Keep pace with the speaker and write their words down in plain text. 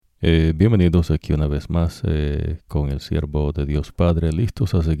Bienvenidos aquí una vez más con el siervo de Dios Padre,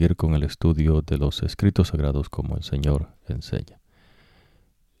 listos a seguir con el estudio de los escritos sagrados como el Señor enseña.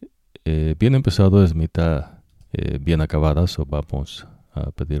 Bien empezado es mitad bien acabada, so vamos a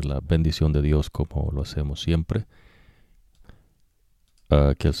pedir la bendición de Dios como lo hacemos siempre.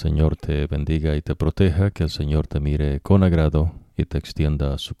 Que el Señor te bendiga y te proteja, que el Señor te mire con agrado y te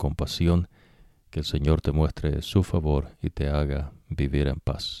extienda su compasión, que el Señor te muestre su favor y te haga vivir en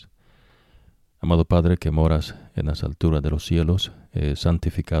paz. Amado Padre que moras en las alturas de los cielos,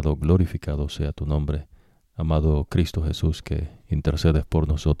 santificado, glorificado sea tu nombre. Amado Cristo Jesús que intercedes por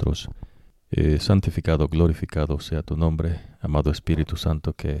nosotros, santificado, glorificado sea tu nombre. Amado Espíritu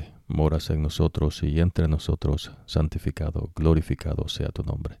Santo que moras en nosotros y entre nosotros, santificado, glorificado sea tu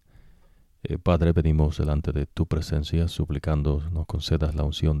nombre. Padre, venimos delante de tu presencia suplicando nos concedas la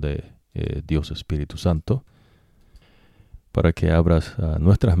unción de Dios Espíritu Santo, para que abras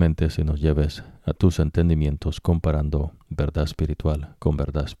nuestras mentes y nos lleves a tus entendimientos comparando verdad espiritual con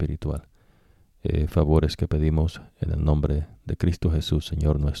verdad espiritual. Favores que pedimos en el nombre de Cristo Jesús,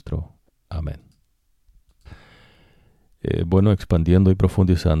 Señor nuestro. Amén. Expandiendo y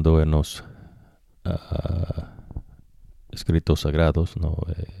profundizando en los escritos sagrados, ¿no?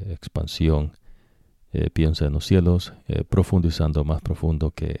 Expansión, piensa en los cielos, profundizando más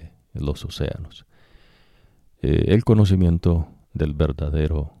profundo que los océanos. El conocimiento del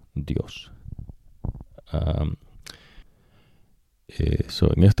verdadero Dios. En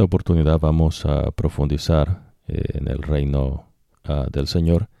esta oportunidad vamos a profundizar en el reino del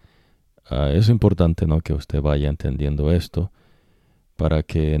Señor. Es importante, ¿no?, que usted vaya entendiendo esto para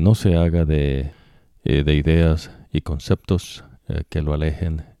que no se haga de ideas y conceptos que lo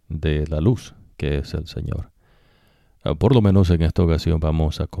alejen de la luz que es el Señor. Por lo menos en esta ocasión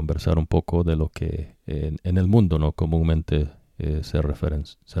vamos a conversar un poco de lo que en el mundo, ¿no?, comúnmente se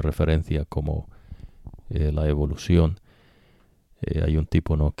referencia como la evolución. Hay un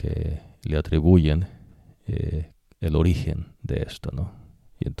tipo, ¿no?, que le atribuyen el origen de esto, ¿no?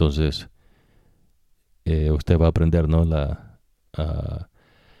 Y entonces usted va a aprender, ¿no?, la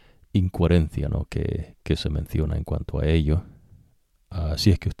incoherencia, ¿no?, que se menciona en cuanto a ello.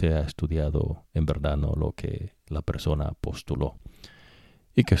 Si es que usted ha estudiado en verdad, ¿no?, lo que la persona postuló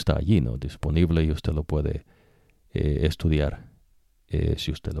y que está allí, ¿no?, disponible, y usted lo puede estudiar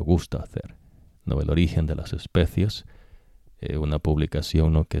si usted lo gusta hacer, ¿no? El origen de las especies, una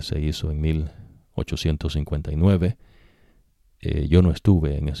publicación, ¿no?, que se hizo en 1859. Yo no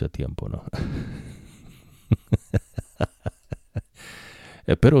estuve en ese tiempo, ¿no?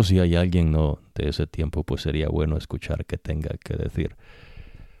 Pero si hay alguien, ¿no?, de ese tiempo, pues sería bueno escuchar qué tenga que decir.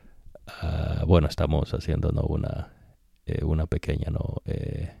 Estamos haciendo, ¿no?, una pequeña, ¿no?,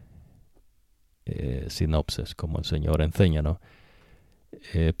 sinopsis, como el Señor enseña, ¿no?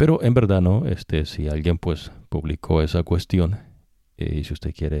 Pero en verdad, ¿no?, si alguien pues publicó esa cuestión y si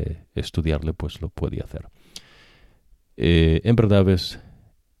usted quiere estudiarle, pues lo puede hacer. En verdad,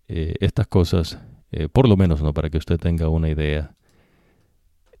 estas cosas, por lo menos, ¿no?, para que usted tenga una idea,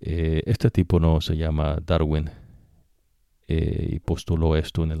 este tipo, ¿no?, se llama Darwin y postuló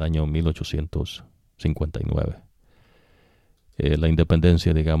esto en el año 1859. La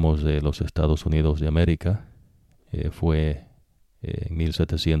independencia, digamos, de los Estados Unidos de América fue en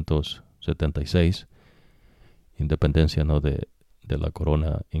 1776, independencia, ¿no?, de la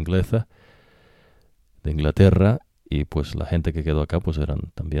corona inglesa, de Inglaterra, y pues la gente que quedó acá pues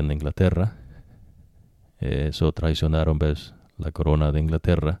eran también de Inglaterra. Eso traicionaron, la corona de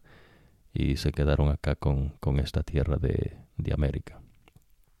Inglaterra y se quedaron acá con esta tierra de América.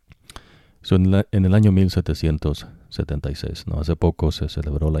 En el año 1776, ¿no?, hace poco se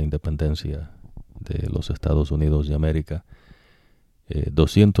celebró la independencia de los Estados Unidos de América,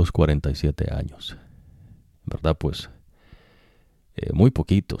 247 años. ¿Verdad? Pues muy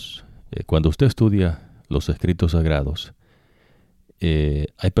poquitos. Cuando usted estudia los escritos sagrados,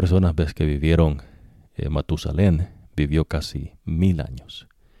 hay personas, que vivieron, Matusalén vivió casi 1000 años.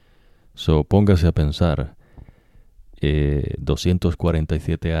 Póngase a pensar,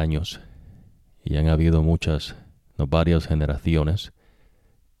 247 años, y han habido varias generaciones,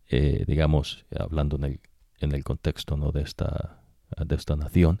 digamos, hablando en el contexto, ¿no?, de esta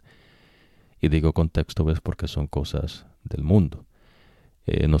nación. Y digo contexto, porque son cosas del mundo.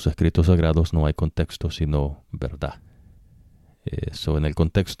 En los escritos sagrados no hay contexto, sino verdad. En el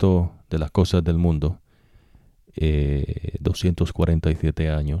contexto de las cosas del mundo, 247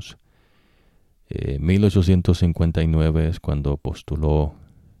 años, 1859 es cuando postuló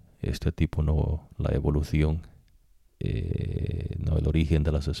este tipo, ¿no?, la evolución, ¿no?, el origen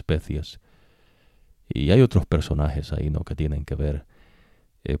de las especies. Y hay otros personajes ahí, ¿no?, que tienen que ver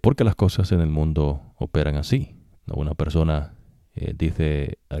porque las cosas en el mundo operan así, ¿no? Una persona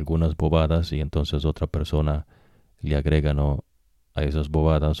dice algunas bobadas y entonces otra persona le agrega, ¿no?, a esas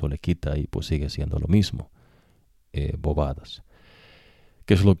bobadas o le quita y pues sigue siendo lo mismo, bobadas.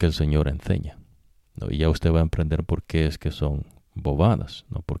 ¿Qué es lo que el Señor enseña? ¿No? Y ya usted va a aprender por qué es que son bobadas,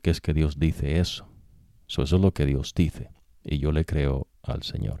 ¿no? Por qué es que Dios dice eso. Eso es lo que Dios dice y yo le creo al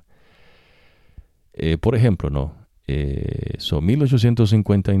Señor. Por ejemplo, ¿no?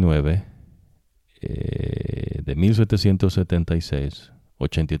 1859, de 1776,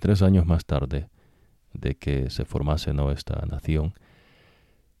 83 años más tarde de que se formase, ¿no?, esta nación,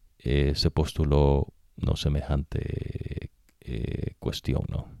 se postuló, no, semejante cuestión,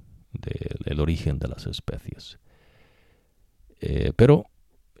 ¿no?, del origen de las especies. Pero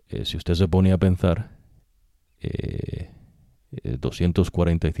si usted se pone a pensar,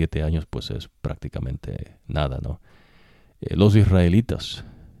 247 años pues es prácticamente nada, ¿no? Los israelitas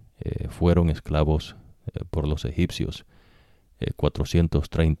fueron esclavos por los egipcios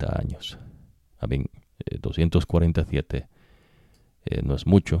 430 años. 247 no es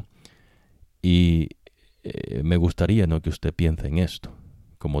mucho. Y me gustaría, ¿no?, que usted piense en esto,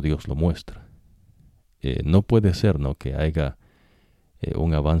 como Dios lo muestra. No puede ser, ¿no?, que haya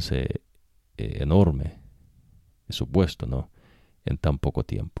un avance enorme, supuesto, ¿no?, en tan poco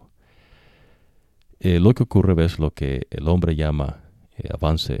tiempo. Lo que ocurre, ves, lo que el hombre llama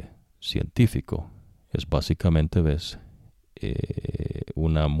avance científico, es básicamente, ves,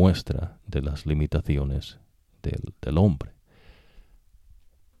 una muestra de las limitaciones del hombre.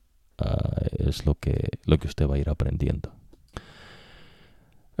 Es lo que usted va a ir aprendiendo.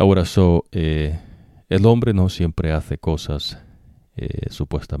 Ahora, el hombre no siempre hace cosas,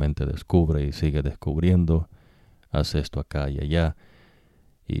 supuestamente descubre y sigue descubriendo, hace esto acá y allá,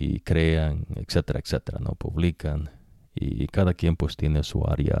 y crean, etcétera, etcétera, ¿no? Publican, y cada quien pues tiene su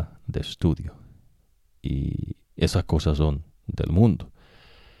área de estudio. Y esas cosas son del mundo.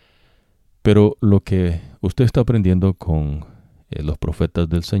 Pero lo que usted está aprendiendo con los profetas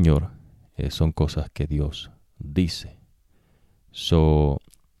del Señor son cosas que Dios dice.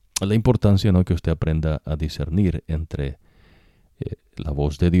 La importancia, ¿no?, que usted aprenda a discernir entre la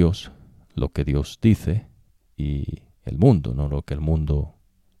voz de Dios, lo que Dios dice, y el mundo, ¿no?, lo que el mundo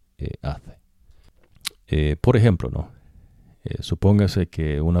hace. Por ejemplo, ¿no?, supóngase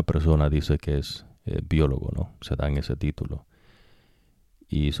que una persona dice que es biólogo, ¿no? Se dan ese título.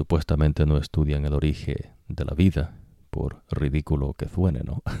 Y supuestamente no estudian el origen de la vida, por ridículo que suene,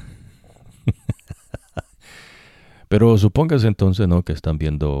 ¿no? Pero supóngase entonces, ¿no?, que están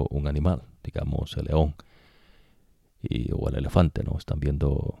viendo un animal, digamos el león o el elefante, ¿no? Están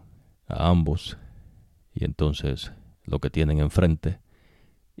viendo a ambos y entonces lo que tienen enfrente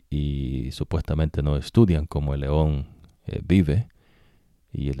y supuestamente no estudian cómo el león vive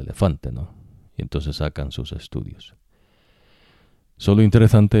y el elefante, ¿no? Y entonces sacan sus estudios. Lo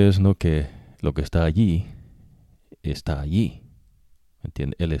interesante es, ¿no?, que lo que está allí,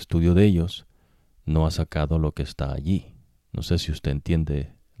 ¿entiende? El estudio de ellos no ha sacado lo que está allí. No sé si usted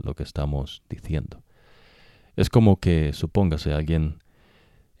entiende lo que estamos diciendo. Es como que, supóngase, alguien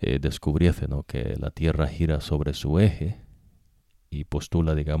descubriese, ¿no?, que la Tierra gira sobre su eje y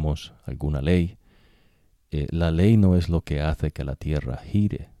postula, digamos, alguna ley. La ley no es lo que hace que la Tierra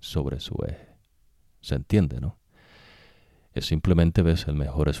gire sobre su eje. ¿Se entiende, no? Es simplemente, ves, el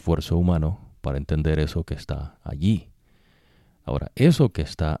mejor esfuerzo humano para entender eso que está allí. Ahora, eso que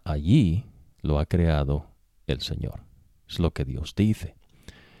está allí lo ha creado el Señor. Es lo que Dios dice.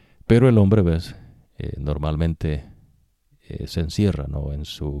 Pero el hombre, ves, normalmente se encierra, ¿no?, en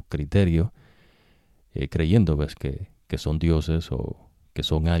su criterio, creyendo, ves, que son dioses o que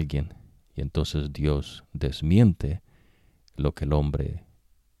son alguien. Y entonces Dios desmiente lo que el hombre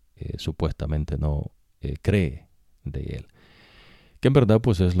supuestamente no cree de él. Que en verdad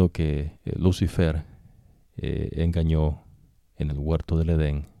pues es lo que Lucifer engañó en el huerto del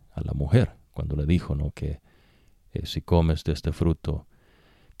Edén a la mujer, cuando le dijo, ¿no?, que si comes de este fruto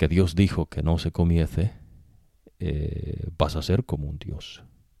que Dios dijo que no se comiese, vas a ser como un Dios.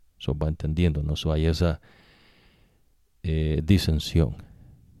 Eso va entendiendo, ¿no? Hay esa disensión,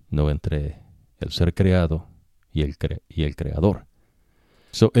 ¿no?, entre el ser creado y el creador.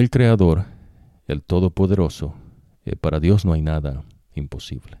 El creador, el todopoderoso, para Dios no hay nada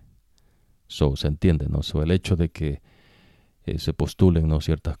imposible. Se entiende, ¿no? El hecho de que se postulen, ¿no?,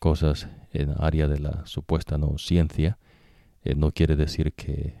 ciertas cosas en área de la supuesta, ¿no?, ciencia, no quiere decir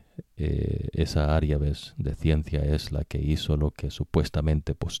que esa área, ¿ves?, de ciencia es la que hizo lo que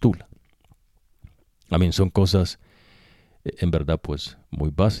supuestamente postula. Son cosas en verdad pues muy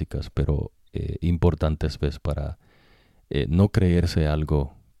básicas, pero importantes, ¿ves?, para no creerse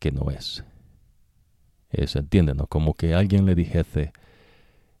algo que no es. ¿Se entiende, no? Como que alguien le dijese,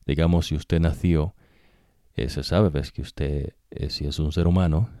 digamos, si usted nació, se sabe, ves, que usted, si es un ser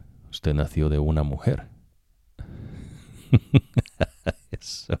humano, usted nació de una mujer.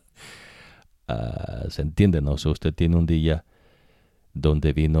 Eso. Se entiende, ¿no? O sea, usted tiene un día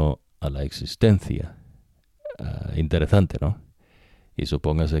donde vino a la existencia. Interesante, ¿no? Y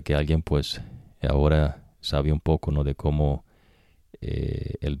supóngase que alguien, pues, ahora sabe un poco, ¿no? De cómo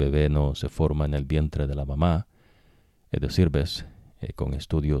el bebé no se forma en el vientre de la mamá. Es decir, ves, con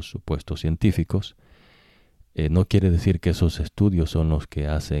estudios supuestos científicos, no quiere decir que esos estudios son los que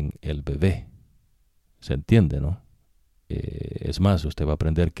hacen el bebé. ¿Se entiende, no? Es más, usted va a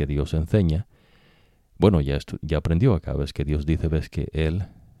aprender que Dios enseña. Bueno, ya aprendió acá, ves que Dios dice, ves que Él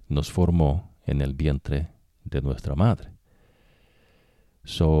nos formó en el vientre de nuestra madre.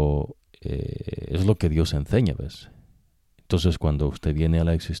 Es lo que Dios enseña, ves. Entonces, cuando usted viene a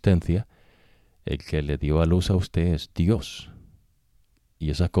la existencia, el que le dio a luz a usted es Dios.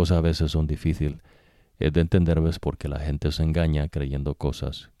 Y esas cosas a veces son difíciles de entender, ves, porque la gente se engaña creyendo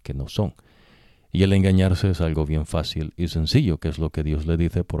cosas que no son. Y el engañarse es algo bien fácil y sencillo, que es lo que Dios le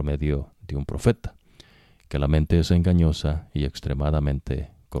dice por medio de un profeta, que la mente es engañosa y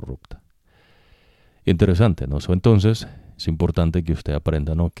extremadamente corrupta. Interesante, ¿no? Entonces, es importante que usted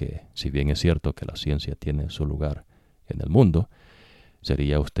aprenda, ¿no? Que si bien es cierto que la ciencia tiene su lugar en el mundo,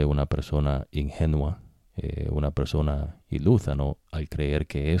 sería usted una persona ingenua, una persona ilusa, ¿no? Al creer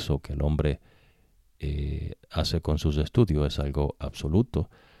que eso que el hombre hace con sus estudios es algo absoluto,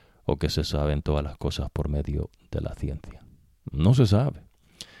 o que se saben todas las cosas por medio de la ciencia. No se sabe.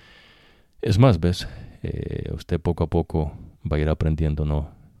 Es más, ves, usted poco a poco va a ir aprendiendo,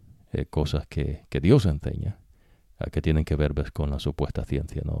 ¿no? Cosas que Dios enseña, que tienen que ver, ves, con la supuesta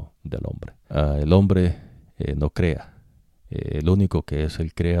ciencia, ¿no? Del hombre. El hombre no crea. El único que es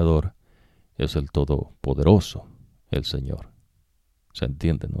el creador es el Todopoderoso, el Señor. ¿Se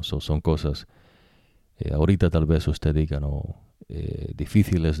entiende, no? Son cosas, ahorita tal vez usted diga, ¿no?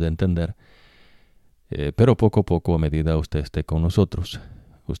 Difíciles de entender, pero poco a poco, a medida usted esté con nosotros,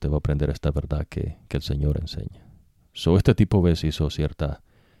 usted va a aprender esta verdad que el Señor enseña. Este tipo, ves, hizo cierta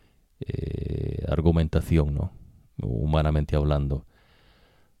argumentación, ¿no? Humanamente hablando,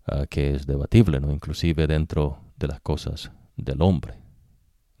 que es debatible, ¿no? Inclusive dentro de las cosas del hombre,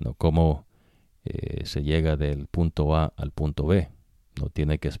 ¿no? Cómo se llega del punto A al punto B, no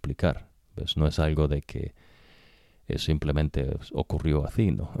tiene que explicar, ¿ves? No es algo de que simplemente ocurrió así,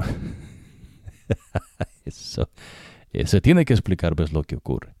 ¿no? Eso, se tiene que explicar, ves, lo que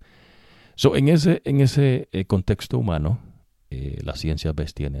ocurre. En ese contexto humano, las ciencias,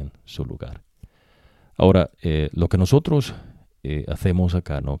 ves, tienen su lugar. Ahora, lo que nosotros hacemos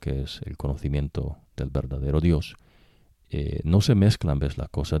acá, ¿no? Que es el conocimiento del verdadero Dios, no se mezclan, ves, las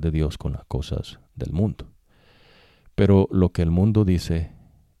cosas de Dios con las cosas del mundo. Pero lo que el mundo dice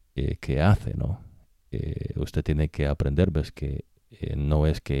que hace, ¿no? Usted tiene que aprender, ves, que no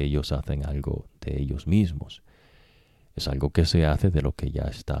es que ellos hacen algo de ellos mismos. Es algo que se hace de lo que ya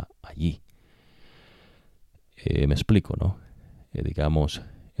está allí. Me explico, ¿no? Digamos,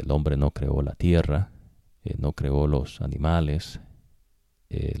 el hombre no creó la tierra, no creó los animales.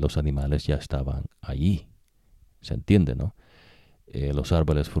 Los animales ya estaban allí. ¿Se entiende, no? Los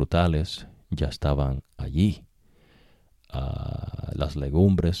árboles frutales ya estaban allí. Las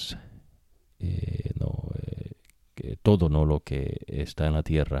legumbres, todo, ¿no? Lo que está en la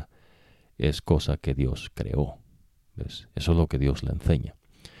tierra es cosa que Dios creó. ¿Ves? Eso es lo que Dios le enseña.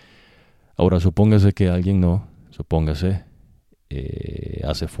 Ahora, supóngase que alguien, ¿no?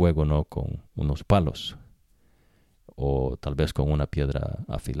 Hace fuego, ¿no? Con unos palos, o tal vez con una piedra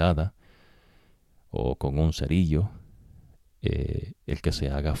afilada, o con un cerillo. El que se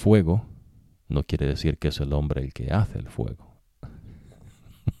haga fuego no quiere decir que es el hombre el que hace el fuego.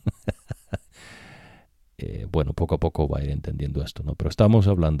 Bueno, poco a poco va a ir entendiendo esto, ¿no? Pero estamos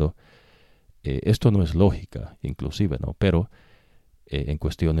hablando, esto no es lógica, inclusive, ¿no? Pero en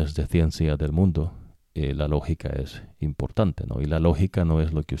cuestiones de ciencia del mundo, la lógica es importante, ¿no? Y la lógica no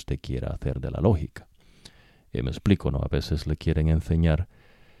es lo que usted quiera hacer de la lógica. Me explico, ¿no? A veces le quieren enseñar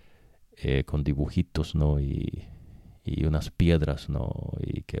con dibujitos, ¿no? Y unas piedras, ¿no?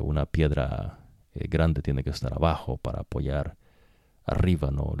 Y que una piedra grande tiene que estar abajo para apoyar arriba,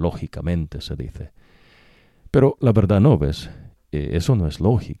 ¿no? Lógicamente se dice. Pero la verdad no, ¿ves? Eso no es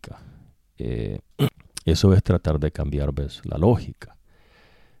lógica. Eso es tratar de cambiar, ¿ves? La lógica.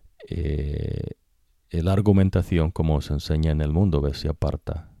 La argumentación, como se enseña en el mundo, ¿ves? Se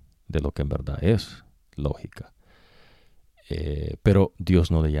aparta de lo que en verdad es lógica. Pero Dios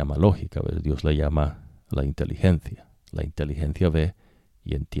no le llama lógica, ¿ves? Dios le llama la inteligencia. La inteligencia ve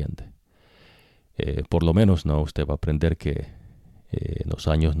y entiende. Por lo menos no usted va a aprender que en los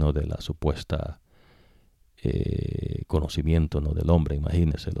años no de la supuesta conocimiento no del hombre,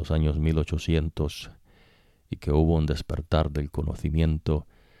 imagínese los años 1800 y que hubo un despertar del conocimiento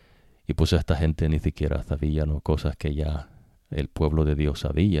y pues esta gente ni siquiera sabía no cosas que ya el pueblo de Dios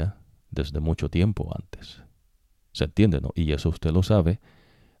sabía desde mucho tiempo antes. ¿Se entiende, no? Y eso usted lo sabe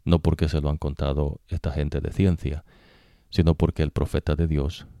no porque se lo han contado esta gente de ciencia, sino porque el profeta de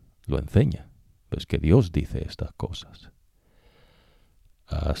Dios lo enseña. Pues que Dios dice estas cosas.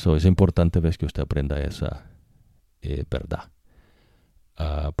 So es importante, ves, que usted aprenda esa verdad.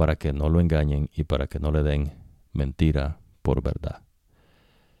 Para que no lo engañen y para que no le den mentira por verdad.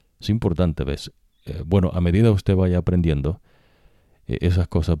 Es importante, ves. Bueno, a medida usted vaya aprendiendo esas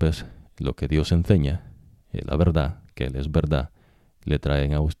cosas, ves, lo que Dios enseña, la verdad, que Él es verdad, le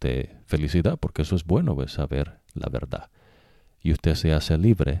traen a usted felicidad, porque eso es bueno, ves, saber la verdad. Y usted se hace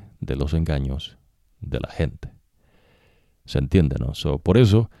libre de los engaños de la gente. ¿Se entiende, no? Por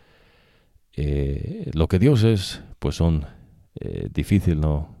eso, lo que Dios es, pues son difícil,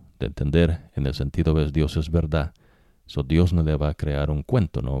 ¿no?, de entender, en el sentido, ves, Dios es verdad. Dios no le va a crear un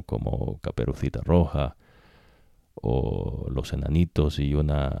cuento, ¿no?, como Caperucita Roja, o los enanitos y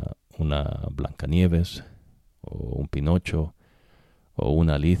una Blancanieves, o un Pinocho, o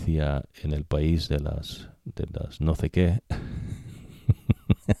una Alicia en el país de las no sé qué,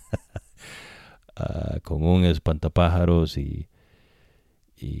 con un espantapájaros y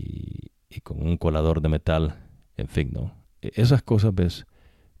con un colador de metal, en fin, ¿no? Esas cosas, ves,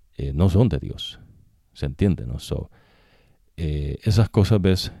 no son de Dios, ¿se entiende, no? Esas cosas,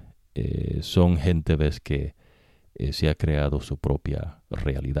 ves, son gente, ves, que se ha creado su propia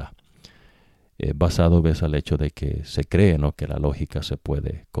realidad. Basado, ves, al hecho de que se cree, ¿no?, que la lógica se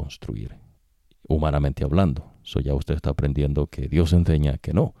puede construir, humanamente hablando. Ya usted está aprendiendo que Dios enseña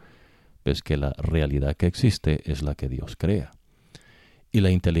que no. Ves que la realidad que existe es la que Dios crea. Y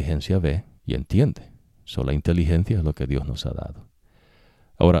la inteligencia ve y entiende. La inteligencia es lo que Dios nos ha dado.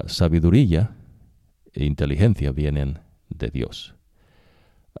 Ahora, sabiduría e inteligencia vienen de Dios.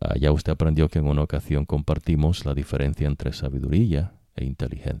 Ya usted aprendió que en una ocasión compartimos la diferencia entre sabiduría e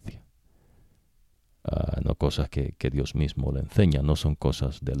inteligencia. No cosas que Dios mismo le enseña, no son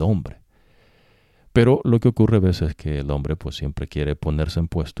cosas del hombre. Pero lo que ocurre a veces es que el hombre pues siempre quiere ponerse en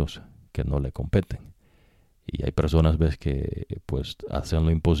puestos que no le competen. Y hay personas, ves, que pues hacen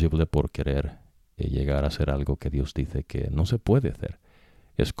lo imposible por querer llegar a hacer algo que Dios dice que no se puede hacer.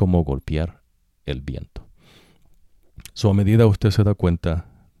 Es como golpear el viento. A medida usted se da cuenta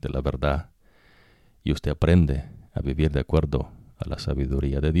de la verdad y usted aprende a vivir de acuerdo a la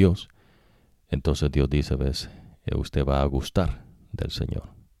sabiduría de Dios, entonces Dios dice, ves, usted va a gustar del Señor.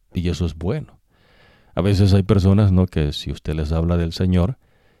 Y eso es bueno. A veces hay personas, ¿no?, que si usted les habla del Señor,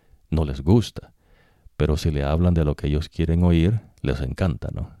 no les gusta. Pero si le hablan de lo que ellos quieren oír, les encanta,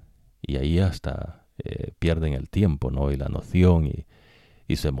 ¿no? Y ahí hasta pierden el tiempo, ¿no?, y la noción,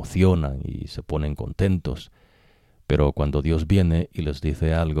 y se emocionan y se ponen contentos. Pero cuando Dios viene y les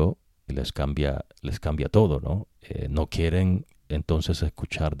dice algo, y les cambia todo, ¿no? No quieren entonces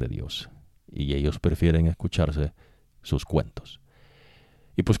escuchar de Dios. Y ellos prefieren escucharse sus cuentos.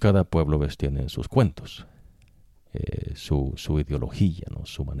 Y pues cada pueblo, ves, tiene sus cuentos, su ideología, ¿no?,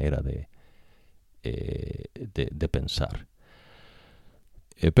 su manera de pensar.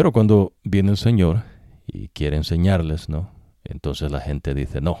 Pero cuando viene el Señor y quiere enseñarles, ¿no?, entonces la gente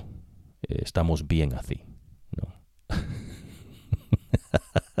dice, no, estamos bien así, ¿no?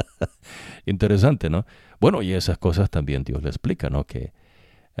 Interesante, ¿no? Bueno, y esas cosas también Dios le explica, ¿no?, que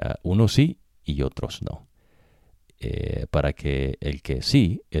unos sí y otros no. Para que el que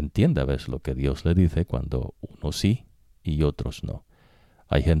sí entienda, ves, lo que Dios le dice cuando unos sí y otros no.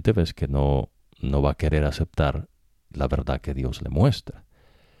 Hay gente, ves, que no va a querer aceptar la verdad que Dios le muestra.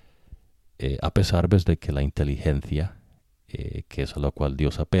 A pesar, ves, de que la inteligencia, que es a lo cual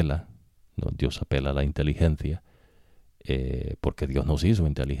Dios apela, ¿no? Dios apela a la inteligencia, porque Dios nos hizo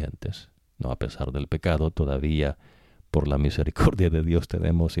inteligentes, ¿no? A pesar del pecado, todavía por la misericordia de Dios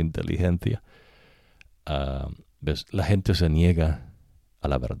tenemos inteligencia. ¿Ves? La gente se niega a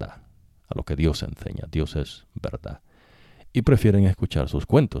la verdad, a lo que Dios enseña. Dios es verdad. Y prefieren escuchar sus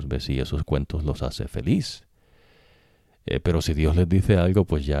cuentos, ¿ves? Y esos cuentos los hace feliz. Pero si Dios les dice algo,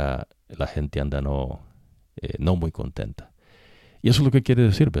 pues ya la gente anda no muy contenta. Y eso es lo que quiere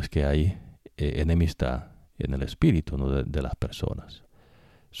decir, ¿ves? Que hay enemistad en el espíritu, ¿no?, de las personas.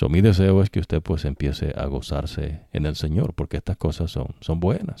 Mi deseo es que usted pues empiece a gozarse en el Señor, porque estas cosas son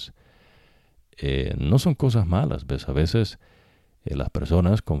buenas. No son cosas malas, ¿ves? A veces las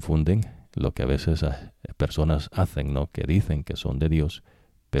personas confunden lo que a veces personas hacen, ¿no?, que dicen que son de Dios,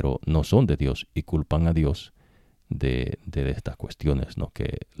 pero no son de Dios y culpan a Dios de estas cuestiones, ¿no?,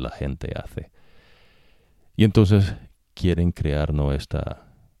 que la gente hace. Y entonces quieren crear, ¿no?, esta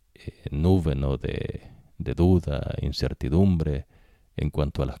nube, ¿no?, de duda, incertidumbre en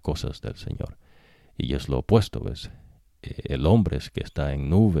cuanto a las cosas del Señor. Y es lo opuesto, ¿ves? El hombre es que está en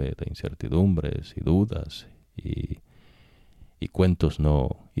nube de incertidumbres y dudas y cuentos,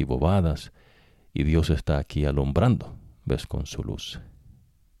 ¿no?, y bobadas, y Dios está aquí alumbrando, ¿ves?, con su luz.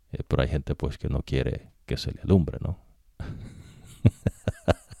 Pero hay gente pues que no quiere que se le alumbre, ¿no?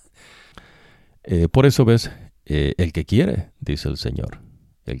 Por eso, ¿ves? El que quiere, dice el Señor,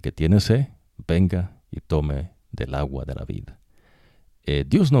 el que tiene sed, venga y tome del agua de la vida.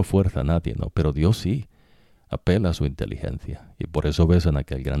 Dios no fuerza a nadie, ¿no? Pero Dios sí apela a su inteligencia. Y por eso, ves, en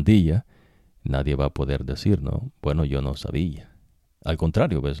aquel gran día, nadie va a poder decir, ¿no?, bueno, yo no sabía. Al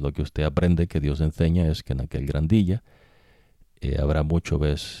contrario, ves, lo que usted aprende que Dios enseña es que en aquel gran día habrá mucho,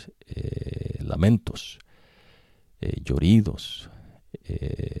 ves, lamentos, lloridos,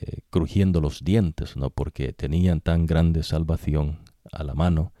 crujiendo los dientes, ¿no?, porque tenían tan grande salvación a la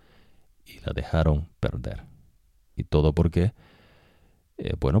mano y la dejaron perder. ¿Y todo por qué?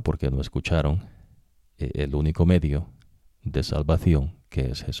 Bueno, porque no escucharon el único medio de salvación,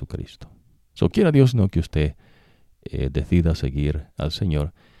 que es Jesucristo. Quiera Dios, ¿no?, que usted decida seguir al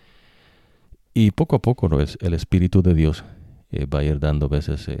Señor, y poco a poco, ¿no?, el Espíritu de Dios va a ir dando, ves,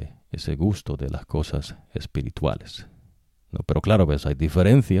 ese gusto de las cosas espirituales, ¿no? Pero claro, ves, hay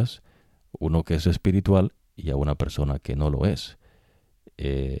diferencias, uno que es espiritual y a una persona que no lo es.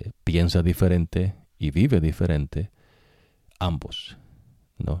 Piensa diferente y vive diferente, ambos,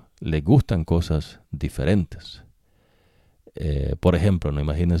 ¿no? Le gustan cosas diferentes. Por ejemplo, no,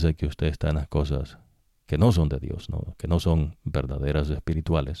 imagínese que usted está en las cosas que no son de Dios, ¿no?, que no son verdaderas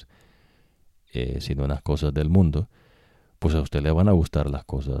espirituales, sino en las cosas del mundo. Pues a usted le van a gustar las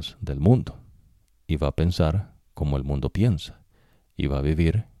cosas del mundo y va a pensar como el mundo piensa y va a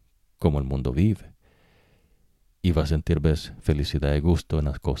vivir como el mundo vive y va a sentir, ves, felicidad y gusto en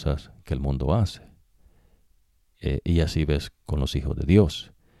las cosas que el mundo hace. Y así, ves, con los hijos de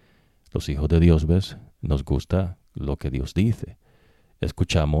Dios. Los hijos de Dios, ves, nos gusta lo que Dios dice.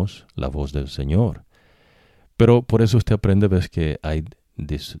 Escuchamos la voz del Señor. Pero por eso usted aprende, ves, que hay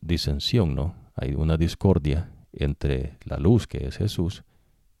disensión, ¿no? Hay una discordia entre la luz, que es Jesús,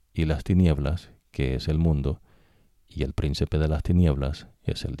 y las tinieblas, que es el mundo, y el príncipe de las tinieblas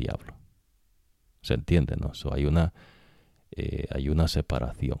es el diablo. ¿Se entiende, no? Hay una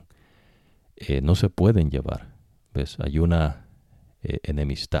separación. No se pueden llevar, ¿ves? Hay una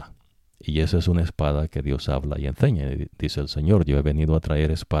enemistad. Y esa es una espada que Dios habla y enseña. Dice el Señor, yo he venido a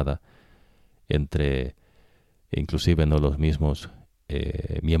traer espada entre, inclusive, no los mismos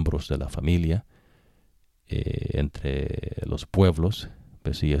miembros de la familia, entre los pueblos,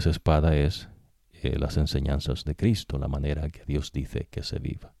 ¿ves? Y esa espada es las enseñanzas de Cristo, la manera que Dios dice que se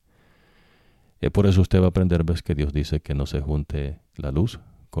viva. Por eso usted va a aprender, ¿ves?, que Dios dice que no se junte la luz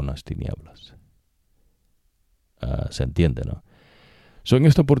con las tinieblas. ¿Se entiende, no? En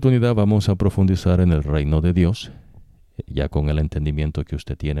esta oportunidad vamos a profundizar en el reino de Dios, ya con el entendimiento que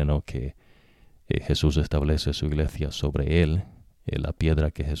usted tiene, ¿no?, que Jesús establece su iglesia sobre él. La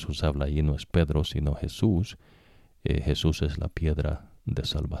piedra que Jesús habla ahí no es Pedro, sino Jesús. Jesús es la piedra de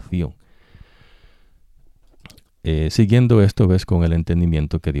salvación. Siguiendo esto, ves, con el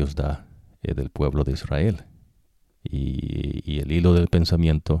entendimiento que Dios da del pueblo de Israel. Y el hilo del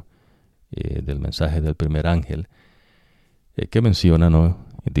pensamiento del mensaje del primer ángel que menciona, ¿no?,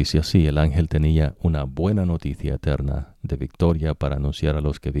 dice así: el ángel tenía una buena noticia eterna de victoria para anunciar a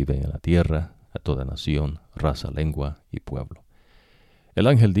los que viven en la tierra, a toda nación, raza, lengua y pueblo. El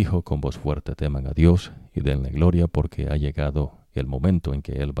ángel dijo con voz fuerte: teman a Dios y denle gloria, porque ha llegado el momento en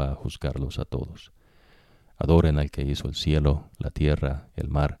que Él va a juzgarlos a todos. Adoren al que hizo el cielo, la tierra, el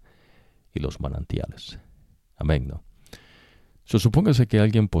mar y los manantiales. Amén, ¿no? Supóngase que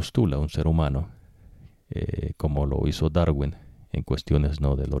alguien postula a un ser humano, como lo hizo Darwin, en cuestiones,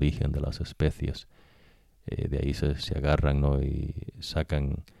 ¿no?, del origen de las especies. De ahí se agarran, ¿no?, y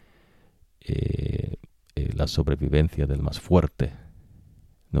sacan la sobrevivencia del más fuerte,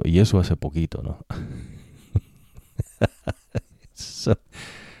 ¿no? Y eso hace poquito, ¿no?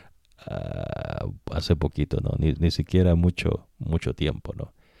 Hace poquito, ¿no? Ni siquiera mucho tiempo,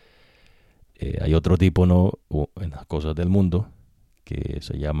 ¿no? Hay otro tipo, ¿no?, en las cosas del mundo, que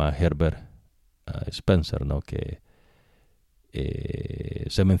se llama Herbert Spencer, ¿no?, que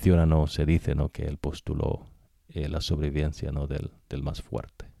se menciona, ¿no?, se dice, ¿no?, que él postuló la sobrevivencia, ¿no?, del más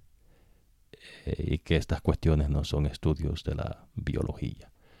fuerte. Y que estas cuestiones no son estudios de la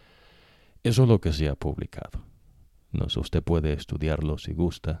biología. Eso es lo que se ha publicado. No sé, usted puede estudiarlo si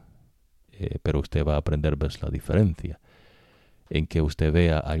gusta, pero usted va a aprender, ves, la diferencia en que usted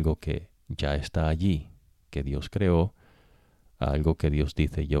vea algo que ya está allí, que Dios creó, a algo que Dios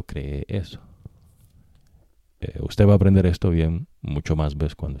dice, yo creé eso. Usted va a aprender esto bien, mucho más,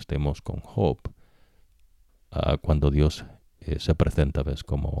 ves, cuando estemos con Job, cuando Dios se presenta, ves,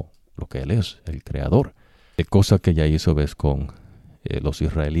 como lo que Él es, el creador. Cosa que ya hizo, ves, con los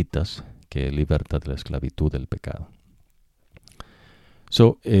israelitas, que liberta de la esclavitud del pecado.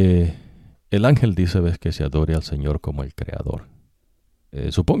 El ángel dice, ves, que se adore al Señor como el creador.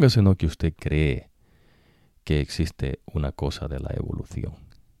 Supóngase, ¿no?, que usted cree que existe una cosa de la evolución,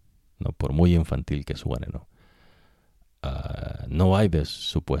 ¿no? Por muy infantil que suene, ¿no? No hay, ves,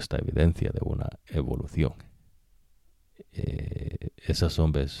 supuesta evidencia de una evolución. Esas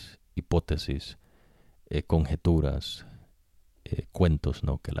son, ves, hipótesis, conjeturas, cuentos,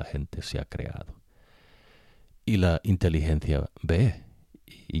 ¿no?, que la gente se ha creado. Y la inteligencia ve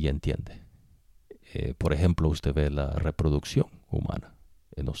y entiende. Por ejemplo, usted ve la reproducción humana,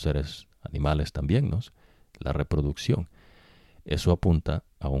 en los seres animales también, ¿no? La reproducción. Eso apunta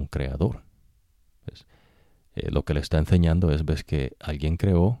a un creador. ¿Ves? Lo que le está enseñando es, ves, que alguien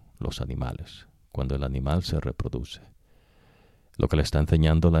creó los animales, cuando el animal se reproduce. Lo que le está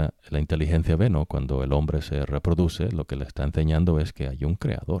enseñando la inteligencia ve, ¿no? Cuando el hombre se reproduce, lo que le está enseñando es que hay un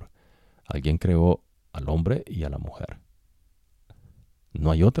creador. Alguien creó al hombre y a la mujer. No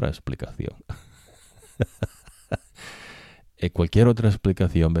hay otra explicación. Cualquier otra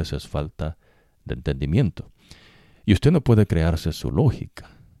explicación, ves, es falta de entendimiento. Y usted no puede crearse su lógica,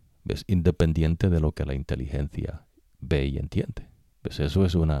 ves, independiente de lo que la inteligencia ve y entiende. ¿Ves? Eso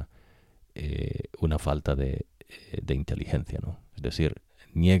es una falta de inteligencia, ¿no? Es decir,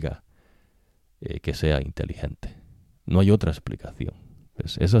 niega que sea inteligente. No hay otra explicación.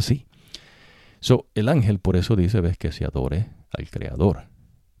 ¿Ves? Es así. El ángel por eso dice, ves, que se adore al Creador.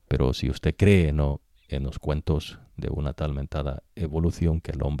 Pero si usted cree, ¿no?, en los cuentos de una tal mentada evolución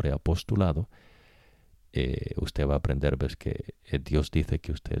que el hombre ha postulado, usted va a aprender, ves, que Dios dice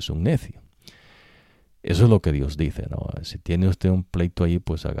que usted es un necio. Eso es lo que Dios dice, ¿no? Si tiene usted un pleito ahí,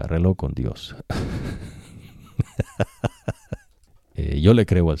 pues agárrelo con Dios. Yo le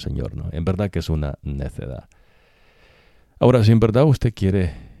creo al Señor, ¿no? En verdad que es una necedad. Ahora, si en verdad usted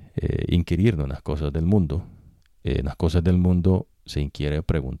quiere inquirir en las cosas del mundo, en las cosas del mundo se inquiere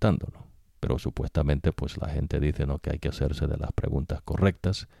preguntando, ¿no? Pero supuestamente, pues la gente dice, ¿no?, que hay que hacerse de las preguntas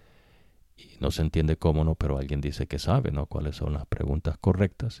correctas. Y no se entiende cómo, ¿no? Pero alguien dice que sabe, ¿no?, cuáles son las preguntas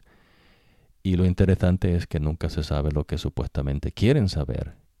correctas. Y lo interesante es que nunca se sabe lo que supuestamente quieren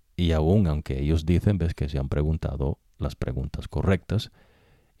saber. Y aún aunque ellos dicen, ves, que se han preguntado las preguntas correctas,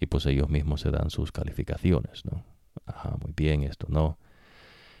 y pues ellos mismos se dan sus calificaciones, ¿no? Ajá, muy bien, esto no,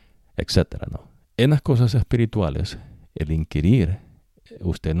 etcétera, ¿no? En las cosas espirituales, el inquirir,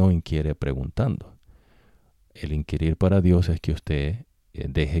 usted no inquiere preguntando. El inquirir para Dios es que usted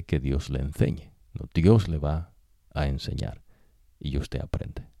deje que Dios le enseñe, ¿no? Dios le va a enseñar y usted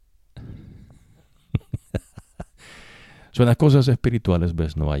aprende. En las cosas espirituales,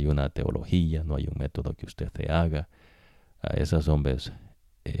 ves, no hay una teología, no hay un método que usted se haga. Esas son, ves,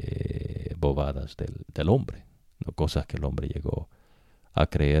 bobadas del hombre, ¿no? Cosas que el hombre llegó a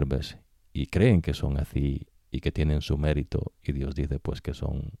creer, ves, y creen que son así y que tienen su mérito, y Dios dice, pues, que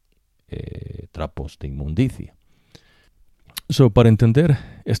son trapos de inmundicia. Para entender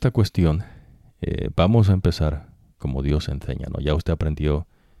esta cuestión, vamos a empezar como Dios enseña, ¿no? Ya usted aprendió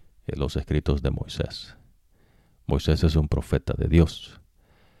los escritos de Moisés. Moisés es un profeta de Dios.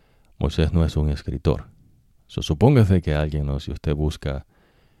 Moisés no es un escritor. Supóngase que alguien, ¿no?, si usted busca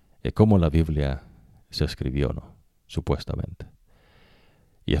cómo la Biblia se escribió, ¿no?, supuestamente.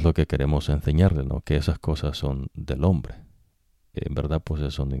 Y es lo que queremos enseñarle, ¿no?, que esas cosas son del hombre. En verdad, pues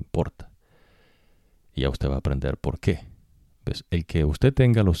eso no importa. Y ya usted va a aprender por qué. ¿Ves? El que usted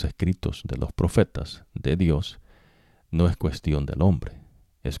tenga los escritos de los profetas de Dios no es cuestión del hombre,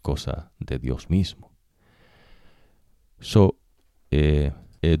 es cosa de Dios mismo.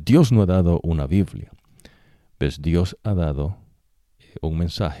 Dios no ha dado una Biblia. ¿Ves? Dios ha dado un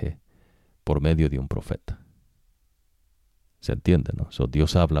mensaje por medio de un profeta. ¿Se entiende, no?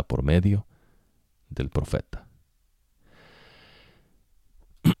 Dios habla por medio del profeta.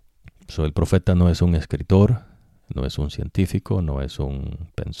 El profeta no es un escritor, no es un científico, no es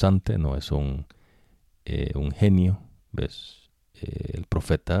un pensante, no es un genio. ¿Ves? El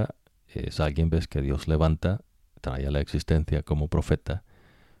profeta es alguien, ves, que Dios levanta, trae a la existencia como profeta,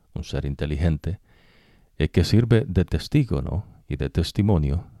 un ser inteligente, que sirve de testigo, ¿no?, y de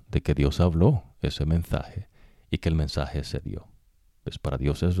testimonio de que Dios habló ese mensaje y que el mensaje se dio. Pues para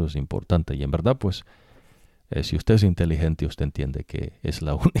Dios eso es importante. Y en verdad, pues, Si usted es inteligente, usted entiende que es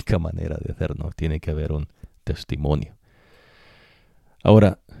la única manera de hacerlo. Tiene que haber un testimonio.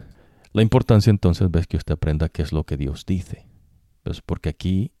 Ahora, la importancia entonces ves que usted aprenda qué es lo que Dios dice. ¿Ves? Porque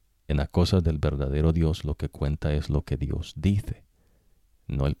aquí, en las cosas del verdadero Dios, lo que cuenta es lo que Dios dice.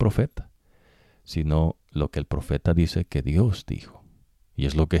 No el profeta, sino lo que el profeta dice que Dios dijo. Y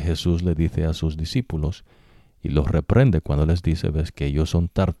es lo que Jesús le dice a sus discípulos y los reprende cuando les dice, ves, que ellos son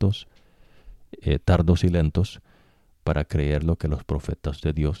tardos y lentos para creer lo que los profetas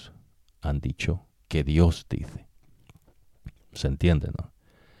de Dios han dicho que Dios dice. ¿Se entiende, no?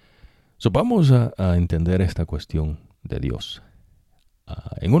 Vamos a entender esta cuestión de Dios.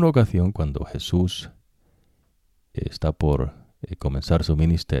 En una ocasión, cuando Jesús está por comenzar su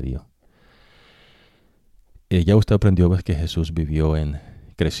ministerio, ya usted aprendió, ves, que Jesús creció en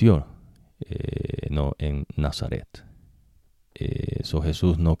Nazaret.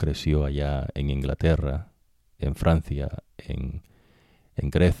 Jesús no creció allá en Inglaterra, en Francia, en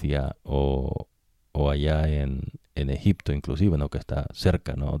Grecia o allá en Egipto inclusive, ¿no? Que está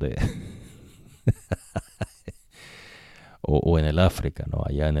cerca, ¿no? o en el África, ¿no?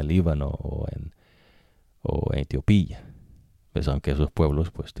 Allá en el Líbano o en Etiopía. Pues aunque esos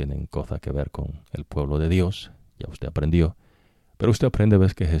pueblos pues tienen cosas que ver con el pueblo de Dios, ya usted aprendió. Pero usted aprende,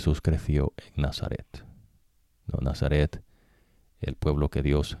 ves, que Jesús creció en Nazaret. ¿No? Nazaret, el pueblo que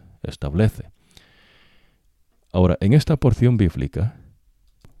Dios establece. Ahora, en esta porción bíblica,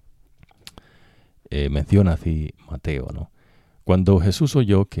 menciona así Mateo, ¿no? Cuando Jesús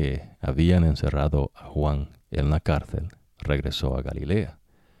oyó que habían encerrado a Juan en la cárcel, regresó a Galilea.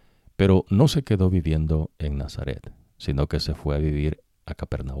 Pero no se quedó viviendo en Nazaret, sino que se fue a vivir a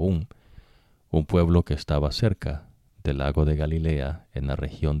Capernaum, un pueblo que estaba cerca del lago de Galilea, en la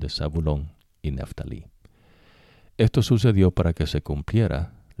región de Zabulón y Neftalí. Esto sucedió para que se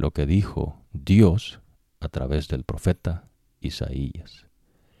cumpliera lo que dijo Dios a través del profeta Isaías.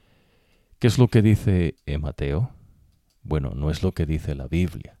 ¿Qué es lo que dice Mateo? Bueno, no es lo que dice la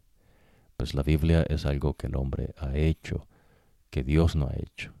Biblia, pues la Biblia es algo que el hombre ha hecho, que Dios no ha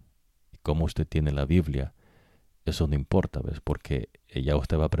hecho. Y como usted tiene la Biblia, eso no importa, ¿ves? Porque ya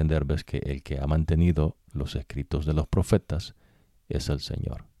usted va a aprender, ¿ves? Que el que ha mantenido los escritos de los profetas es el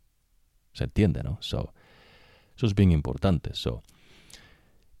Señor. ¿Se entiende, no? Eso es bien importante.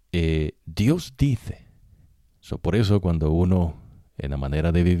 Dios dice. Por eso cuando uno, en la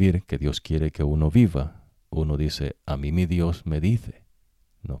manera de vivir que Dios quiere que uno viva, uno dice, a mí mi Dios me dice,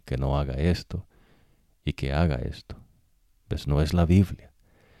 no, que no haga esto y que haga esto. Pues no es la Biblia.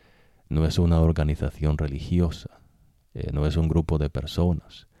 No es una organización religiosa, no es un grupo de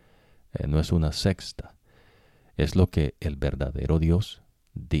personas, no es una secta. Es lo que el verdadero Dios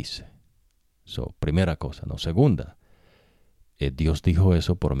dice. Primera cosa, ¿no? Segunda, Dios dijo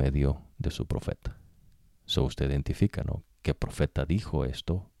eso por medio de su profeta. Usted identifica, ¿no? ¿Qué profeta dijo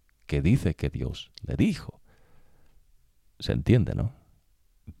esto? ¿Qué dice que Dios le dijo? ¿Se entiende, no?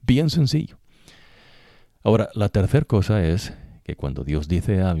 Bien sencillo. Ahora, la tercera cosa es que cuando Dios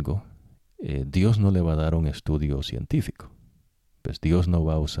dice algo, Dios no le va a dar un estudio científico. Pues Dios no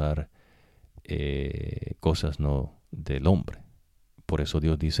va a usar cosas no del hombre. Por eso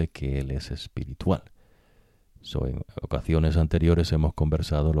Dios dice que Él es espiritual. En ocasiones anteriores hemos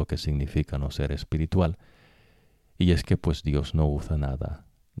conversado lo que significa no ser espiritual. Y es que pues Dios no usa nada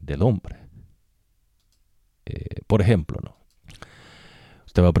del hombre. Por ejemplo, ¿no?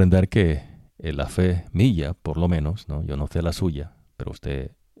 Usted va a aprender que la fe mía, por lo menos, ¿no? Yo no sé la suya, pero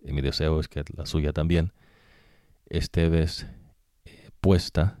mi deseo es que la suya también esté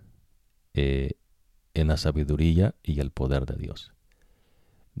puesta en la sabiduría y el poder de Dios.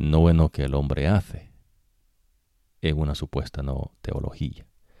 No en lo que el hombre hace, en una supuesta no teología.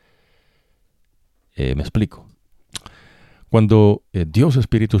 Me explico. Cuando Dios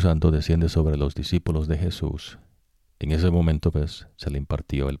Espíritu Santo desciende sobre los discípulos de Jesús, en ese momento se le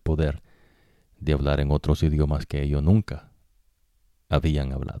impartió el poder de hablar en otros idiomas que ellos nunca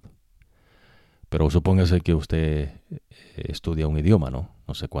habían hablado. Pero supóngase que usted estudia un idioma, ¿no?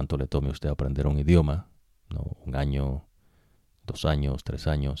 No sé cuánto le tome a usted aprender un idioma, ¿no? 1 año, 2 años, 3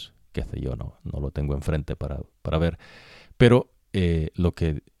 años, qué sé yo, no lo tengo enfrente para ver. Pero lo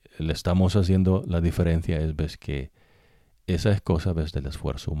que le estamos haciendo la diferencia es, que esa es cosa, del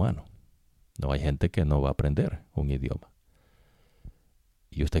esfuerzo humano. No hay gente que no va a aprender un idioma.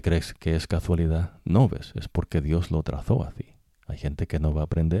 ¿Y usted cree que es casualidad? No, es porque Dios lo trazó así. Hay gente que no va a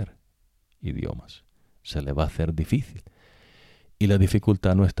aprender idiomas. Se le va a hacer difícil. Y la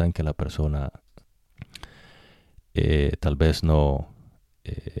dificultad no está en que la persona tal vez no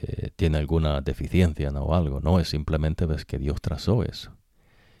tiene alguna deficiencia, ¿no? O algo. No, es simplemente que Dios trazó eso.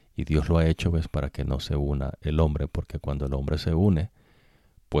 Y Dios lo ha hecho, ¿ves? Para que no se una el hombre, porque cuando el hombre se une,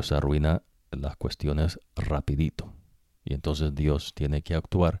 pues arruina las cuestiones rapidito. Y entonces Dios tiene que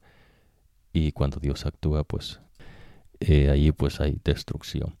actuar, y cuando Dios actúa, pues ahí pues hay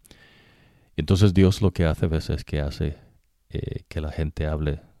destrucción. Entonces Dios lo que hace, ¿ves? Es que hace que la gente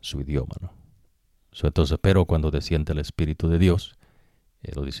hable su idioma, ¿no? Entonces, pero cuando desciende el Espíritu de Dios,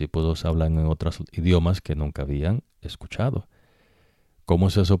 los discípulos hablan en otros idiomas que nunca habían escuchado. ¿Cómo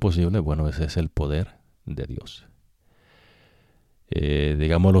es eso posible? Bueno, ese es el poder de Dios.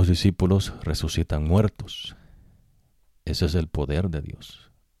 Digamos, los discípulos resucitan muertos. Ese es el poder de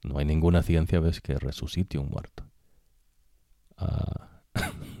Dios. No hay ninguna ciencia, ¿ves?, que resucite un muerto.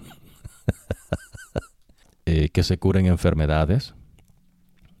 Que se curen enfermedades.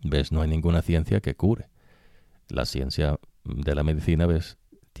 ¿Ves? No hay ninguna ciencia que cure. La ciencia de la medicina, ¿ves?,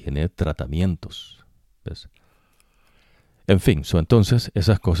 tiene tratamientos. ¿Ves? En fin, entonces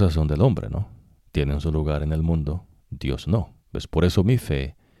esas cosas son del hombre, ¿no? Tienen su lugar en el mundo, Dios no. ¿Ves? Por eso mi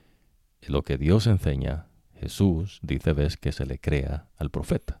fe, lo que Dios enseña, Jesús dice, ¿ves?, que se le crea al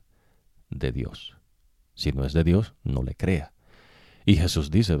profeta de Dios. Si no es de Dios, no le crea. Y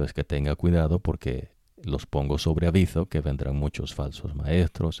Jesús dice, ¿ves?, que tenga cuidado porque los pongo sobre aviso que vendrán muchos falsos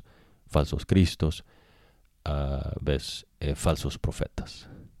maestros, falsos cristos, ¿ves?, falsos profetas.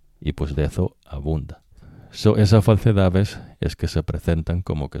 Y pues de eso abunda. Esa falsedad, ¿ves?, es que se presentan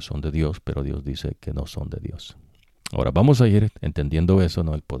como que son de Dios, pero Dios dice que no son de Dios. Ahora vamos a ir entendiendo eso,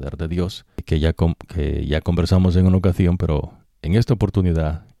 ¿no? El poder de Dios, que ya conversamos en una ocasión, pero en esta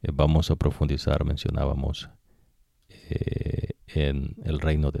oportunidad vamos a profundizar, mencionábamos, en el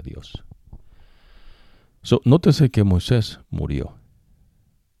reino de Dios. Nótese que Moisés murió.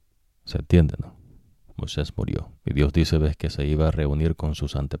 ¿Se entiende, no? Moisés murió. Y Dios dice, ¿ves?, que se iba a reunir con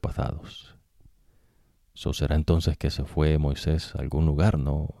sus antepasados. ¿Será entonces que se fue Moisés a algún lugar,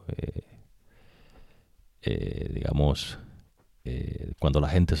 no? Digamos, cuando la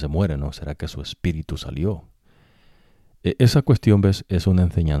gente se muere, ¿no? ¿Será que su espíritu salió? Esa cuestión, ¿ves?, es una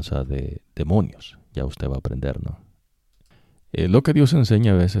enseñanza de demonios. Ya usted va a aprender, ¿no? Lo que Dios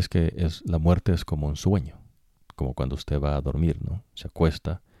enseña a veces es que la muerte es como un sueño, como cuando usted va a dormir, ¿no? Se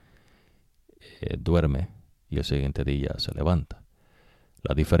acuesta, duerme y el siguiente día se levanta.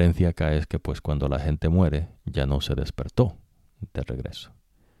 La diferencia acá es que pues cuando la gente muere ya no se despertó de regreso.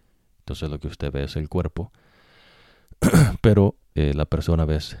 Entonces lo que usted ve es el cuerpo, pero la persona,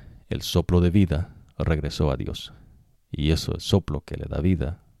 ves, el soplo de vida regresó a Dios. Y eso, el soplo que le da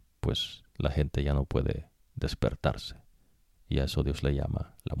vida, pues la gente ya no puede despertarse. Y a eso Dios le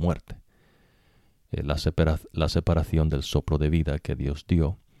llama la muerte. La separación del soplo de vida que Dios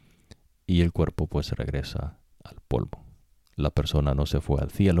dio, y el cuerpo pues regresa al polvo. La persona no se fue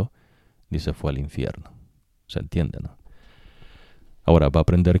al cielo ni se fue al infierno. ¿Se entiende, no? Ahora va a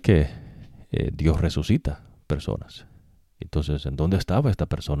aprender que Dios resucita personas. Entonces, ¿en dónde estaba esta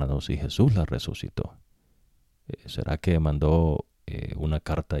persona? No, si Jesús la resucitó. ¿Será que mandó una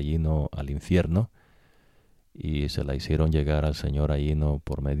carta allí, no, al infierno y se la hicieron llegar al Señor allí, no,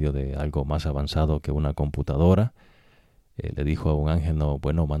 por medio de algo más avanzado que una computadora? Le dijo a un ángel, no,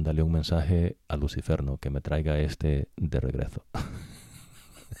 bueno, mándale un mensaje a Lucifer, no, que me traiga de regreso.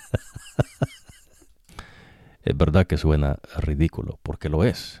 Es verdad que suena ridículo, porque lo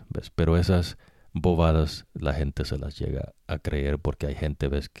es, ¿ves? Pero esas bobadas la gente se las llega a creer porque hay gente,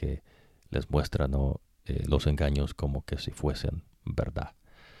 ¿ves?, que les muestra, ¿no?, los engaños como que si fuesen verdad.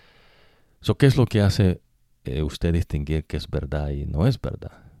 ¿Qué es lo que hace usted distinguir que es verdad y no es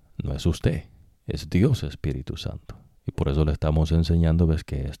verdad? No es usted, es Dios Espíritu Santo. Y por eso le estamos enseñando, ¿ves?,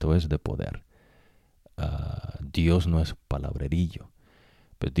 que esto es de poder. Dios no es palabrerillo.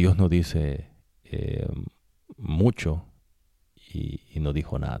 Pues Dios no dice mucho y no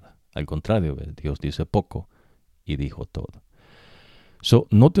dijo nada. Al contrario, ¿ves?, Dios dice poco y dijo todo.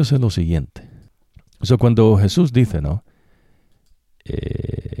 Nótese lo siguiente. Cuando Jesús dice, ¿no?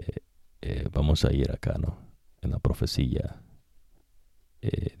 Vamos a ir acá, ¿no? En la profecía.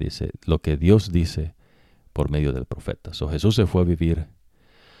 Dice, lo que Dios dice por medio del profeta. Jesús se fue a vivir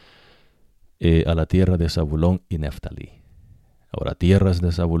a la tierra de Zabulón y Neftalí. Ahora, tierras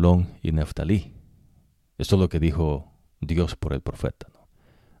de Zabulón y Neftalí. Esto es lo que dijo Dios por el profeta, ¿no?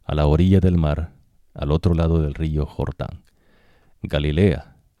 A la orilla del mar, al otro lado del río Jordán.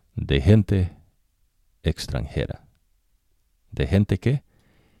 Galilea, de gente extranjera. ¿De gente qué?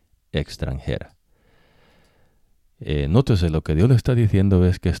 Extranjera. Nótese, lo que Dios le está diciendo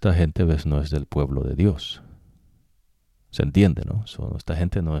es que esta gente, ¿ves?, no es del pueblo de Dios. ¿Se entiende, no? Esta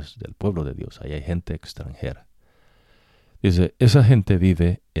gente no es del pueblo de Dios. Ahí hay gente extranjera. Dice, esa gente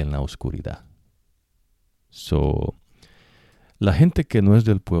vive en la oscuridad. La gente que no es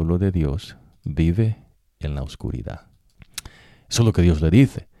del pueblo de Dios vive en la oscuridad. Eso es lo que Dios le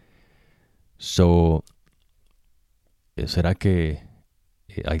dice. ¿Será que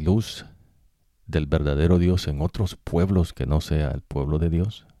hay luz del verdadero Dios en otros pueblos que no sea el pueblo de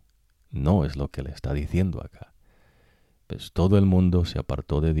Dios? No es lo que le está diciendo acá. Pues todo el mundo se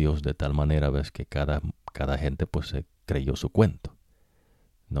apartó de Dios de tal manera, ves, que cada gente pues se creyó su cuento.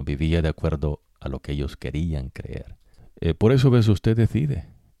 No vivía de acuerdo a lo que ellos querían creer. Por eso, ves, usted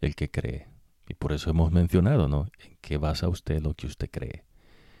decide el que cree. Y por eso hemos mencionado, ¿no? ¿En qué basa usted lo que usted cree?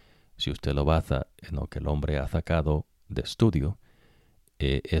 Si usted lo basa en lo que el hombre ha sacado de estudio,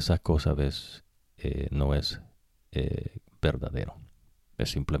 esa cosa, ves, no es verdadero. Es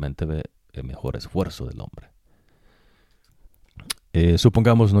simplemente el mejor esfuerzo del hombre.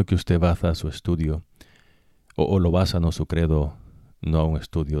 Supongamos, ¿no?, que usted basa su estudio o lo basa, ¿no?, su credo, no a un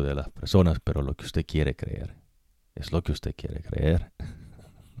estudio de las personas, pero lo que usted quiere creer. Es lo que usted quiere creer.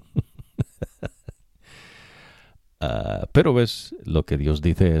 Pero ves, lo que Dios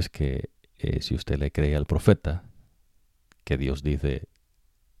dice es que si usted le cree al profeta, que Dios dice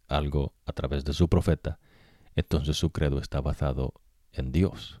algo a través de su profeta, entonces su credo está basado en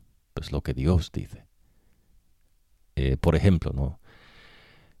Dios. Pues lo que Dios dice. Por ejemplo, ¿no?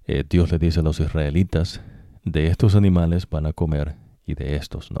 Dios le dice a los israelitas, de estos animales van a comer y de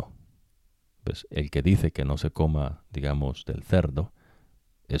estos no. Pues el que dice que no se coma, digamos, del cerdo,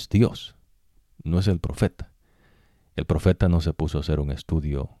 es Dios, no es el profeta. El profeta no se puso a hacer un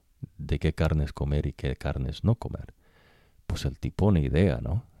estudio de qué carnes comer y qué carnes no comer. Pues el tipo ni idea,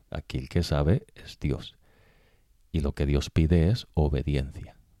 ¿no? Aquí el que sabe es Dios. Y lo que Dios pide es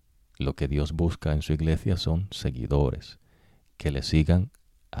obediencia. Lo que Dios busca en su iglesia son seguidores, que le sigan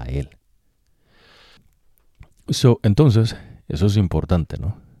a Él. Entonces, eso es importante,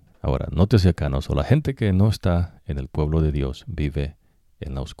 ¿no? Ahora, nótese acá, ¿no? La gente que no está en el pueblo de Dios vive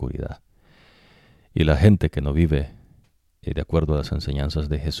en la oscuridad. Y la gente que no vive de acuerdo a las enseñanzas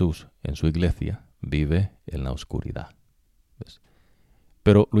de Jesús en su iglesia, vive en la oscuridad. ¿Ves?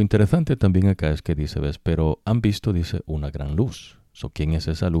 Pero lo interesante también acá es que dice, ¿ves? Pero han visto, dice, una gran luz. ¿Quién es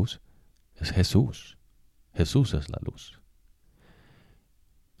esa luz? Es Jesús. Jesús es la luz.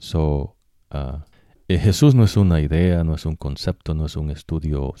 Jesús no es una idea, no es un concepto, no es un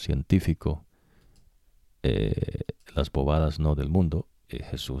estudio científico. Las bobadas no del mundo.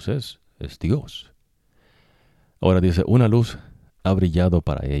 Jesús es Dios. Ahora dice, una luz ha brillado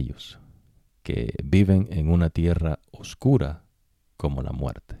para ellos, que viven en una tierra oscura como la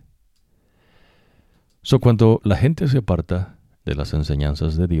muerte. Cuando la gente se aparta de las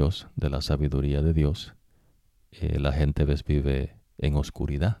enseñanzas de Dios, de la sabiduría de Dios, la gente vive en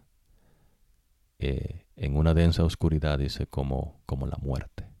oscuridad. En una densa oscuridad, dice, como la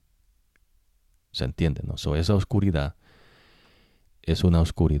muerte. ¿Se entiende, no? Esa oscuridad es una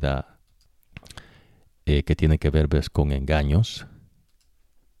oscuridad que tiene que ver, ves, con engaños.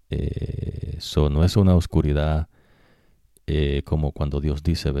 No es una oscuridad como cuando Dios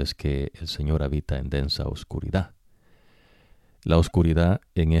dice, ves, que el Señor habita en densa oscuridad. La oscuridad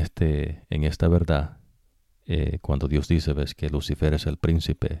en esta verdad, cuando Dios dice, ves, que Lucifer es el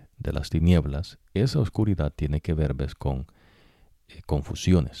príncipe de las tinieblas, esa oscuridad tiene que ver, ves, con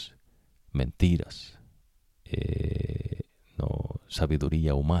confusiones, mentiras,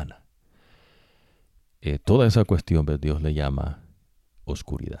 sabiduría humana. Toda esa cuestión, ¿ves? Dios le llama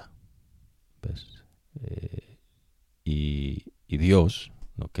oscuridad. ¿Ves? Y Dios,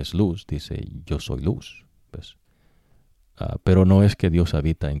 ¿no?, que es luz, dice, yo soy luz. ¿Ves? Pero no es que Dios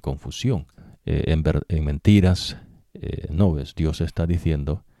habita en confusión, en mentiras. No, ¿ves? Dios está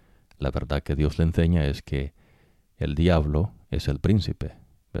diciendo, la verdad que Dios le enseña es que el diablo es el príncipe,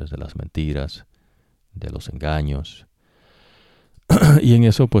 ¿ves?, de las mentiras, de los engaños. Y en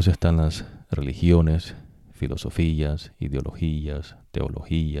eso pues están las religiones, filosofías, ideologías,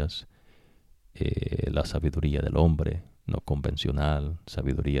 teologías, la sabiduría del hombre, no convencional,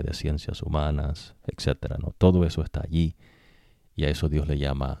 sabiduría de ciencias humanas, etcétera, ¿no? Todo eso está allí y a eso Dios le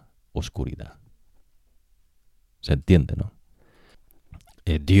llama oscuridad. ¿Se entiende, no?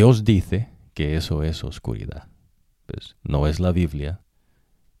 Dios dice que eso es oscuridad. Pues no es la Biblia.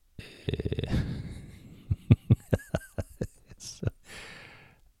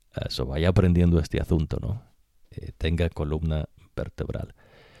 Eso, vaya aprendiendo este asunto, ¿no? Tenga columna vertebral.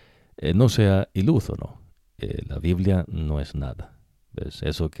 No sea iluso, ¿no? La Biblia no es nada. ¿Ves?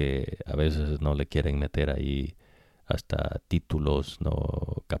 Eso que a veces no le quieren meter ahí hasta títulos,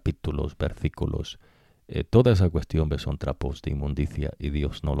 ¿no?, capítulos, versículos. Toda esa cuestión, ¿ves?, son trapos de inmundicia y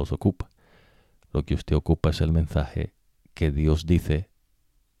Dios no los ocupa. Lo que usted ocupa es el mensaje que Dios dice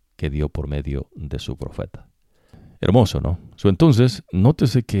que dio por medio de su profeta. Hermoso, ¿no? Entonces,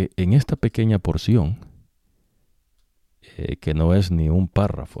 nótese que en esta pequeña porción, que no es ni un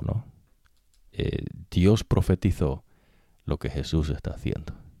párrafo, ¿no? Dios profetizó lo que Jesús está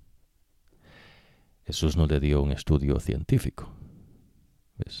haciendo. Jesús no le dio un estudio científico.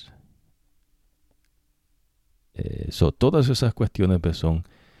 ¿Ves? Todas esas cuestiones son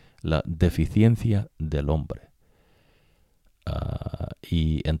la deficiencia del hombre.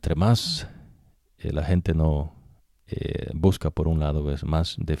 Y entre más la gente no busca por un lado,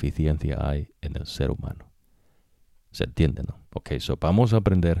 más deficiencia hay en el ser humano. ¿Se entiende, no? Ok, vamos a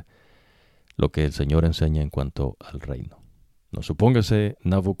aprender lo que el Señor enseña en cuanto al reino. No, supóngase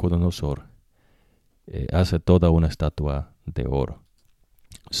Nabucodonosor hace toda una estatua de oro.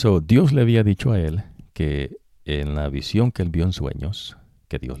 Dios le había dicho a él que en la visión que él vio en sueños,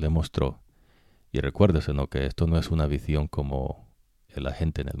 que Dios le mostró, y recuérdese, ¿no?, que esto no es una visión como la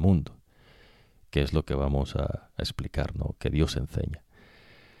gente en el mundo, que es lo que vamos a explicar, ¿no?, que Dios enseña.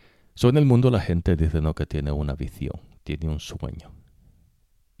 En el mundo la gente dice, ¿no?, que tiene una visión, tiene un sueño.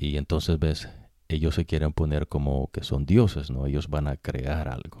 Y entonces, ellos se quieren poner como que son dioses, ¿no? Ellos van a crear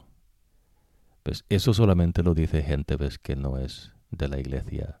algo. Eso solamente lo dice gente, que no es de la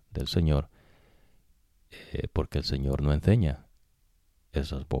iglesia del Señor, porque el Señor no enseña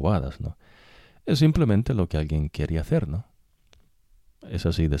esas bobadas, ¿no? Es simplemente lo que alguien quiere hacer, ¿no? Es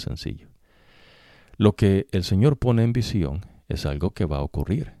así de sencillo. Lo que el Señor pone en visión es algo que va a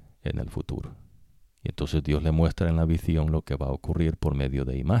ocurrir en el futuro. Y entonces Dios le muestra en la visión lo que va a ocurrir por medio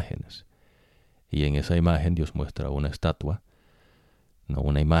de imágenes. Y en esa imagen Dios muestra una estatua, ¿no?,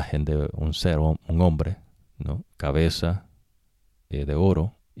 una imagen de un ser, un hombre, ¿no?, cabeza de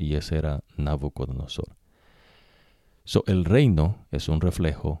oro, y ese era Nabucodonosor. El reino es un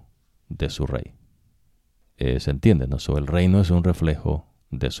reflejo de su rey. ¿Se entiende, no? El reino es un reflejo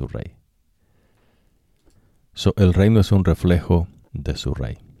de su rey. El reino es un reflejo de su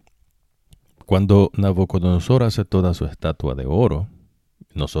rey. Cuando Nabucodonosor hace toda su estatua de oro,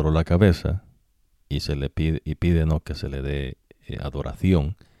 no solo la cabeza, y se le pide, ¿no?, que se le dé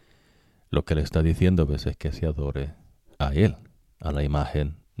adoración, lo que le está diciendo es que se adore a él, a la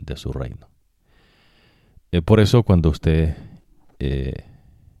imagen de su reino. Por eso cuando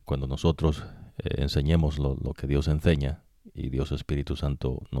nosotros enseñemos lo que Dios enseña, y Dios Espíritu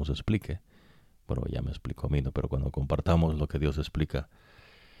Santo nos explique, bueno, ya me explicó a mí, ¿no?, pero cuando compartamos lo que Dios explica,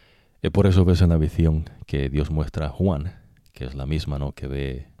 por eso ves en la visión que Dios muestra a Juan, que es la misma, ¿no?, que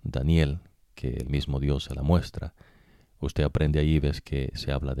ve Daniel, que el mismo Dios se la muestra. Usted aprende allí, que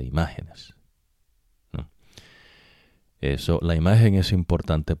se habla de imágenes, ¿no? La imagen es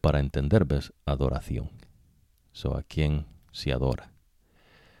importante para entender, adoración. ¿A quién se adora?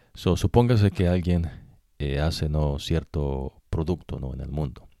 Supóngase que alguien hace, ¿no?, cierto producto, ¿no?, en el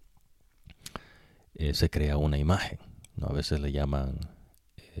mundo. Se crea una imagen, ¿no? A veces le llaman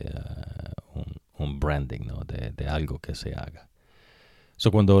un branding, ¿no?, de algo que se haga.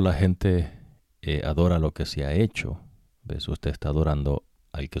 Cuando la gente adora lo que se ha hecho, usted está adorando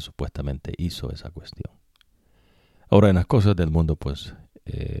al que supuestamente hizo esa cuestión. Ahora, en las cosas del mundo,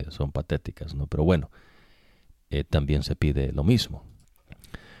 son patéticas, ¿no? Pero bueno, también se pide lo mismo.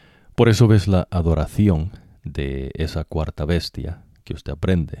 Por eso la adoración de esa cuarta bestia que usted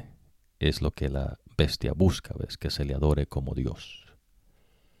aprende es lo que la bestia busca, que se le adore como Dios.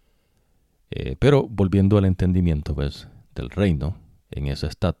 Pero volviendo al entendimiento, del reino, en esa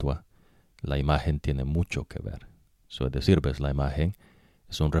estatua, la imagen tiene mucho que ver. Es decir, la imagen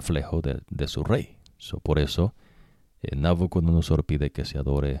es un reflejo de su rey. Por eso, Nabucodonosor pide que se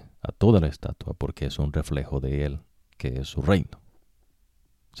adore a toda la estatua, porque es un reflejo de él, que es su reino.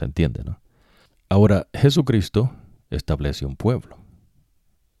 ¿Se entiende, no? Ahora, Jesucristo establece un pueblo,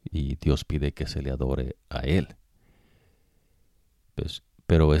 y Dios pide que se le adore a él.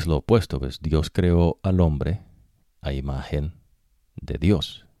 Pero es lo opuesto, Dios creó al hombre a imagen de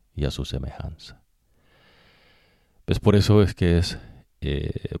Dios y a su semejanza. Por eso es que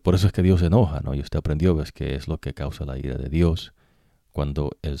Dios se enoja, ¿no? Y usted aprendió, que es lo que causa la ira de Dios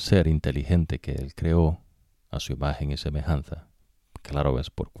cuando el ser inteligente que él creó a su imagen y semejanza, claro,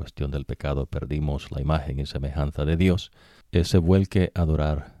 por cuestión del pecado perdimos la imagen y semejanza de Dios, se vuelque a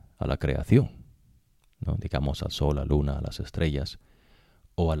adorar a la creación, ¿no? Digamos al sol, a la luna, a las estrellas,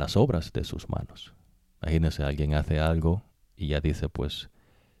 o a las obras de sus manos. Imagínese, alguien hace algo y ya dice,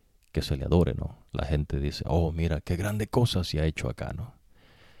 que se le adore, ¿no? La gente dice, oh, mira, qué grande cosa se ha hecho acá, ¿no?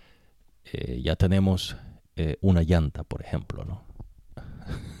 Ya tenemos una llanta, por ejemplo, ¿no?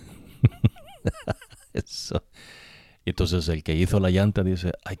 Eso. Y entonces el que hizo la llanta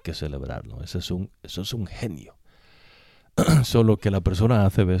dice, hay que celebrarlo. Eso es un genio. Solo que la persona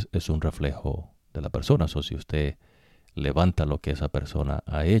hace, es un reflejo de la persona. Si usted levanta lo que esa persona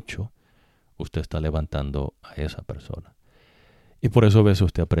ha hecho, usted está levantando a esa persona. Y por eso a veces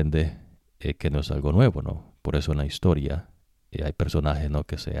usted aprende que no es algo nuevo, ¿no? Por eso en la historia hay personajes, ¿no?,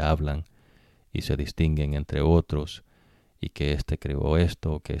 que se hablan y se distinguen entre otros, y que este creó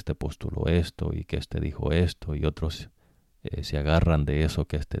esto, que este postuló esto, y que este dijo esto, y otros se agarran de eso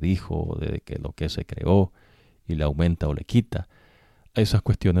que este dijo, o de que lo que se creó, y le aumenta o le quita. A esas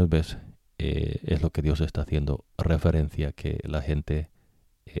cuestiones, ¿ves? Es lo que Dios está haciendo referencia, que la gente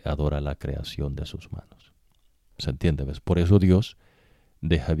adora la creación de sus manos. ¿Se entiende? ¿Ves? Por eso Dios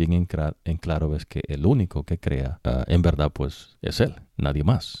deja bien en claro, ¿ves?, que el único que crea, en verdad, pues es Él, nadie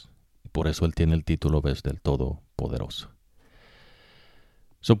más. Por eso Él tiene el título, ¿ves?, del Todopoderoso.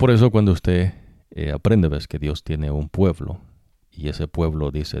 Por eso cuando usted aprende, ¿ves?, que Dios tiene un pueblo, y ese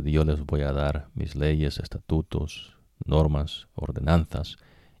pueblo dice: yo les voy a dar mis leyes, estatutos, normas, ordenanzas,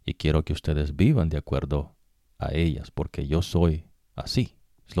 y quiero que ustedes vivan de acuerdo a ellas, porque yo soy así.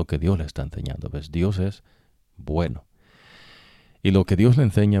 Es lo que Dios le está enseñando, ¿ves? Dios es bueno. Y lo que Dios le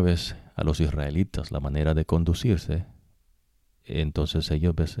enseña, ¿ves?, a los israelitas, la manera de conducirse, entonces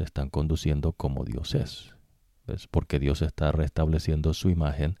ellos, ¿ves?, están conduciendo como Dios es, ¿ves? Porque Dios está restableciendo su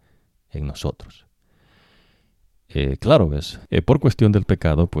imagen en nosotros. Claro, ¿ves? Por cuestión del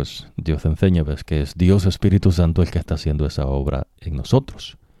pecado, pues Dios enseña, ¿ves?, que es Dios Espíritu Santo el que está haciendo esa obra en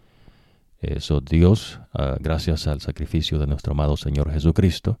nosotros. Dios, gracias al sacrificio de nuestro amado Señor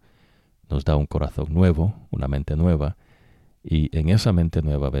Jesucristo, nos da un corazón nuevo, una mente nueva, y en esa mente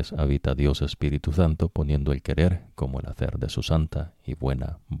nueva, ¿ves?, habita Dios Espíritu Santo, poniendo el querer como el hacer de su santa y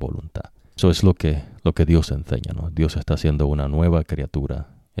buena voluntad. Eso es lo que Dios enseña, ¿no? Dios está haciendo una nueva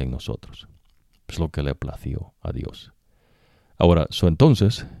criatura en nosotros. Es lo que le plació a Dios. Ahora,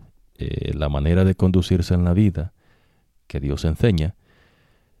 entonces, la manera de conducirse en la vida que Dios enseña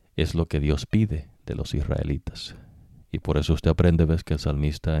es lo que Dios pide de los israelitas. Y por eso usted aprende, ¿ves?, que el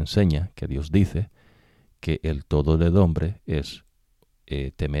salmista enseña, que Dios dice que el todo del hombre es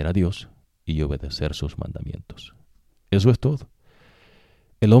temer a Dios y obedecer sus mandamientos. Eso es todo.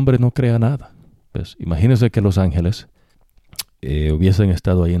 El hombre no crea nada. ¿Ves? Imagínense que los ángeles hubiesen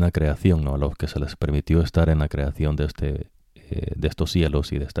estado ahí en la creación, ¿no?, a los que se les permitió estar en la creación de estos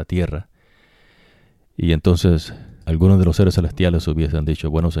cielos y de esta tierra. Y entonces algunos de los seres celestiales hubiesen dicho: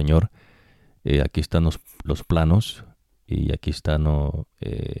 bueno, Señor, aquí están los planos, y aquí está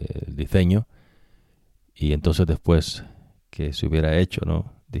el diseño. Y entonces después que se hubiera hecho,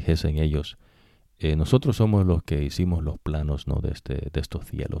 ¿no?, dijesen ellos: nosotros somos los que hicimos los planos, ¿no?, de estos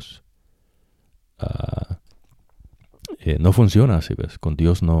cielos. No funciona así, ¿ves? Con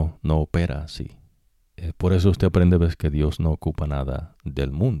Dios no opera así. Por eso usted aprende, ¿ves?, que Dios no ocupa nada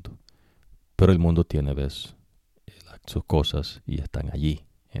del mundo. Pero el mundo tiene, ¿ves?, sus cosas, y están allí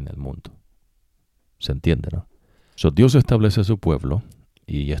en el mundo. ¿Se entiende, no? Dios establece su pueblo,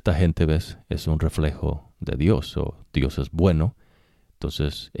 y esta gente, ¿ves?, es un reflejo de Dios. Dios es bueno.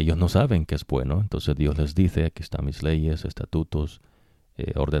 Entonces ellos no saben que es bueno. Entonces Dios les dice: aquí están mis leyes, estatutos,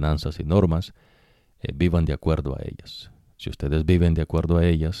 ordenanzas y normas. Vivan de acuerdo a ellas. Si ustedes viven de acuerdo a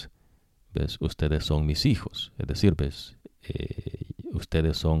ellas, ¿ves?, ustedes son mis hijos. Es decir, ¿ves?,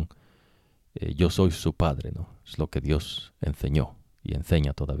 ustedes son, yo soy su padre, ¿no? Es lo que Dios enseñó y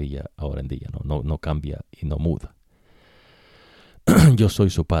enseña todavía ahora en día, ¿no? No cambia y no muda. Yo soy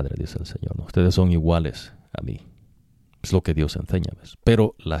su padre, dice el Señor, ¿no? Ustedes son iguales a mí. Es lo que Dios enseña, ¿ves?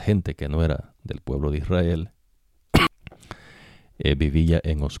 Pero la gente que no era del pueblo de Israel vivía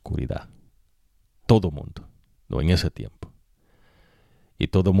en oscuridad. Todo mundo, ¿no?, en ese tiempo. Y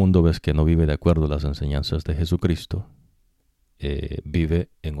todo mundo, ¿ves?, que no vive de acuerdo a las enseñanzas de Jesucristo, vive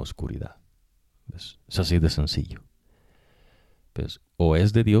en oscuridad. ¿Ves? Es así de sencillo. ¿Ves? O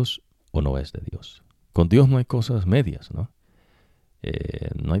es de Dios o no es de Dios. Con Dios no hay cosas medias, ¿no?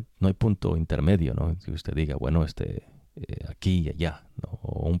 No hay punto intermedio, ¿no? Que usted diga: bueno, aquí y allá, ¿no?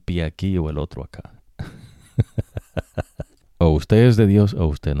 O un pie aquí o el otro acá. O usted es de Dios o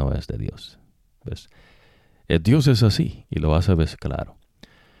usted no es de Dios. ¿Ves? Dios es así, y lo hace, ¿ves?, claro.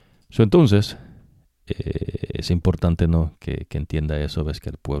 Entonces, es importante, ¿no?, que entienda eso, ¿ves?, que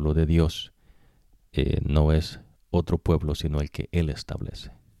el pueblo de Dios no es otro pueblo, sino el que Él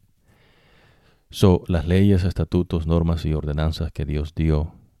establece. Las leyes, estatutos, normas y ordenanzas que Dios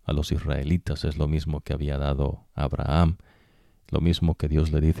dio a los israelitas es lo mismo que había dado a Abraham. Lo mismo que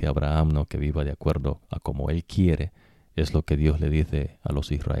Dios le dice a Abraham, ¿no?, que viva de acuerdo a como Él quiere, es lo que Dios le dice a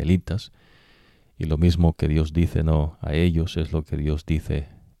los israelitas. Y lo mismo que Dios dice, ¿no?, a ellos, es lo que Dios dice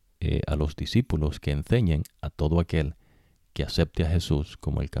a los discípulos, que enseñen a todo aquel que acepte a Jesús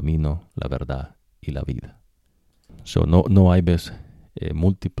como el camino, la verdad y la vida. No hay, ¿ves?,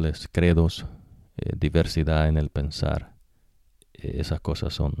 múltiples credos, diversidad en el pensar, esas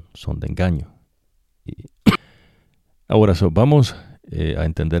cosas son de engaño. Y ahora, vamos a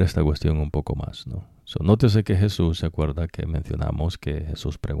entender esta cuestión un poco más, ¿no? Nótese que Jesús, se acuerda que mencionamos que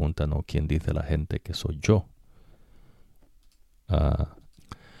Jesús pregunta, ¿no? ¿Quién dice la gente que soy yo?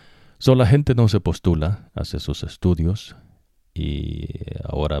 La gente no se postula, hace sus estudios y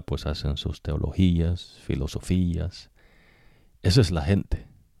ahora pues hacen sus teologías, filosofías. Esa es la gente.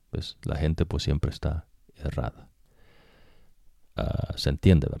 Pues la gente pues siempre está errada. Se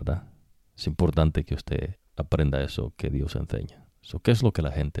entiende, ¿verdad? Es importante que usted aprenda eso que Dios enseña. ¿Qué es lo que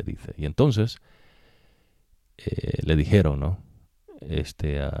la gente dice? Y entonces le dijeron, ¿no?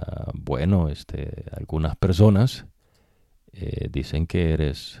 Algunas personas dicen que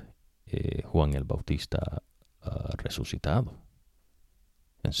eres Juan el Bautista resucitado.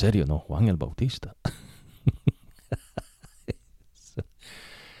 En serio, ¿no? Juan el Bautista.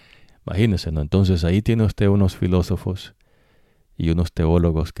 Imagínese, ¿no? Entonces ahí tiene usted unos filósofos y unos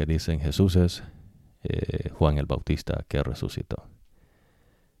teólogos que dicen Jesús es Juan el Bautista que resucitó.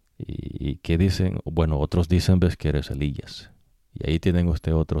 Y que dicen, bueno, otros dicen ves que eres Elías. Y ahí tienen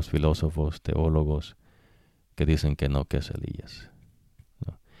usted otros filósofos, teólogos que dicen que no, que es Elías,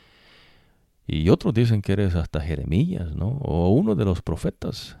 ¿no? Y otros dicen que eres hasta Jeremías, ¿no? O uno de los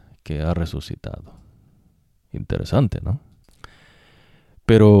profetas que ha resucitado. Interesante, ¿no?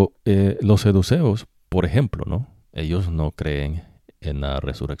 Pero los saduceos, por ejemplo, ¿no? Ellos no creen en la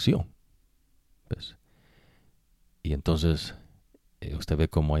resurrección, ¿ves? Y entonces usted ve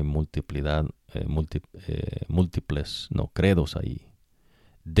cómo hay múltiples no credos ahí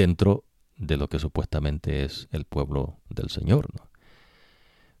dentro de lo que supuestamente es el pueblo del Señor, ¿no?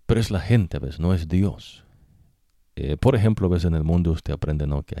 Pero es la gente, ¿ves? No es Dios. Por ejemplo, ves en el mundo usted aprende,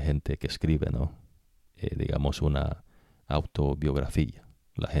 ¿no? Que hay gente que escribe, ¿no? Digamos una autobiografía.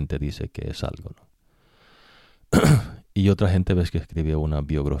 La gente dice que es algo, ¿no? Y otra gente ves que escribe una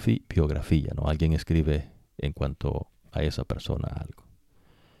biografía, ¿no? Alguien escribe en cuanto a esa persona algo.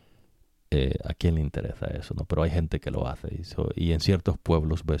 ¿A quién le interesa eso, no? Pero hay gente que lo hace. Y en ciertos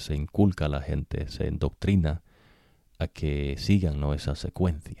pueblos ves, se inculca a la gente, se endoctrina a que sigan, ¿no? Esa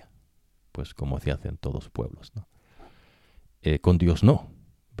secuencia, pues como se hace en todos los pueblos, ¿no? Con Dios no,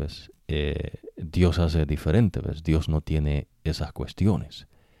 ¿ves? Dios hace diferente, ¿ves? Dios no tiene esas cuestiones.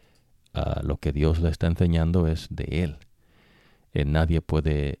 Lo que Dios le está enseñando es de Él. Nadie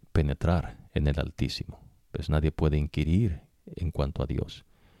puede penetrar en el Altísimo, ¿ves? Nadie puede inquirir en cuanto a Dios.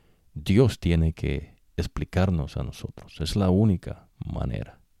 Dios tiene que explicarnos a nosotros. Es la única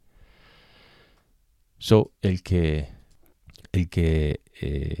manera. El que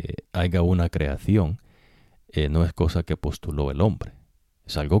haga una creación no es cosa que postuló el hombre.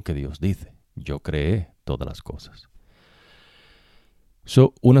 Es algo que Dios dice. Yo creé todas las cosas.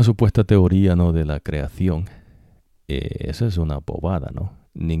 Una supuesta teoría, ¿no? De la creación, esa es una bobada, ¿no?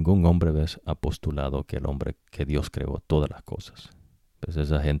 Ningún hombre ha postulado que Dios creó todas las cosas. Pues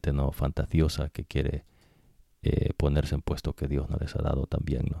esa gente no fantasiosa que quiere ponerse en puesto que Dios no les ha dado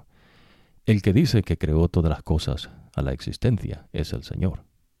también, ¿no? El que dice que creó todas las cosas a la existencia es el Señor,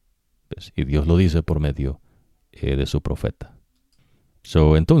 ¿ves? Y Dios lo dice por medio de su profeta.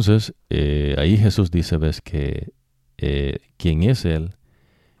 Entonces, ahí Jesús dice, ves, que quien es Él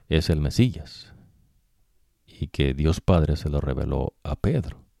es el Mesías y que Dios Padre se lo reveló a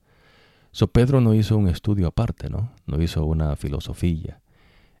Pedro. Pedro no hizo un estudio aparte, ¿no? No hizo una filosofía.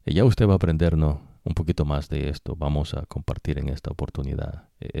 Ya usted va a aprender, ¿no? Un poquito más de esto. Vamos a compartir en esta oportunidad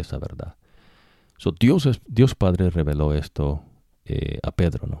esa verdad. Dios Padre reveló esto a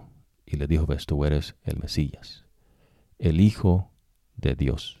Pedro, ¿no? Y le dijo, ves, tú eres el Mesías, el Hijo de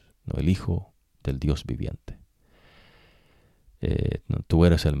Dios, ¿no? El Hijo del Dios viviente. No, tú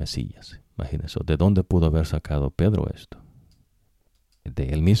eres el Mesías. Imagínense, ¿de dónde pudo haber sacado Pedro esto?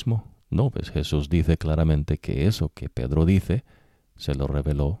 ¿De él mismo? No, pues Jesús dice claramente que eso que Pedro dice se lo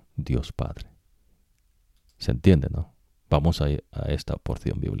reveló Dios Padre. ¿Se entiende, no? Vamos a esta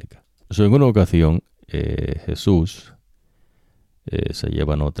porción bíblica. En una ocasión Jesús se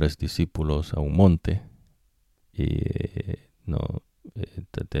lleva, ¿no? 3 discípulos a un monte y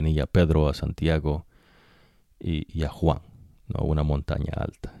tenía a Pedro, a Santiago y a Juan, ¿no? Una montaña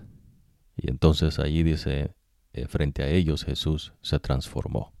alta. Y entonces allí dice, frente a ellos Jesús se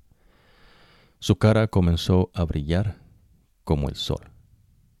transformó. Su cara comenzó a brillar como el sol,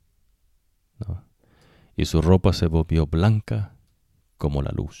 ¿no? Y su ropa se volvió blanca como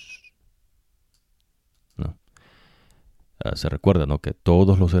la luz, ¿no? Se recuerda, ¿no? Que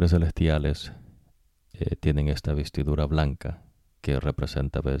todos los seres celestiales tienen esta vestidura blanca que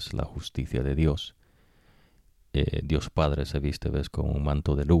representa, ves, la justicia de Dios. Dios Padre se viste, ves, con un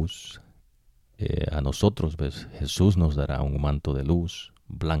manto de luz. A nosotros, ¿ves? Jesús nos dará un manto de luz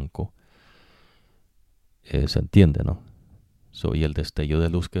blanco. Se entiende, ¿no? Y el destello de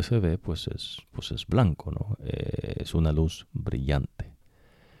luz que se ve, pues es blanco, ¿no? Es una luz brillante.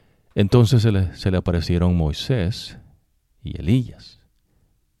 Entonces se le aparecieron Moisés y Elías,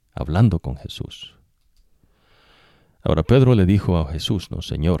 hablando con Jesús. Ahora Pedro le dijo a Jesús, no,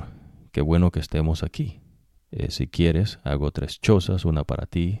 Señor, qué bueno que estemos aquí. Si quieres, hago 3 chozas, una para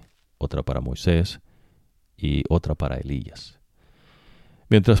ti, otra para Moisés y otra para Elías.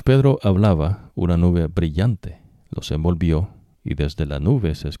 Mientras Pedro hablaba, una nube brillante los envolvió, y desde la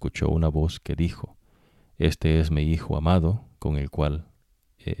nube se escuchó una voz que dijo, este es mi Hijo amado, con el cual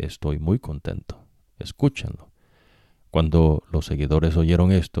estoy muy contento. Escúchenlo. Cuando los seguidores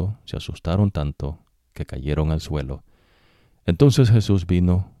oyeron esto, se asustaron tanto que cayeron al suelo. Entonces Jesús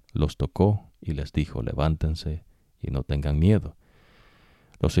vino, los tocó y les dijo, levántense y no tengan miedo.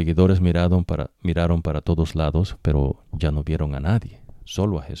 Los seguidores miraron para todos lados, pero ya no vieron a nadie,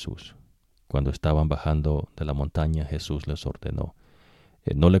 solo a Jesús. Cuando estaban bajando de la montaña, Jesús les ordenó,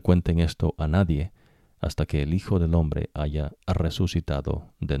 no le cuenten esto a nadie hasta que el Hijo del Hombre haya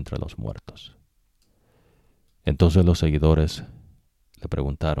resucitado de entre los muertos. Entonces los seguidores le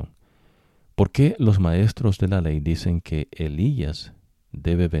preguntaron, ¿por qué los maestros de la ley dicen que Elías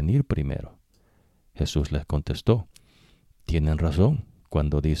debe venir primero? Jesús les contestó, tienen razón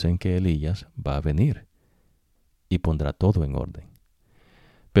cuando dicen que Elías va a venir y pondrá todo en orden.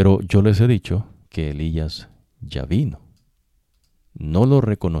 Pero yo les he dicho que Elías ya vino. No lo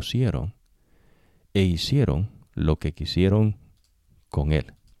reconocieron e hicieron lo que quisieron con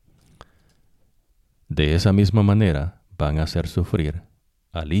él. De esa misma manera van a hacer sufrir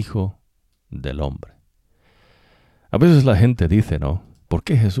al Hijo del Hombre. A veces la gente dice, ¿no? ¿Por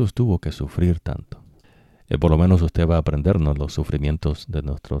qué Jesús tuvo que sufrir tanto? Por lo menos usted va a aprendernos los sufrimientos de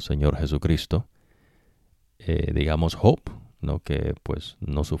nuestro Señor Jesucristo. Digamos Job, ¿no? Que pues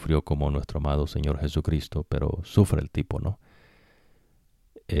no sufrió como nuestro amado Señor Jesucristo, pero sufre el tipo, ¿no?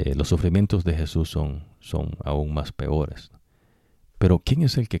 Los sufrimientos de Jesús son aún más peores. Pero ¿quién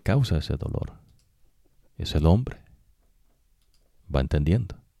es el que causa ese dolor? Es el hombre. ¿Va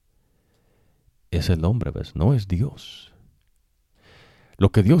entendiendo? Es el hombre, ¿ves? No es Dios.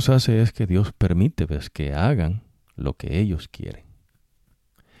 Lo que Dios hace es que Dios permite, ¿ves?, que hagan lo que ellos quieren.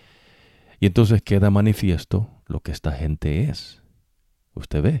 Y entonces queda manifiesto lo que esta gente es.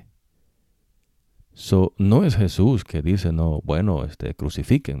 Usted ve. No es Jesús que dice, no, bueno,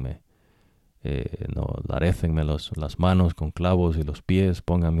 crucifíquenme. No, arécenme las manos con clavos y los pies,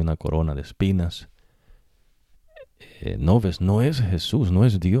 pónganme una corona de espinas. No, ¿ves? No es Jesús, no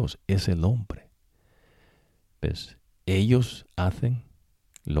es Dios, es el hombre. ¿Ves? Ellos hacen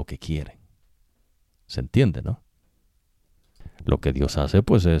lo que quieren. ¿Se entiende, no? Lo que Dios hace,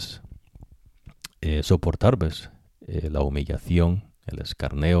 pues, es soportar, ¿ves? La humillación, el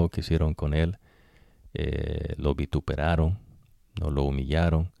escarneo que hicieron con él. Lo vituperaron, no lo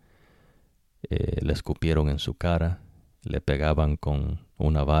humillaron, le escupieron en su cara, le pegaban con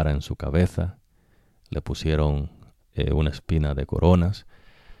una vara en su cabeza, le pusieron una espina de coronas.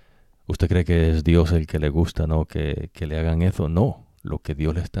 ¿Usted cree que es Dios el que le gusta, no, que le hagan eso? No, lo que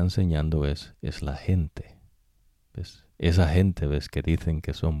Dios le está enseñando es la gente. ¿Ves? Esa gente, ¿ves?, que dicen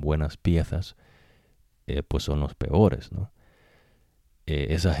que son buenas piezas, pues son los peores, ¿no?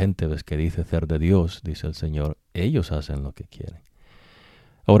 Esa gente, ¿ves?, que dice ser de Dios, dice el Señor, ellos hacen lo que quieren.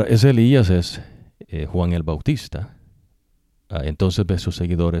 Ahora, ese Elías es Juan el Bautista. Entonces, ¿ves?, sus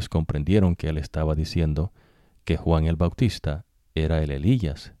seguidores comprendieron que él estaba diciendo que Juan el Bautista era el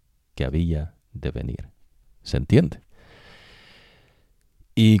Elías que había de venir. ¿Se entiende?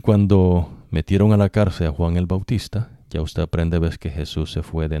 Y cuando metieron a la cárcel a Juan el Bautista, ya usted aprende, ¿ves?, que Jesús se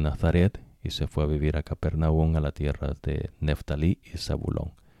fue de Nazaret y se fue a vivir a Capernaum, a la tierra de Neftalí y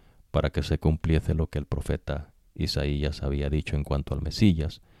Zabulón, para que se cumpliese lo que el profeta Isaías había dicho en cuanto al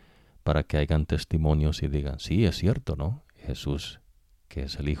Mesías, para que hagan testimonios y digan, sí, es cierto, ¿no? Jesús, que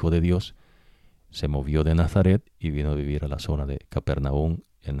es el Hijo de Dios, se movió de Nazaret y vino a vivir a la zona de Capernaum,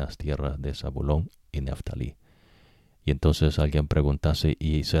 en las tierras de Zabulón y Neftalí. Y entonces alguien preguntase,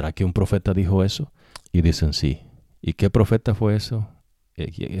 ¿y será que un profeta dijo eso? Y dicen, sí. ¿Y qué profeta fue eso?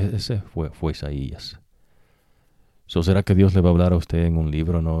 Ese fue Isaías. ¿Será que Dios le va a hablar a usted en un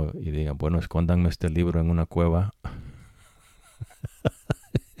libro, no? Y digan, bueno, escóndanme este libro en una cueva.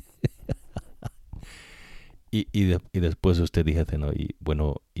 y después usted dice, no, y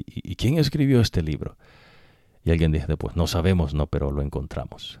bueno, ¿y quién escribió este libro? Y alguien dice, pues no sabemos, no, pero lo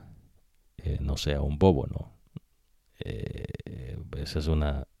encontramos. No sea un bobo, ¿no? Esa es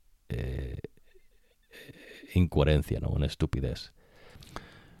una incoherencia, ¿no? Una estupidez.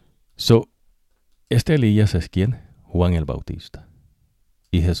 Este Elías es ¿quién? Juan el Bautista.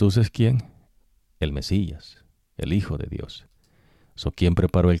 ¿Y Jesús es quién? El Mesías, el Hijo de Dios. ¿Quién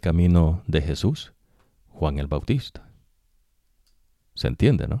preparó el camino de Jesús? Juan el Bautista. ¿Se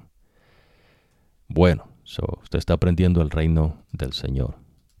entiende, no? Bueno, usted está aprendiendo el reino del Señor,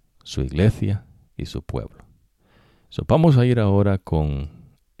 su iglesia y su pueblo. Vamos a ir ahora con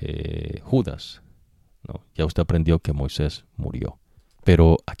Judas, ¿no? Ya usted aprendió que Moisés murió.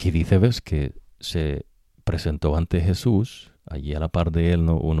 Pero aquí dice, ves, que se presentó ante Jesús, allí a la par de él,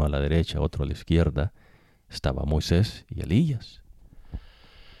 ¿no? Uno a la derecha, otro a la izquierda, estaba Moisés y Elías.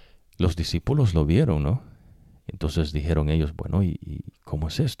 Los discípulos lo vieron, ¿no? Entonces dijeron ellos, bueno, ¿y cómo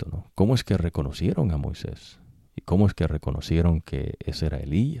es esto, no? ¿Cómo es que reconocieron a Moisés? ¿Y cómo es que reconocieron que ese era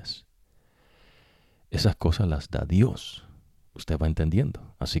Elías? Esas cosas las da Dios. Usted va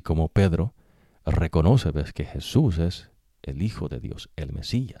entendiendo. Así como Pedro reconoce, ves, que Jesús es el Hijo de Dios, el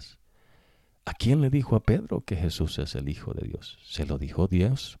Mesías. ¿A quién le dijo a Pedro que Jesús es el Hijo de Dios? Se lo dijo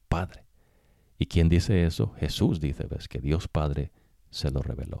Dios Padre. ¿Y quién dice eso? Jesús dice, ves, que Dios Padre se lo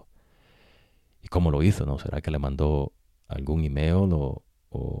reveló. ¿Y cómo lo hizo, no? ¿Será que le mandó algún email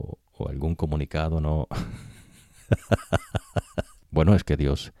o algún comunicado, no? Bueno, es que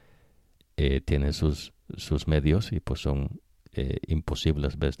Dios tiene sus medios y pues son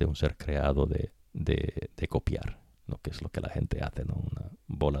imposibles, ves, de un ser creado de copiar, ¿no? Que es lo que la gente hace, ¿no? Una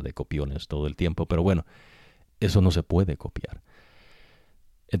bola de copiones todo el tiempo, pero bueno, eso no se puede copiar.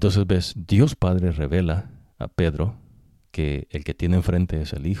 Entonces, ves, Dios Padre revela a Pedro que el que tiene enfrente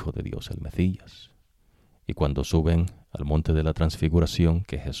es el Hijo de Dios, el Mesías. Y cuando suben al monte de la transfiguración,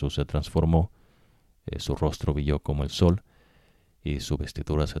 que Jesús se transformó, su rostro brilló como el sol y sus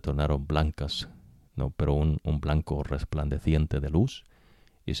vestiduras se tornaron blancas, ¿no? Pero un blanco resplandeciente de luz,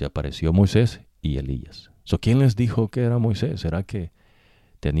 y se apareció Moisés y Elías. ¿Quién les dijo que era Moisés? ¿Será que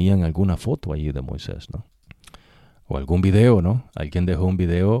tenían alguna foto allí de Moisés, no? O algún video, ¿no? Alguien dejó un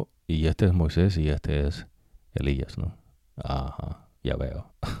video y este es Moisés y este es Elías, ¿no? Ajá, ya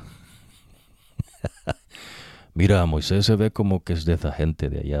veo. Mira, Moisés se ve como que es de esa gente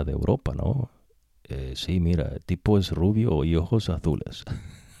de allá de Europa, ¿no? Sí, mira, el tipo es rubio y ojos azules.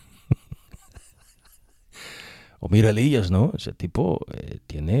 O mira Elías, ¿no? Ese tipo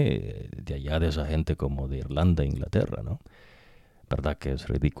tiene de allá de esa gente como de Irlanda, Inglaterra, ¿no? ¿Verdad que es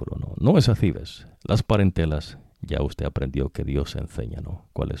ridículo, no? No es así, ¿ves? Las parentelas, ya usted aprendió que Dios enseña, ¿no?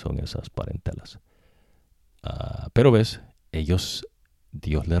 ¿Cuáles son esas parentelas? Pero ves,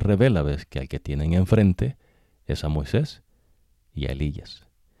 Dios les revela, ves, que al que tienen enfrente es a Moisés y a Elías.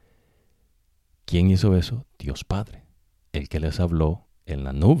 ¿Quién hizo eso? Dios Padre, el que les habló en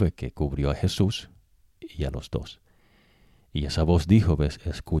la nube que cubrió a Jesús y a los dos. Y esa voz dijo, ves,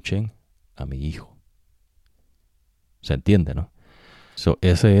 escuchen a mi Hijo. ¿Se entiende, no?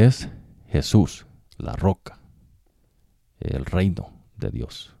 Ese es Jesús, la roca, el reino de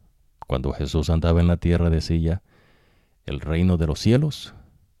Dios. Cuando Jesús andaba en la tierra decía, el reino de los cielos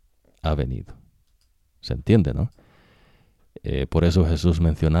ha venido. ¿Se entiende, no? Por eso Jesús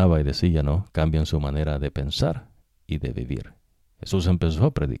mencionaba y decía, ¿no? Cambian su manera de pensar y de vivir. Jesús empezó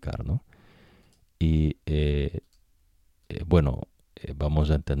a predicar, ¿no? Y vamos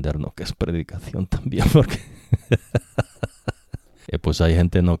a entendernos que es predicación también, porque pues hay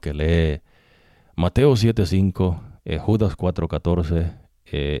gente, ¿no? Que lee Mateo 7:5, Judas 4:14,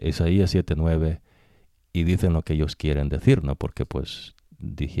 Isaías 7:9 y dicen lo que ellos quieren decir, ¿no? Porque pues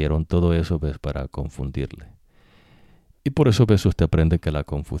dijeron todo eso, ¿ves? Para confundirle. Y por eso, ¿ves? Usted aprende que la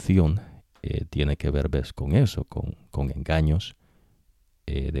confusión tiene que ver, ¿ves? Con eso, con engaños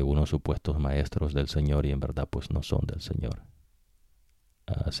de unos supuestos maestros del Señor y en verdad pues no son del Señor.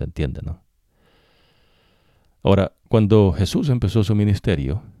 ¿Se entiende, no? Ahora, cuando Jesús empezó su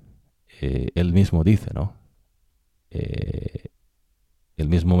ministerio, él mismo dice, ¿no? Él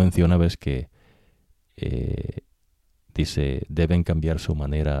mismo menciona, ves, que dice, deben cambiar su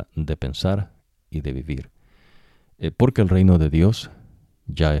manera de pensar y de vivir, porque el reino de Dios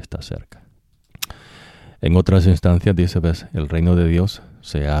ya está cerca. En otras instancias dice, ves, el reino de Dios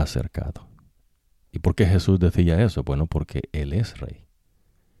se ha acercado. ¿Y por qué Jesús decía eso? Bueno, porque Él es rey.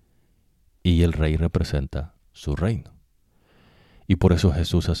 Y el rey representa su reino. Y por eso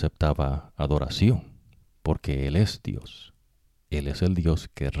Jesús aceptaba adoración, porque Él es Dios. Él es el Dios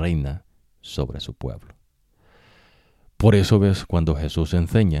que reina sobre su pueblo. Por eso, ves, cuando Jesús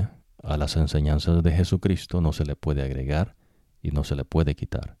enseña, a las enseñanzas de Jesucristo no se le puede agregar y no se le puede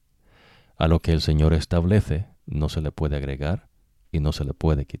quitar. A lo que el Señor establece no se le puede agregar y no se le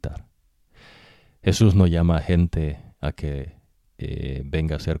puede quitar. Jesús no llama a gente a que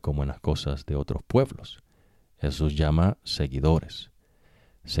venga a ser como en las cosas de otros pueblos. Jesús llama seguidores.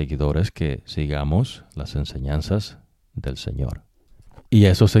 seguidores que sigamos las enseñanzas del Señor. Y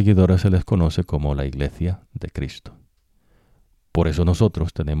a esos seguidores se les conoce como la Iglesia de Cristo. Por eso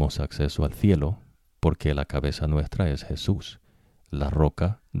nosotros tenemos acceso al cielo, porque la cabeza nuestra es Jesús, la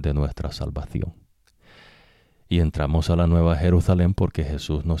roca de nuestra salvación. Y entramos a la Nueva Jerusalén porque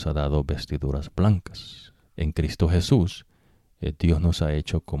Jesús nos ha dado vestiduras blancas. En Cristo Jesús, Dios nos ha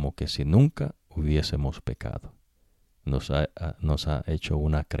hecho como que si nunca hubiésemos pecado. Nos ha hecho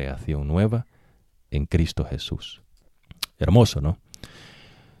una creación nueva en Cristo Jesús. Hermoso, ¿no?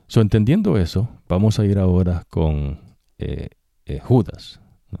 Entendiendo eso, vamos a ir ahora con Judas.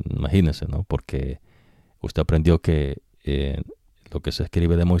 Imagínense, ¿no? Porque usted aprendió que lo que se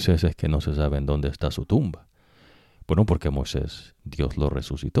escribe de Moisés es que no se sabe en dónde está su tumba. Bueno, porque Moisés, Dios lo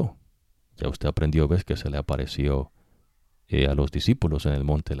resucitó. Ya usted aprendió, ves, que se le apareció a los discípulos en el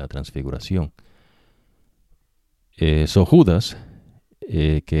monte de la transfiguración. Judas,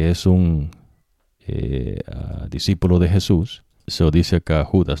 que es un discípulo de Jesús, se dice acá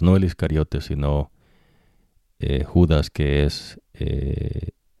Judas, no el Iscariote, sino Judas, que es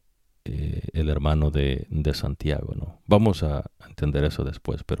el hermano de Santiago, ¿no? Vamos a entender eso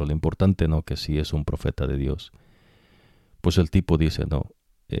después, pero lo importante, ¿no?, que sí es un profeta de Dios. Pues el tipo dice, no,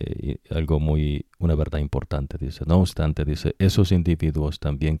 una verdad importante, dice, no obstante, dice, esos individuos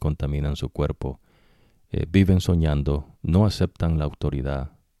también contaminan su cuerpo, viven soñando, no aceptan la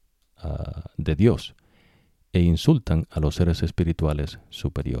autoridad de Dios e insultan a los seres espirituales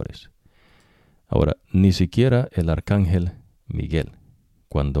superiores. Ahora, ni siquiera el arcángel Miguel,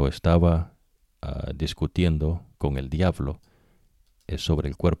 cuando estaba discutiendo con el diablo sobre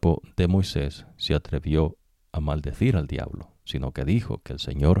el cuerpo de Moisés, se atrevió a maldecir al diablo, sino que dijo que el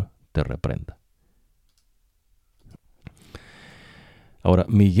Señor te reprenda. Ahora,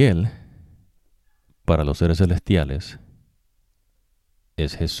 Miguel, para los seres celestiales,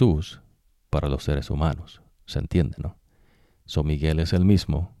 es Jesús para los seres humanos. ¿Se entiende, no? Miguel es el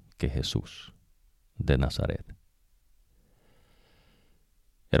mismo que Jesús de Nazaret.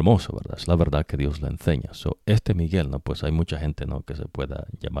 Hermoso, ¿verdad? Es la verdad que Dios le enseña. Este Miguel, ¿no? Pues hay mucha gente, ¿no?, que se pueda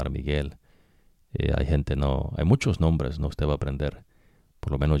llamar Miguel. Hay muchos nombres, ¿no? Usted va a aprender.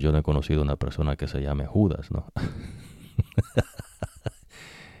 Por lo menos yo no he conocido una persona que se llame Judas, ¿no?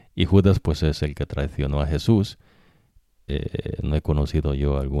 Y Judas, pues, es el que traicionó a Jesús. No he conocido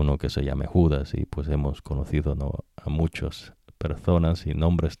yo a alguno que se llame Judas, y pues hemos conocido, ¿no?, a muchas personas y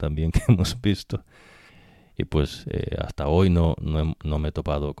nombres también que hemos visto. Y pues hasta hoy no me he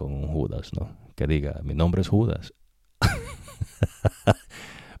topado con un Judas, ¿no?, que diga, mi nombre es Judas.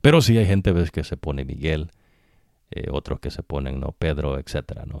 Pero sí hay gente, ves, que se pone Miguel, otros que se ponen, ¿no?, Pedro,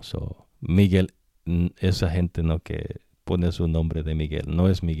 etcétera, ¿no? Miguel, esa gente, ¿no?, que pone su nombre de Miguel, no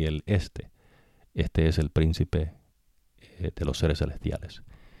es Miguel este es el príncipe de los seres celestiales.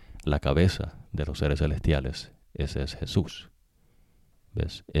 La cabeza de los seres celestiales, ese es Jesús.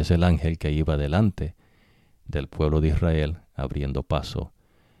 ¿Ves? Es el ángel que iba delante del pueblo de Israel abriendo paso.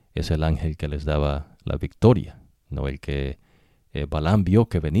 Es el ángel que les daba la victoria, no el que Balaam vio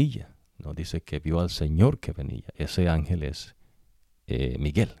que venía, no dice que vio al Señor que venía. Ese ángel es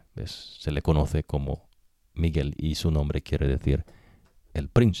Miguel, ¿ves? Se le conoce como Miguel y su nombre quiere decir el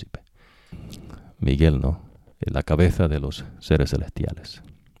príncipe. Miguel, ¿no?, la cabeza de los seres celestiales.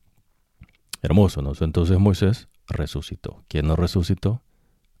 Hermoso, ¿no? Entonces Moisés resucitó. ¿Quién no resucitó?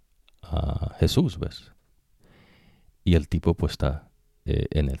 A Jesús, ¿ves? Y el tipo pues está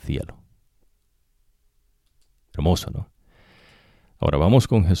en el cielo. Hermoso, ¿no? Ahora vamos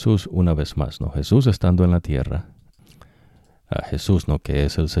con Jesús una vez más, ¿no? Jesús estando en la tierra, a Jesús, ¿no?, que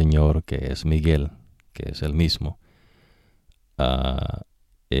es el Señor, que es Miguel, que es el mismo,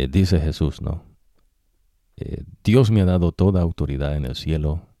 dice Jesús, ¿no? Dios me ha dado toda autoridad en el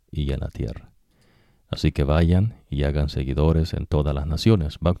cielo y en la tierra. Así que vayan y hagan seguidores en todas las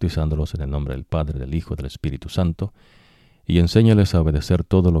naciones, bautizándolos en el nombre del Padre, del Hijo y del Espíritu Santo, y enséñales a obedecer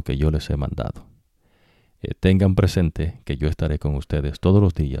todo lo que yo les he mandado. Tengan presente que yo estaré con ustedes todos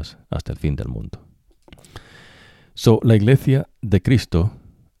los días hasta el fin del mundo. La iglesia de Cristo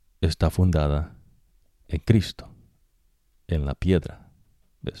está fundada en Cristo, en la piedra.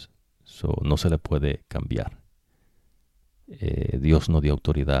 ¿Ves? No se le puede cambiar. Dios no dio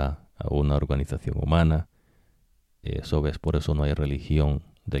autoridad a una organización humana. ¿Ves? Por eso no hay religión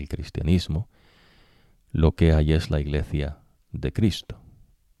del cristianismo. Lo que hay es la iglesia de Cristo.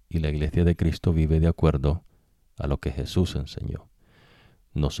 Y la iglesia de Cristo vive de acuerdo a lo que Jesús enseñó.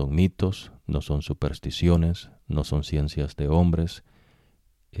 No son mitos, no son supersticiones, no son ciencias de hombres,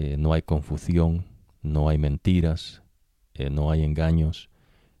 no hay confusión, no hay mentiras, no hay engaños,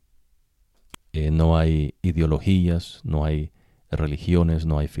 no hay ideologías, no hay religiones,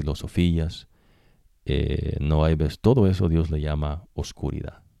 no hay filosofías, no hay, ¿ves? Todo eso Dios le llama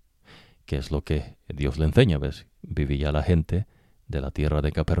oscuridad, que es lo que Dios le enseña, ¿ves? Vivía la gente de la tierra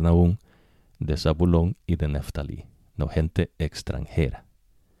de Capernaum, de Zabulón y de Neftalí, no gente extranjera.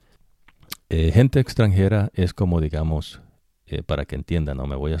 Gente extranjera es como, digamos, para que entiendan, no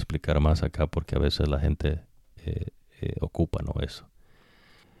me voy a explicar más acá porque a veces la gente ocupa, ¿no? Eso.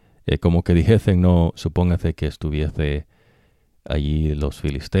 Como que dijesen, no, supóngase que estuviese allí los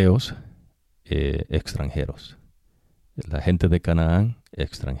filisteos, extranjeros. La gente de Canaán,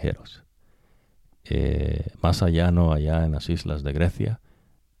 extranjeros. Más allá, no, allá en las islas de Grecia,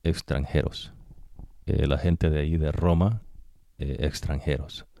 extranjeros. La gente de ahí de Roma,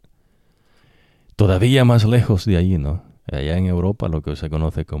 extranjeros. Todavía más lejos de ahí, ¿no? Allá en Europa, lo que se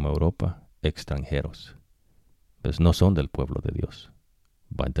conoce como Europa, extranjeros. Pues no son del pueblo de Dios.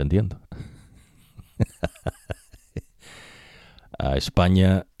 ¿Va entendiendo? A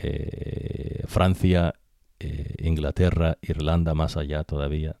España, Francia, Inglaterra, Irlanda, más allá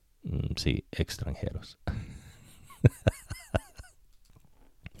todavía, sí, extranjeros.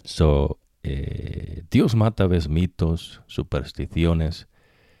 Dios mata, ves, mitos, supersticiones,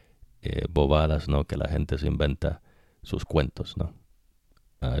 bobadas, ¿no? Que la gente se inventa sus cuentos, ¿no?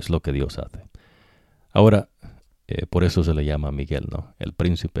 Es lo que Dios hace. Ahora, por eso se le llama Miguel, ¿no? El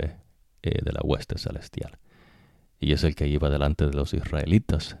príncipe de la hueste celestial. Y es el que iba delante de los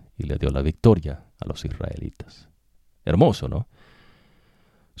israelitas y le dio la victoria a los israelitas. Hermoso, ¿no?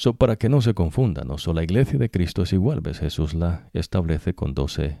 Para que no se confunda, ¿no? La iglesia de Cristo es igual, ¿ves? Jesús la establece con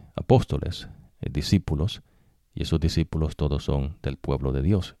 12 apóstoles, discípulos, y esos discípulos todos son del pueblo de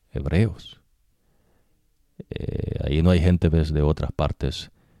Dios, hebreos. Ahí no hay gente, ¿ves?, de otras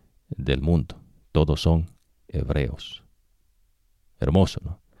partes del mundo. Todos son hebreos. Hermoso,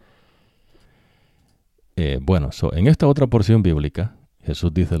 ¿no? En esta otra porción bíblica,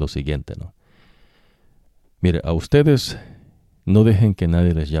 Jesús dice lo siguiente, ¿no? Mire, a ustedes no dejen que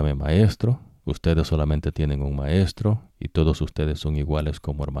nadie les llame maestro. Ustedes solamente tienen un maestro y todos ustedes son iguales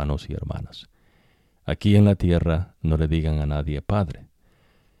como hermanos y hermanas. Aquí en la tierra no le digan a nadie padre.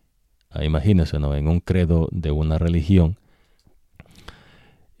 Imagínense, ¿no? En un credo de una religión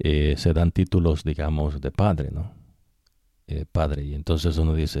se dan títulos, digamos, de padre, ¿no? Padre. Y entonces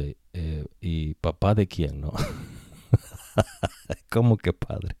uno dice, ¿y papá de quién, no? ¿Cómo que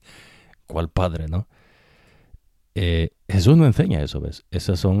padre? ¿Cuál padre, no? Jesús no enseña eso, ¿ves?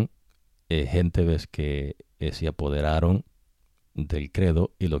 Esas son gente, ¿ves?, que se apoderaron del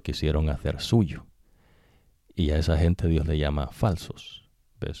credo y lo quisieron hacer suyo. Y a esa gente Dios le llama falsos,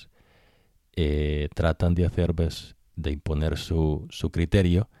 ¿ves? Tratan de hacer, ¿ves?, de imponer su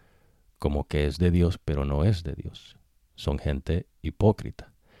criterio como que es de Dios, pero no es de Dios. Son gente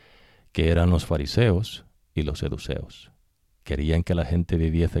hipócrita, que eran los fariseos y los seduceos. Querían que la gente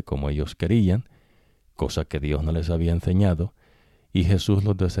viviese como ellos querían, cosa que Dios no les había enseñado, y Jesús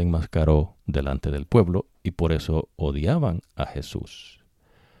los desenmascaró delante del pueblo, y por eso odiaban a Jesús.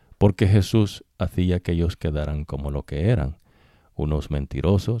 Porque Jesús hacía que ellos quedaran como lo que eran, unos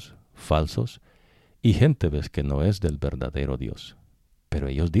mentirosos, falsos, y gente, ves, que no es del verdadero Dios. Pero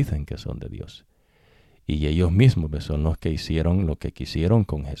ellos dicen que son de Dios. Y ellos mismos, ¿ves?, son los que hicieron lo que quisieron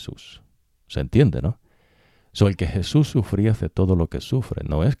con Jesús. ¿Se entiende, no? El que Jesús sufría hace todo lo que sufre.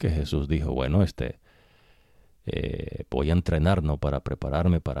 No es que Jesús dijo, bueno, voy a entrenar, ¿no?, para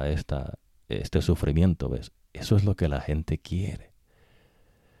prepararme para este sufrimiento, ¿ves? Eso es lo que la gente quiere.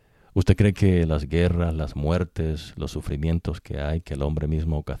 ¿Usted cree que las guerras, las muertes, los sufrimientos que hay, que el hombre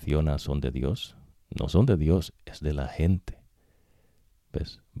mismo ocasiona, son de Dios? No son de Dios, es de la gente.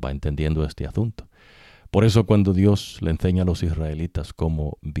 ¿Ves? Va entendiendo este asunto. Por eso cuando Dios le enseña a los israelitas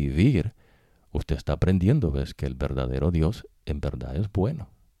cómo vivir, usted está aprendiendo, ¿ves?, que el verdadero Dios en verdad es bueno.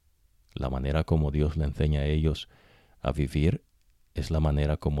 La manera como Dios le enseña a ellos a vivir es la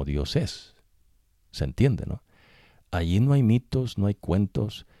manera como Dios es. ¿Se entiende, no? Allí no hay mitos, no hay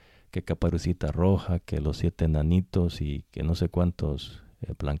cuentos, que Caperucita Roja, que los 7 enanitos y que no sé cuántos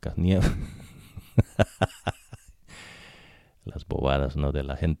Blancasnieves. Las bobadas, ¿no?, de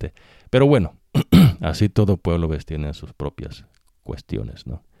la gente. Pero bueno, así todo pueblo, ves, tiene sus propias cuestiones,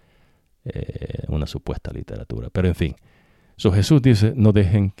 ¿no? Una supuesta literatura. Pero en fin, Jesús dice, no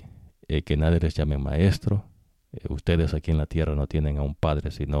dejen que nadie les llame maestro. Ustedes aquí en la tierra no tienen a un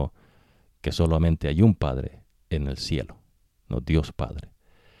Padre, sino que solamente hay un Padre en el cielo, no Dios Padre.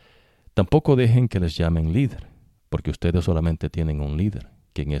 Tampoco dejen que les llamen líder, porque ustedes solamente tienen un líder,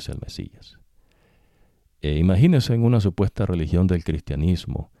 quien es el Mesías. Imagínense en una supuesta religión del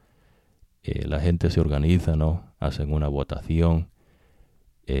cristianismo, la gente se organiza, ¿no? Hacen una votación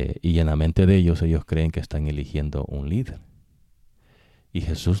y en la mente de ellos creen que están eligiendo un líder. Y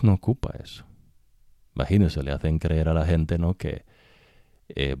Jesús no ocupa eso. Imagínense, le hacen creer a la gente, ¿no?, que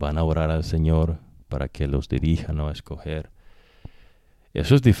van a orar al Señor para que los dirija, ¿no?, a escoger.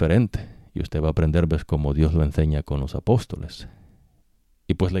 Eso es diferente. Y usted va a aprender, ves, como Dios lo enseña con los apóstoles.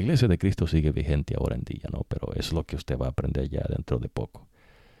 Y pues la iglesia de Cristo sigue vigente ahora en día, ¿no? Pero es lo que usted va a aprender ya dentro de poco.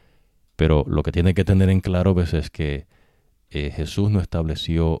 Pero lo que tiene que tener en claro, ves, es que Jesús no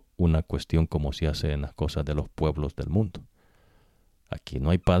estableció una cuestión como se hace en las cosas de los pueblos del mundo. Aquí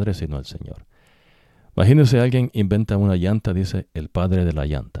no hay padre sino el Señor. Imagínense, alguien inventa una llanta, dice el padre de la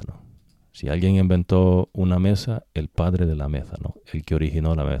llanta, ¿no? Si alguien inventó una mesa, el padre de la mesa, ¿no? El que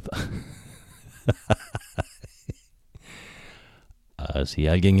originó la mesa. Si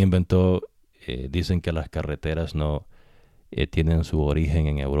alguien inventó, dicen que las carreteras no tienen su origen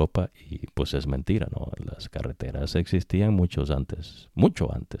en Europa, y pues es mentira, ¿no? Las carreteras existían mucho antes.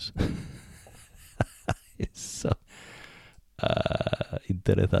 Eso,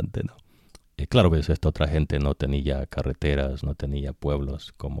 interesante, ¿no? Claro, ves, esta otra gente no tenía carreteras, no tenía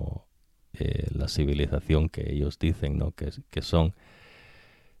pueblos como la civilización que ellos dicen, ¿no?, que son.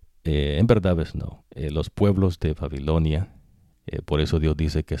 En verdad, ves, no. Los pueblos de Babilonia, por eso Dios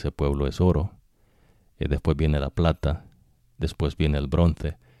dice que ese pueblo es oro. Después viene la plata, después viene el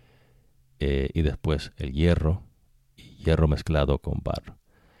bronce, y después el hierro, y hierro mezclado con barro.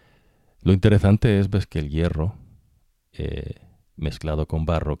 Lo interesante es, ves, que el hierro mezclado con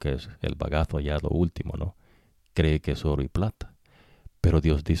barro, que es el bagazo ya lo último, ¿no?, cree que es oro y plata. Pero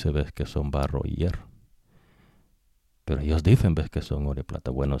Dios dice, ves, que son barro y hierro. Pero ellos dicen, ves, que son oro y plata.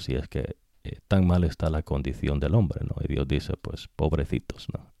 Bueno, si es que tan mal está la condición del hombre, ¿no? Y Dios dice, pues, pobrecitos,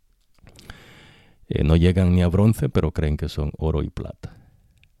 ¿no? No llegan ni a bronce, pero creen que son oro y plata.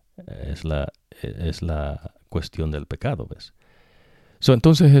 Es la cuestión del pecado, ¿ves?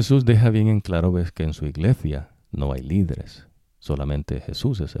 Entonces Jesús deja bien en claro, ves, que en su iglesia no hay líderes. Solamente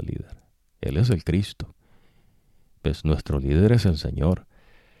Jesús es el líder. Él es el Cristo. ¿Ves? Nuestro líder es el Señor.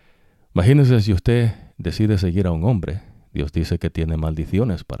 Imagínese, si usted decide seguir a un hombre, Dios dice que tiene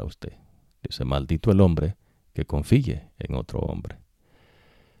maldiciones para usted. Dice, maldito el hombre que confíe en otro hombre.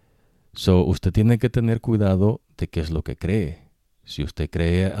 Usted tiene que tener cuidado de qué es lo que cree. Si usted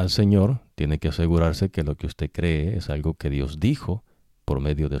cree al Señor, tiene que asegurarse que lo que usted cree es algo que Dios dijo por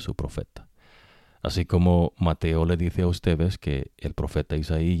medio de su profeta. Así como Mateo le dice a ustedes que el profeta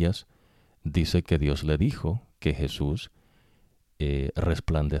Isaías dice que Dios le dijo que Jesús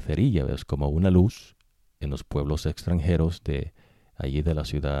resplandecería, ¿ves?, como una luz en los pueblos extranjeros de allí de la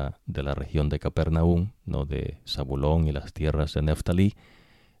ciudad, de la región de Capernaum, ¿no?, de Zabulón y las tierras de Neftalí,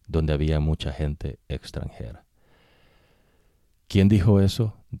 donde había mucha gente extranjera. ¿Quién dijo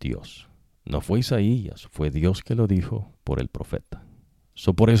eso? Dios. No fue Isaías, fue Dios que lo dijo por el profeta.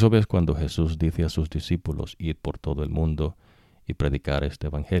 Por eso, ves, cuando Jesús dice a sus discípulos, id por todo el mundo y predicar este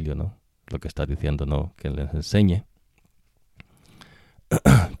evangelio, ¿no?, lo que está diciendo, ¿no?, que les enseñe,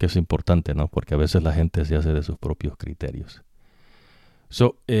 que es importante, ¿no?, porque a veces la gente se hace de sus propios criterios.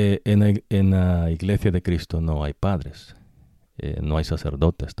 En la iglesia de Cristo no hay padres, no hay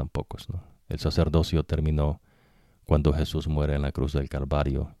sacerdotes tampoco, ¿no? El sacerdocio terminó cuando Jesús muere en la cruz del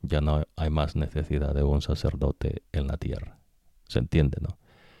Calvario. Ya no hay más necesidad de un sacerdote en la tierra. ¿Se entiende, no?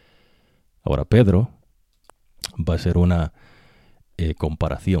 Ahora Pedro va a hacer una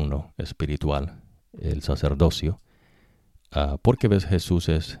comparación, ¿no?, espiritual, el sacerdocio, porque, ves, Jesús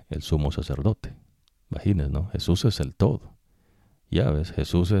es el sumo sacerdote. Imagínense, ¿no? Jesús es el todo. Ya ves,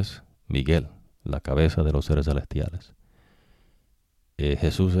 Jesús es Miguel, la cabeza de los seres celestiales.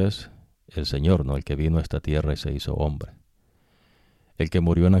 Jesús es el Señor, ¿no?, el que vino a esta tierra y se hizo hombre. El que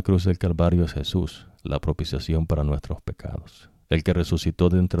murió en la cruz del Calvario es Jesús, la propiciación para nuestros pecados. El que resucitó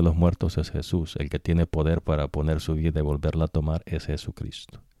de entre los muertos es Jesús. El que tiene poder para poner su vida y volverla a tomar es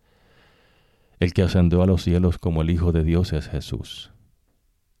Jesucristo. El que ascendió a los cielos como el Hijo de Dios es Jesús.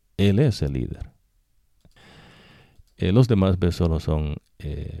 Él es el líder. Los demás, ves, solo son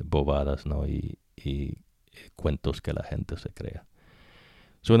bobadas, ¿no?, y cuentos que la gente se crea.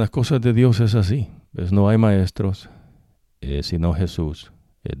 En las cosas de Dios es así. ¿Ves? No hay maestros sino Jesús,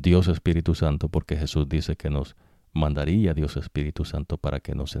 Dios Espíritu Santo, porque Jesús dice que nos mandaría Dios Espíritu Santo para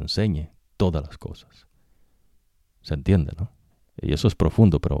que nos enseñe todas las cosas. ¿Se entiende, no? Y eso es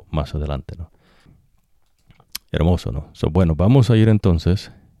profundo, pero más adelante, ¿no? Hermoso, ¿no? Bueno, vamos a ir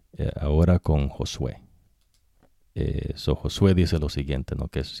entonces ahora con Josué. Josué dice lo siguiente, ¿no?,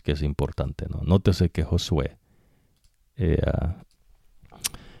 que es importante, ¿no? Nótese que Josué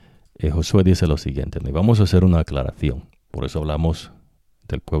dice lo siguiente, ¿no? Y vamos a hacer una aclaración. Por eso hablamos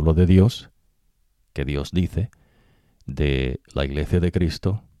del pueblo de Dios, que Dios dice, de la iglesia de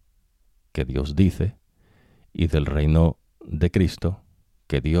Cristo, que Dios dice, y del reino de Cristo,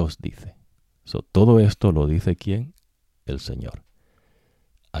 que Dios dice. Todo esto lo dice ¿quién? El Señor.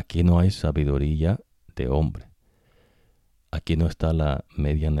 Aquí no hay sabiduría de hombre. Aquí no está la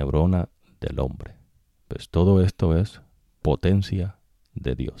media neurona del hombre. Pues todo esto es potencia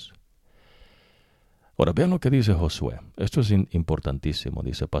de Dios. Ahora vean lo que dice Josué. Esto es importantísimo.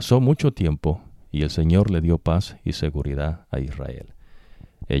 Dice, pasó mucho tiempo y el Señor le dio paz y seguridad a Israel.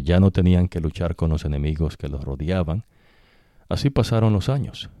 Ya no tenían que luchar con los enemigos que los rodeaban. Así pasaron los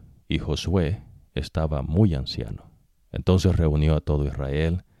años y Josué estaba muy anciano. Entonces reunió a todo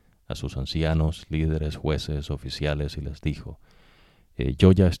Israel, a sus ancianos, líderes, jueces, oficiales, y les dijo,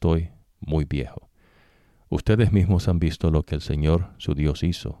 yo ya estoy muy viejo. Ustedes mismos han visto lo que el Señor, su Dios,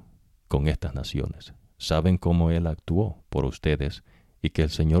 hizo con estas naciones. Saben cómo Él actuó por ustedes y que el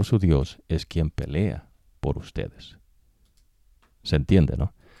Señor, su Dios, es quien pelea por ustedes. ¿Se entiende,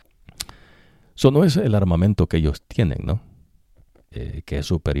 no? Eso no es el armamento que ellos tienen, ¿no? Que es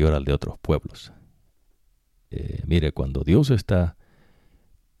superior al de otros pueblos. Mire, cuando Dios está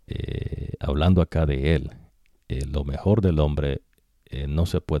hablando acá de Él, lo mejor del hombre no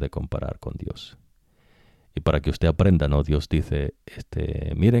se puede comparar con Dios. Y para que usted aprenda, ¿no? Dios dice,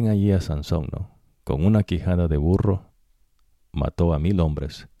 miren allí a Sansón, ¿no? Con una quijada de burro mató a 1000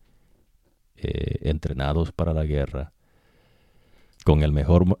 hombres entrenados para la guerra, con el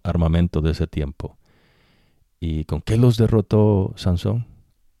mejor armamento de ese tiempo. ¿Y con qué los derrotó Sansón?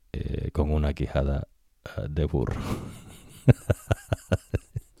 Con una quijada de burro.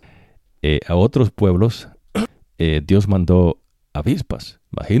 A otros pueblos Dios mandó avispas,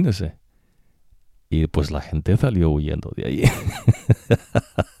 imagínense. Y pues la gente salió huyendo de ahí.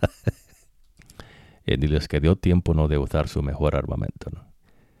 Ni les quedó tiempo, ¿no?, de usar su mejor armamento, ¿no?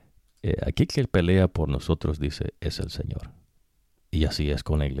 Aquí que Él pelea por nosotros, dice, es el Señor. Y así es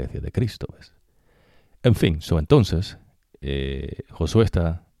con la iglesia de Cristo, ¿ves? En fin, entonces, Josué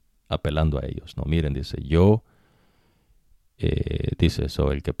está apelando a ellos, ¿no? Miren, dice, dice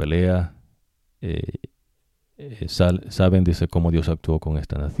eso, el que pelea, saben, dice, cómo Dios actuó con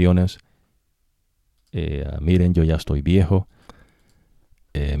estas naciones. Miren, yo ya estoy viejo.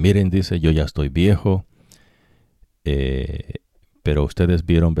 Miren, dice, yo ya estoy viejo. Pero ustedes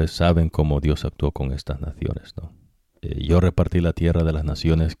vieron, saben cómo Dios actuó con estas naciones, ¿no? Yo repartí la tierra de las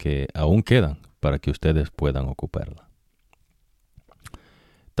naciones que aún quedan para que ustedes puedan ocuparla.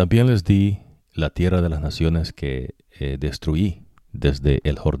 También les di la tierra de las naciones que destruí desde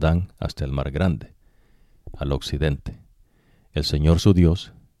el Jordán hasta el Mar Grande, al occidente. El Señor su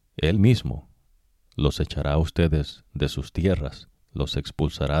Dios, Él mismo, los echará a ustedes de sus tierras, los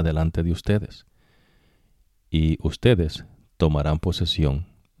expulsará delante de ustedes, y ustedes tomarán posesión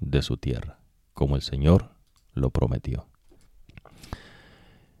de su tierra, como el Señor lo prometió.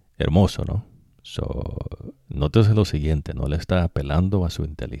 Hermoso, ¿no? Nótese lo siguiente, no le está apelando a su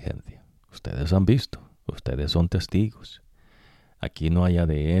inteligencia. Ustedes han visto, ustedes son testigos. Aquí no hay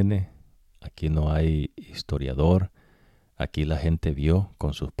ADN, aquí no hay historiador, aquí la gente vio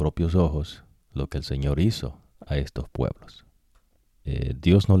con sus propios ojos lo que el Señor hizo a estos pueblos.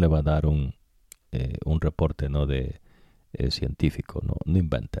 Dios no le va a dar un reporte, ¿no?, de científico, no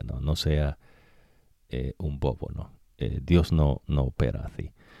invente, no sea un bobo, ¿no? Dios no opera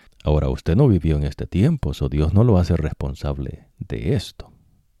así. Ahora, usted no vivió en este tiempo, Dios no lo hace responsable de esto.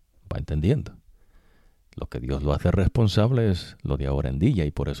 ¿Va entendiendo? Lo que Dios lo hace responsable es lo de ahora en día,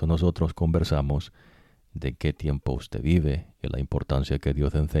 y por eso nosotros conversamos de qué tiempo usted vive y la importancia que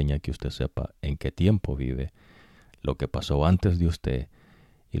Dios enseña que usted sepa en qué tiempo vive, lo que pasó antes de usted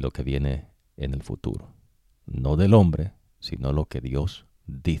y lo que viene en el futuro. No del hombre, sino lo que Dios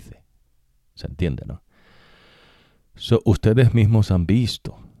dice. ¿Se entiende, no? Ustedes mismos han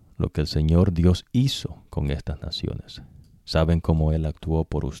visto lo que el Señor Dios hizo con estas naciones. Saben cómo Él actuó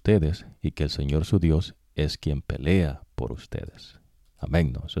por ustedes y que el Señor su Dios es quien pelea por ustedes.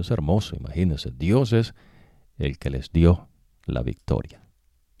 Amén, ¿no? Eso es hermoso, imagínense. Dios es el que les dio la victoria.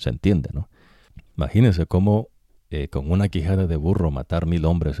 ¿Se entiende, no? Imagínense cómo con una quijada de burro matar 1000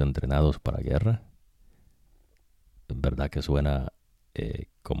 hombres entrenados para guerra. ¿Verdad que suena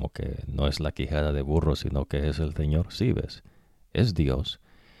como que no es la quijada de burro, sino que es el Señor? Sí, ¿ves? Es Dios.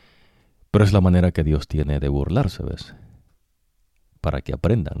 Pero es la manera que Dios tiene de burlarse, ¿ves? Para que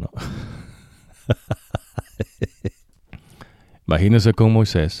aprendan, ¿no? Imagínense con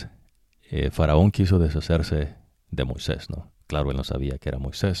Moisés. Faraón quiso deshacerse de Moisés, ¿no? Claro, él no sabía que era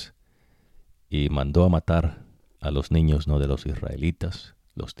Moisés. Y mandó a matar a los niños, ¿no?, de los israelitas.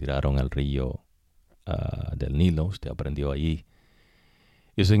 Los tiraron al río del Nilo. Usted aprendió allí.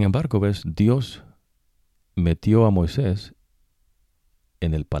 Y sin embargo, ¿ves? Dios metió a Moisés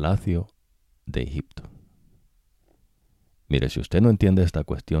en el palacio de Egipto. Mire, si usted no entiende esta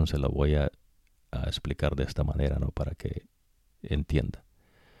cuestión, se la voy a explicar de esta manera, ¿no? Para que entienda.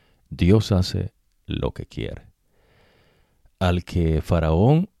 Dios hace lo que quiere. Al que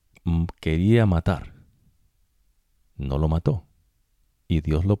Faraón quería matar, no lo mató. Y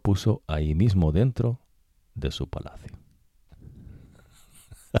Dios lo puso ahí mismo dentro de su palacio.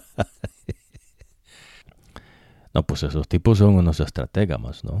 No, pues esos tipos son unos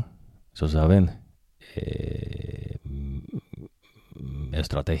estrategas, ¿no? Eso saben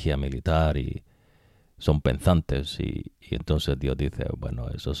estrategia militar y son pensantes y entonces Dios dice, bueno,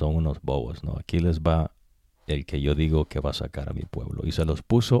 esos son unos bobos, ¿no? Aquí les va el que yo digo que va a sacar a mi pueblo. Y se los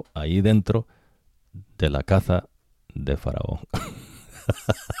puso ahí dentro de la caza de Faraón.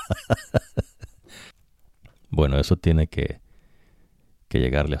 Bueno, eso tiene que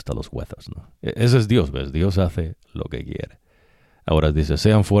llegarle hasta los huesos, ¿no? Ese es Dios, ¿ves? Dios hace lo que quiere. Ahora dice,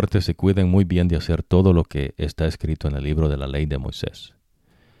 sean fuertes y cuiden muy bien de hacer todo lo que está escrito en el libro de la ley de Moisés.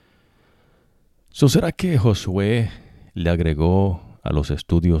 ¿Será que Josué le agregó a los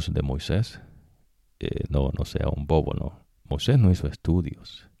estudios de Moisés? No sea un bobo, no. Moisés no hizo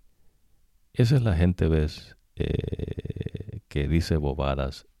estudios. Esa es la gente, ¿ves? Que dice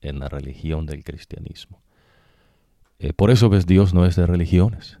bobadas en la religión del cristianismo. Por eso, ¿ves? Dios no es de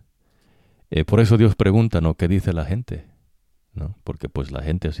religiones. Por eso Dios pregunta, ¿no? ¿Qué dice la gente? ¿No? Porque pues la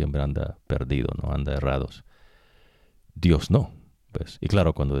gente siempre anda perdido, ¿no? Anda errados. Dios no, ¿ves? Y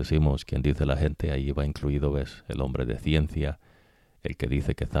claro, cuando decimos quien dice la gente, ahí va incluido, ¿ves? El hombre de ciencia, el que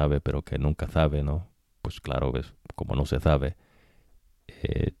dice que sabe pero que nunca sabe, ¿no? Pues claro, ¿ves? Como no se sabe,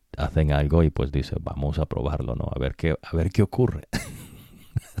 hacen algo y pues dice, vamos a probarlo, ¿no? A ver qué ocurre.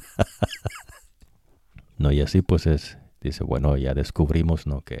 No, y así pues dice, bueno, ya descubrimos,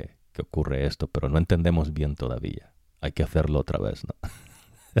 ¿no? Que ocurre esto, pero no entendemos bien todavía. Hay que hacerlo otra vez, ¿no?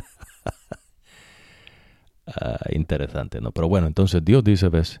 Interesante, ¿no? Pero bueno, entonces Dios dice,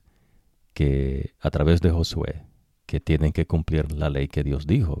 ¿ves? Que a través de Josué, que tienen que cumplir la ley que Dios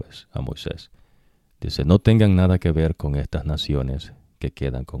dijo, ¿ves? A Moisés. Dice, no tengan nada que ver con estas naciones que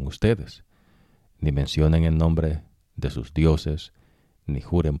quedan con ustedes, ni mencionen el nombre de sus dioses, ni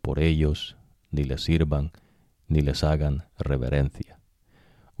juren por ellos, ni les sirvan, ni les hagan reverencia.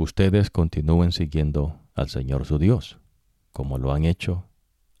 Ustedes continúen siguiendo al Señor su Dios, como lo han hecho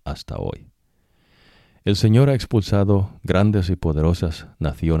hasta hoy. El Señor ha expulsado grandes y poderosas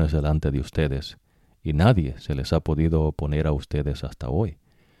naciones delante de ustedes, y nadie se les ha podido oponer a ustedes hasta hoy.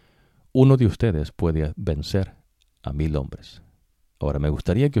 Uno de ustedes puede vencer a 1000 hombres. Ahora, me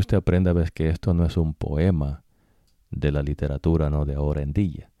gustaría que usted aprenda, ¿ves? Que esto no es un poema de la literatura, ¿no? De ahora en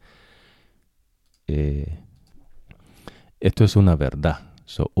día. Esto es una verdad.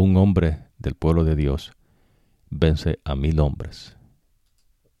 Un hombre del pueblo de Dios vence a 1000 hombres.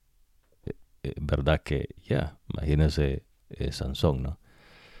 Verdad que, imagínense Sansón, ¿no?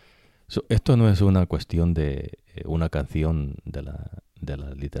 Esto no es una cuestión de una canción de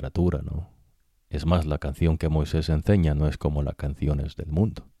la literatura, ¿no? Es más, la canción que Moisés enseña no es como las canciones del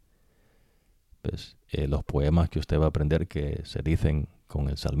mundo. Pues, los poemas que usted va a aprender que se dicen con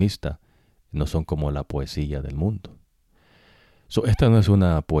el salmista no son como la poesía del mundo. Esta no es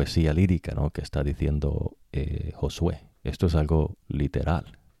una poesía lírica, ¿no? Que está diciendo Josué. Esto es algo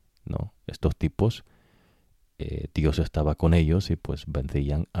literal, ¿no? Estos tipos, Dios estaba con ellos y pues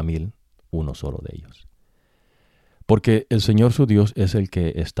vencían a 1000, uno solo de ellos. Porque el Señor su Dios es el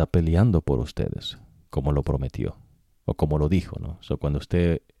que está peleando por ustedes, como lo prometió, o como lo dijo, ¿no? Cuando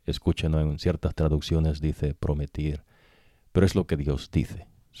usted escucha, ¿no? En ciertas traducciones dice prometir, pero es lo que Dios dice,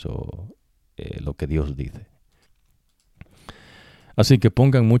 lo que Dios dice. Así que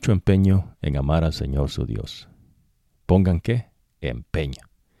pongan mucho empeño en amar al Señor su Dios. ¿Pongan qué? Empeño.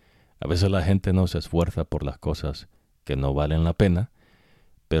 A veces la gente no se esfuerza por las cosas que no valen la pena,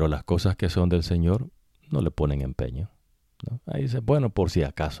 pero las cosas que son del Señor no le ponen empeño, ¿no? Ahí dice, bueno, por si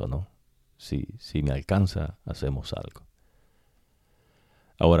acaso, ¿no? Si me alcanza, hacemos algo.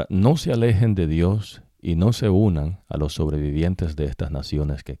 Ahora, no se alejen de Dios y no se unan a los sobrevivientes de estas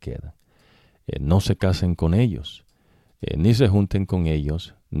naciones que quedan. No se casen con ellos, ni se junten con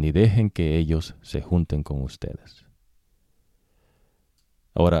ellos, ni dejen que ellos se junten con ustedes.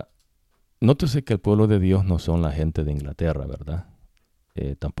 Ahora, nótese que el pueblo de Dios no son la gente de Inglaterra, ¿verdad?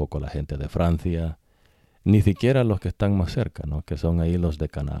 Tampoco la gente de Francia, ni siquiera los que están más cerca, ¿no? Que son ahí los de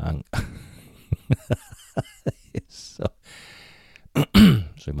Canaán.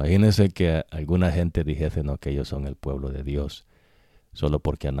 Imagínense que alguna gente dijese, ¿no? Que ellos son el pueblo de Dios solo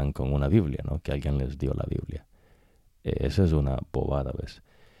porque andan con una Biblia, ¿no? Que alguien les dio la Biblia. Esa es una bobada, ¿ves?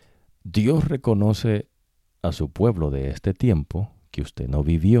 Dios reconoce a su pueblo de este tiempo que usted no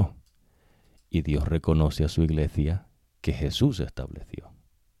vivió. Y Dios reconoce a su iglesia que Jesús estableció,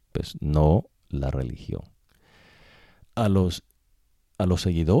 pues no la religión. A los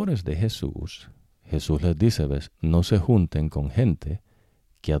seguidores de Jesús, Jesús les dice, ¿ves? No se junten con gente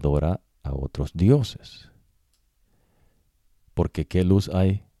que adora a otros dioses. Porque ¿qué luz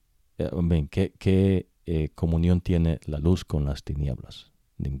hay? ¿Qué comunión tiene la luz con las tinieblas?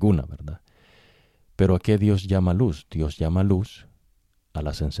 Ninguna, ¿verdad? Pero ¿a qué Dios llama luz? Dios llama luz a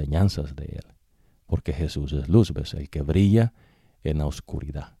las enseñanzas de Él. Porque Jesús es luz, ¿ves? El que brilla en la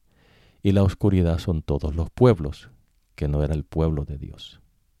oscuridad. Y la oscuridad son todos los pueblos, que no era el pueblo de Dios.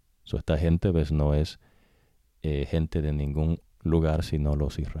 Esta gente, ¿ves? No es gente de ningún lugar, sino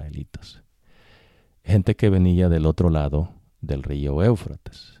los israelitas. Gente que venía del otro lado del río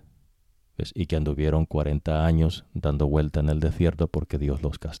Éufrates, ¿ves? Y que anduvieron 40 años dando vuelta en el desierto porque Dios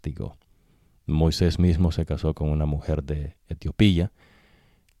los castigó. Moisés mismo se casó con una mujer de Etiopía,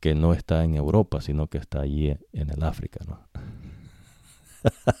 que no está en Europa, sino que está allí en el África, ¿no?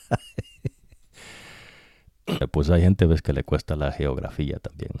 Pues hay gente, ves, que le cuesta la geografía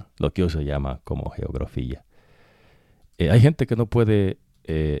también, ¿no? Lo que hoy se llama como geografía. Hay gente que no puede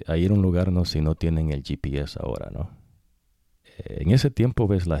ir a un lugar, ¿no? Si no tienen el GPS ahora, ¿no? En ese tiempo,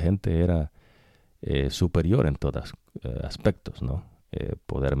 ves, la gente era superior en todos aspectos, ¿no?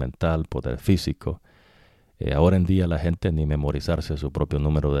 Poder mental, poder físico. Ahora en día la gente ni memorizarse su propio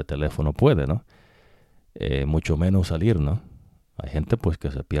número de teléfono puede, ¿no? Mucho menos salir, ¿no? Hay gente pues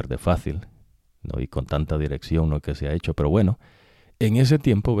que se pierde fácil, ¿no? Y con tanta dirección, ¿no? Que se ha hecho. Pero bueno, en ese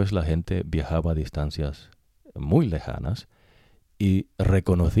tiempo, ves, la gente viajaba a distancias muy lejanas y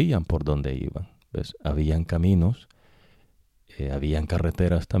reconocían por dónde iban, ¿ves? Habían caminos, habían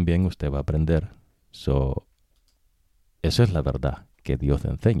carreteras también, usted va a aprender. Esa es la verdad que Dios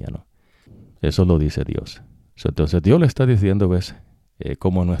enseña, ¿no? Eso lo dice Dios. Entonces Dios le está diciendo, ¿ves?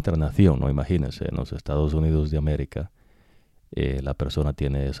 Como nuestra nación, ¿no? Imagínense, en los Estados Unidos de América, la persona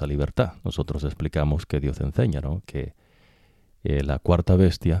tiene esa libertad. Nosotros explicamos que Dios enseña, ¿no? Que la cuarta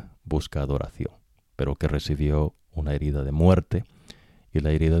bestia busca adoración, pero que recibió una herida de muerte. Y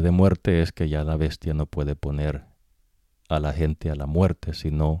la herida de muerte es que ya la bestia no puede poner a la gente a la muerte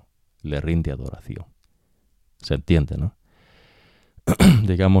si no le rinde adoración. ¿Se entiende, no?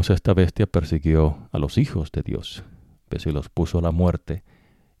 Digamos, esta bestia persiguió a los hijos de Dios, pues, y los puso a la muerte,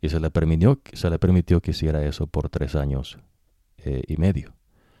 y se le permitió que hiciera eso por 3 años y medio.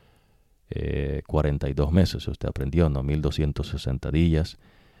 42 meses, usted aprendió, ¿no? 1260 días,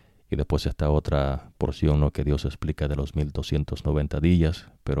 y después está otra porción, ¿no? Que Dios explica de los 1290 días,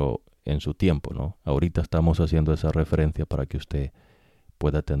 pero en su tiempo, ¿no? Ahorita estamos haciendo esa referencia para que usted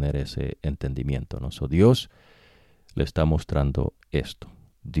pueda tener ese entendimiento, ¿no? Dios le está mostrando esto.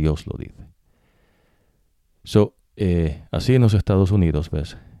 Dios lo dice. Así en los Estados Unidos,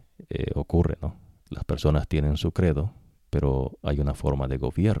 ¿ves? Ocurre, ¿no? Las personas tienen su credo, pero hay una forma de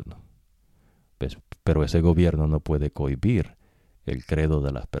gobierno, ¿ves? Pero ese gobierno no puede cohibir el credo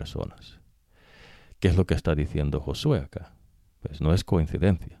de las personas. ¿Qué es lo que está diciendo Josué acá? Pues no es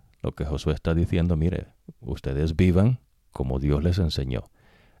coincidencia. Lo que Josué está diciendo, mire, ustedes vivan como Dios les enseñó.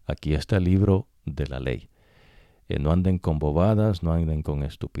 Aquí está el libro de la ley. No anden con bobadas, no anden con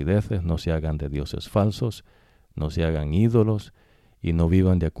estupideces, no se hagan de dioses falsos, no se hagan ídolos y no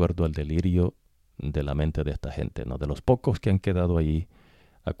vivan de acuerdo al delirio de la mente de esta gente, ¿no? De los pocos que han quedado allí,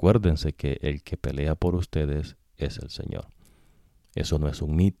 acuérdense que el que pelea por ustedes es el Señor. Eso no es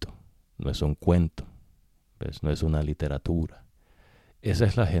un mito, no es un cuento, ¿ves? No es una literatura. Esa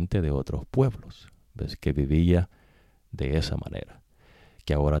es la gente de otros pueblos, ¿ves? Que vivía de esa manera,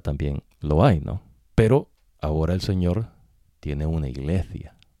 que ahora también lo hay, ¿no? Pero ahora el Señor tiene una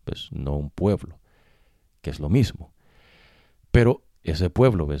iglesia, pues no un pueblo, que es lo mismo. Pero ese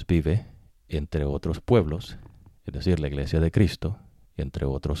pueblo, ¿ves? Vive entre otros pueblos, es decir, la iglesia de Cristo, entre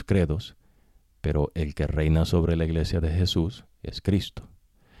otros credos, pero el que reina sobre la iglesia de Jesús es Cristo.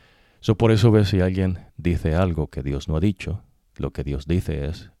 Por eso, ¿ves? Si alguien dice algo que Dios no ha dicho, lo que Dios dice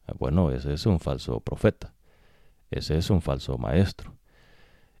es, bueno, ese es un falso profeta, ese es un falso maestro,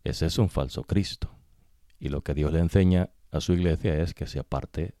 ese es un falso Cristo. Y lo que Dios le enseña a su iglesia es que se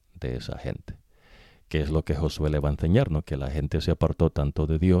aparte de esa gente. Que es lo que Josué le va a enseñar, ¿no? Que la gente se apartó tanto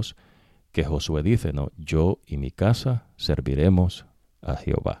de Dios que Josué dice, ¿no? Yo y mi casa serviremos a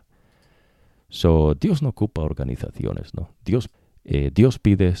Jehová. Dios no ocupa organizaciones, ¿no? Dios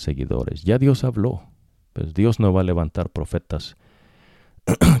pide seguidores. Ya Dios habló. Pues Dios no va a levantar profetas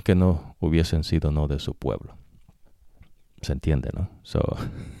que no hubiesen sido no de su pueblo. ¿Se entiende, no?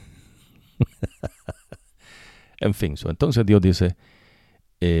 En fin, entonces Dios dice,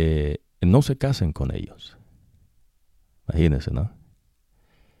 no se casen con ellos. Imagínense, ¿no?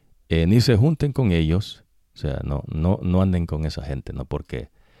 Ni se junten con ellos, O sea, no anden con esa gente, ¿no? Porque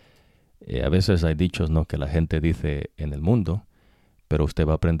a veces hay dichos, ¿no? Que la gente dice en el mundo, pero usted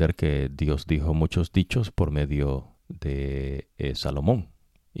va a aprender que Dios dijo muchos dichos por medio de Salomón.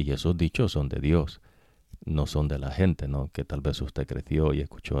 Y esos dichos son de Dios, no son de la gente, ¿no? Que tal vez usted creció y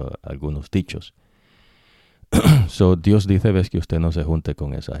escuchó algunos dichos. So, Dios dice, ves, que usted no se junte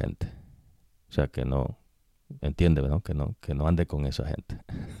con esa gente. O sea, que no, entiende, ¿no? Que no ande con esa gente.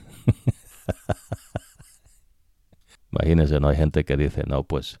 Imagínense, ¿no? Hay gente que dice, no,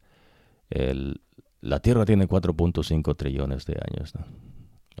 pues la Tierra tiene 4.5 trillones de años, ¿no?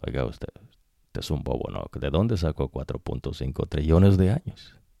 Oiga usted es un bobo, ¿no? ¿De dónde sacó 4.5 trillones de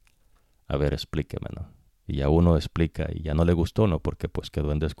años? A ver, explíqueme, ¿no? Y ya uno explica y ya no le gustó, ¿no? Porque pues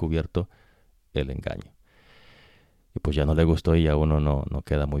quedó en descubierto el engaño. Y pues ya no le gustó y ya uno no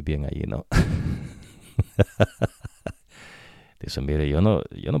queda muy bien allí, ¿no? Dice, mire, yo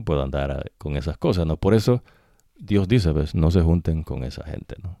no puedo andar con esas cosas, ¿no? Por eso Dios dice, ¿ves? No se junten con esa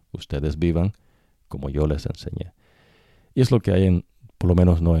gente, ¿no? Ustedes vivan como yo les enseñé. Y es lo que hay por lo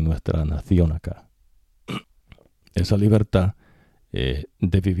menos no en nuestra nación acá. Esa libertad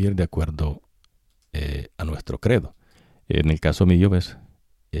de vivir de acuerdo a nuestro credo. En el caso mío, ¿ves?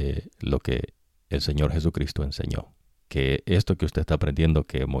 Lo que el Señor Jesucristo enseñó. Que esto que usted está aprendiendo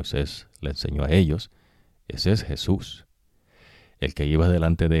que Moisés le enseñó a ellos, ese es Jesús. El que iba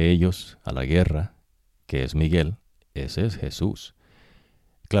delante de ellos a la guerra, que es Miguel, ese es Jesús.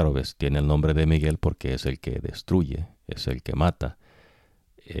 Claro, ves, tiene el nombre de Miguel porque es el que destruye, es el que mata.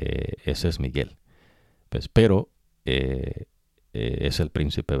 Ese es Miguel. ¿Ves? Pero es el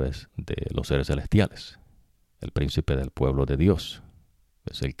príncipe, ¿ves? De los seres celestiales, el príncipe del pueblo de Dios.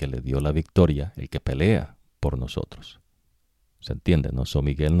 Es el que le dio la victoria, el que pelea por nosotros. ¿Se entiende? ¿No? So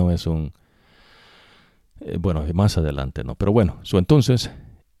Miguel no es un... bueno, más adelante, ¿no? Pero bueno, entonces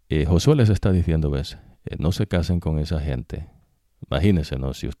Josué les está diciendo, ¿ves? No se casen con esa gente. Imagínense,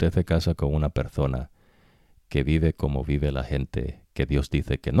 ¿no? Si usted se casa con una persona que vive como vive la gente que Dios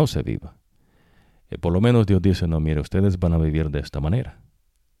dice que no se viva. Por lo menos Dios dice, no, mire, ustedes van a vivir de esta manera.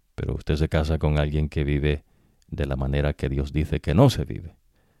 Pero usted se casa con alguien que vive de la manera que Dios dice que no se vive.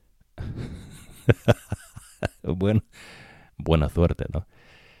 Bueno, buena suerte, ¿no?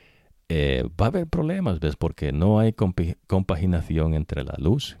 Va a haber problemas, ¿ves? Porque no hay compaginación entre la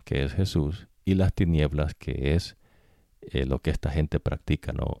luz, que es Jesús, y las tinieblas, que es lo que esta gente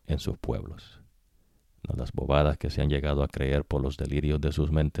practica, ¿no? En sus pueblos, ¿no? Las bobadas que se han llegado a creer por los delirios de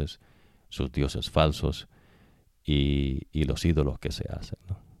sus mentes, sus dioses falsos y los ídolos que se hacen,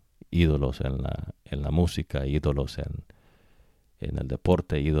 ¿no? Ídolos en la música, ídolos en el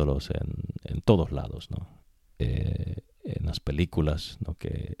deporte, ídolos en todos lados, ¿no? En las películas, ¿no?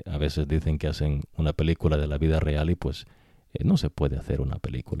 Que a veces dicen que hacen una película de la vida real y pues no se puede hacer una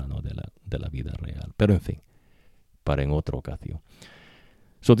película, ¿no? de la vida real. Pero en fin, para en otra ocasión.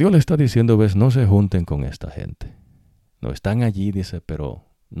 Dios le está diciendo, ves, no se junten con esta gente. No están allí, dice, pero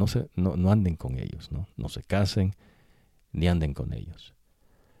no anden con ellos, ¿no? No se casen, ni anden con ellos.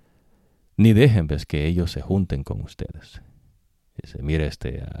 Ni dejen, ves, que ellos se junten con ustedes. Dice, mire,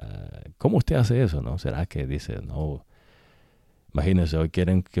 ¿cómo usted hace eso, no? ¿Será que dice, no? Imagínense, hoy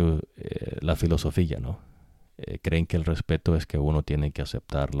quieren que la filosofía, ¿no? Creen que el respeto es que uno tiene que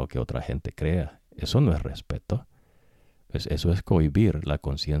aceptar lo que otra gente crea. Eso no es respeto. Pues eso es cohibir la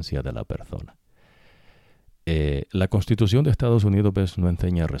conciencia de la persona. La Constitución de Estados Unidos, ¿ves? No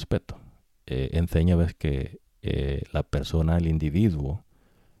enseña respeto. Enseña, ¿ves? Que la persona, el individuo,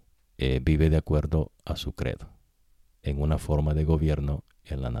 vive de acuerdo a su credo, en una forma de gobierno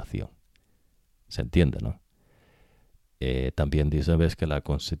en la nación. ¿Se entiende, no? También dice, ves, que la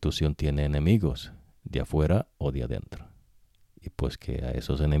Constitución tiene enemigos de afuera o de adentro. Y pues que a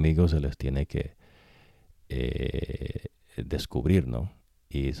esos enemigos se les tiene que descubrir, ¿no?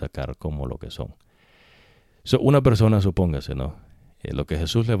 Y sacar como lo que son. Una persona, supóngase, ¿no? Lo que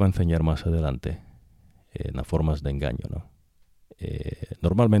Jesús le va a enseñar más adelante, en las formas de engaño, ¿no?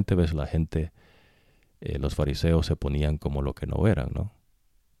 Normalmente, ves, la gente, los fariseos se ponían como lo que no eran, ¿no?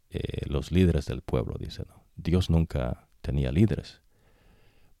 Los líderes del pueblo, dice, ¿no? Dios nunca tenía líderes.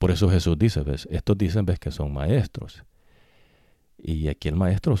 Por eso Jesús dice, ves, estos dicen, ves, que son maestros. Y aquí el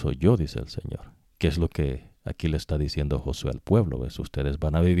maestro soy yo, dice el Señor. ¿Qué es lo que aquí le está diciendo Josué al pueblo? ¿Ves? Ustedes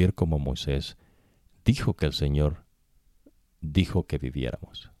van a vivir como Moisés dijo que el Señor dijo que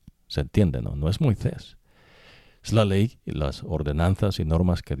viviéramos. ¿Se entiende, no? No es Moisés. Es la ley y las ordenanzas y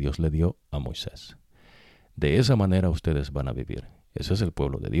normas que Dios le dio a Moisés. De esa manera ustedes van a vivir. Ese es el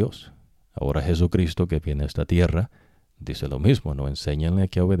pueblo de Dios. Ahora Jesucristo, que viene a esta tierra, dice lo mismo, no enséñenle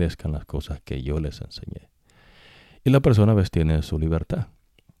que obedezcan las cosas que yo les enseñé. Y la persona, ves, tiene su libertad.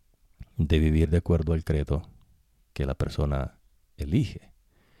 de vivir de acuerdo al credo que la persona elige.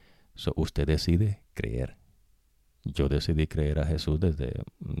 Usted decide creer. Yo decidí creer a Jesús desde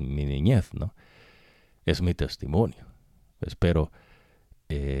mi niñez, ¿no? Es mi testimonio. Espero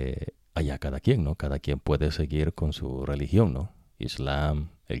allá cada quien, ¿no? Cada quien puede seguir con su religión, ¿no?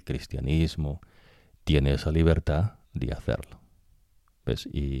 Islam, el cristianismo, tiene esa libertad de hacerlo. ¿Ves?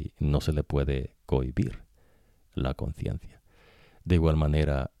 Y no se le puede cohibir la conciencia. De igual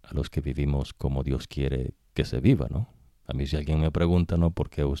manera, a los que vivimos como Dios quiere que se viva, ¿no? A mí si alguien me pregunta, ¿no? ¿Por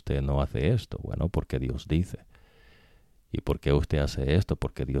qué usted no hace esto? Bueno, porque Dios dice. ¿Y por qué usted hace esto?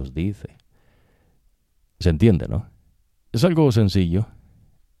 Porque Dios dice. ¿Se entiende, no? Es algo sencillo.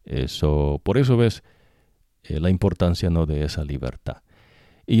 Por eso ves la importancia, ¿no? De esa libertad.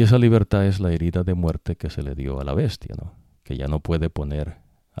 Y esa libertad es la herida de muerte que se le dio a la bestia, ¿no? Que ya no puede poner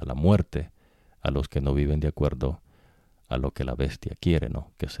a la muerte a los que no viven de acuerdo a lo que la bestia quiere,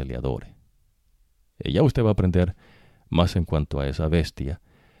 ¿no? Que se le adore. Ya usted va a aprender más en cuanto a esa bestia,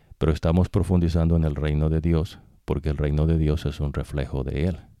 pero estamos profundizando en el reino de Dios, porque el reino de Dios es un reflejo de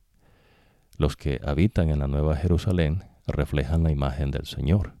Él. Los que habitan en la Nueva Jerusalén reflejan la imagen del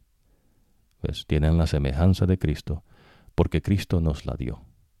Señor. ¿Ves? Tienen la semejanza de Cristo, porque Cristo nos la dio.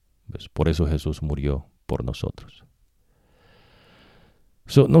 ¿Ves? Por eso Jesús murió por nosotros.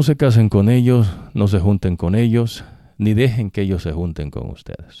 No se casen con ellos, no se junten con ellos, ni dejen que ellos se junten con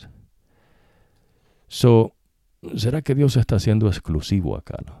ustedes. ¿Será que Dios está siendo exclusivo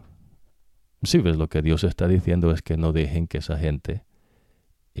acá, no? Sí, ves, lo que Dios está diciendo es que no dejen que esa gente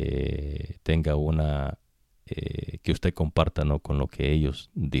tenga que usted comparta, ¿no? Con lo que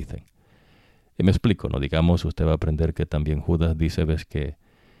ellos dicen. Y me explico, ¿no? Digamos, usted va a aprender que también Judas dice, ves, que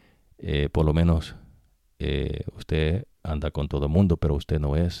por lo menos usted anda con todo el mundo, pero usted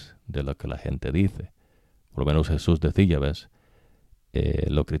no es de lo que la gente dice. Por lo menos Jesús decía, ves,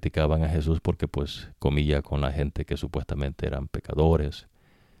 lo criticaban a Jesús porque pues comía con la gente que supuestamente eran pecadores.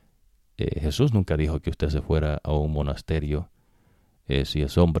 Jesús nunca dijo que usted se fuera a un monasterio si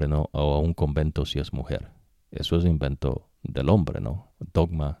es hombre, ¿no? O a un convento si es mujer. Eso es invento del hombre, ¿no?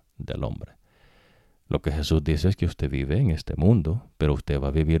 Dogma del hombre. Lo que Jesús dice es que usted vive en este mundo, pero usted va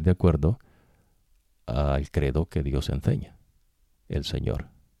a vivir de acuerdo al credo que Dios enseña, el Señor.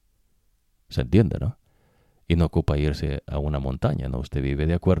 ¿Se entiende, no? Y no ocupa irse a una montaña, ¿no? Usted vive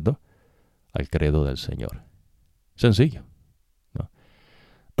de acuerdo al credo del Señor. Sencillo, ¿no?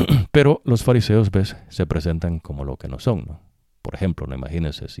 Pero los fariseos, ves, se presentan como lo que no son, ¿no? Por ejemplo, no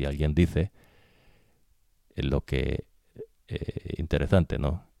imagínense si alguien dice lo que interesante,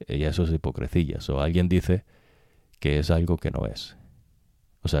 ¿no? Y eso es hipocresía. O alguien dice que es algo que no es.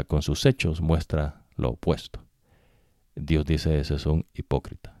 O sea, con sus hechos muestra lo opuesto. Dios dice, ese es un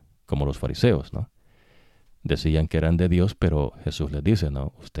hipócrita, como los fariseos, ¿no? Decían que eran de Dios, pero Jesús les dice,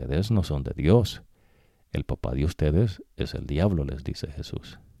 no, ustedes no son de Dios. El papá de ustedes es el diablo, les dice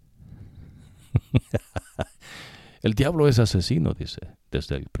Jesús. El diablo es asesino, dice,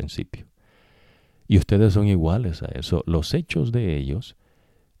 desde el principio. Y ustedes son iguales a eso. Los hechos de ellos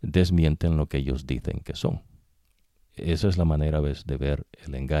desmienten lo que ellos dicen que son. Esa es la manera, ¿ves?, de ver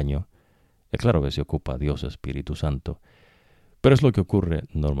el engaño. Claro, ¿ves?, se ocupa Dios, Espíritu Santo. Pero es lo que ocurre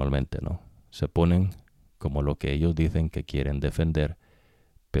normalmente, ¿no? Se ponen como lo que ellos dicen que quieren defender,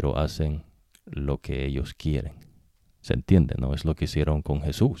 pero hacen lo que ellos quieren. ¿Se entiende, no? Es lo que hicieron con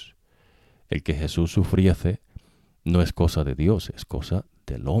Jesús. El que Jesús sufriese no es cosa de Dios, es cosa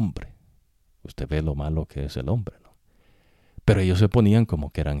del hombre. Usted ve lo malo que es el hombre, ¿no? Pero ellos se ponían como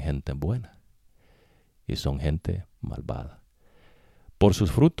que eran gente buena. Y son gente malvada. Por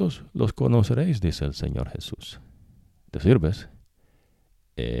sus frutos los conoceréis, dice el Señor Jesús. ¿Te sirves?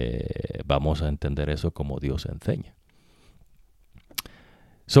 Vamos a entender eso como Dios enseña.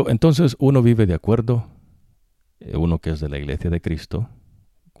 Entonces uno vive de acuerdo, uno que es de la iglesia de Cristo,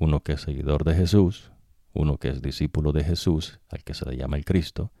 uno que es seguidor de Jesús, uno que es discípulo de Jesús, al que se le llama el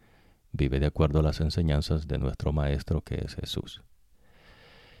Cristo, vive de acuerdo a las enseñanzas de nuestro Maestro que es Jesús.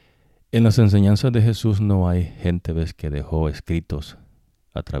 En las enseñanzas de Jesús no hay gente, ¿ves?, que dejó escritos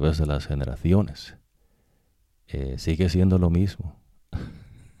a través de las generaciones. Sigue siendo lo mismo.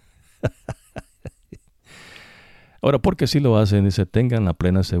 Ahora, porque si lo hacen, dice, tengan la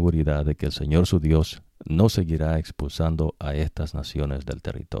plena seguridad de que el Señor su Dios no seguirá expulsando a estas naciones del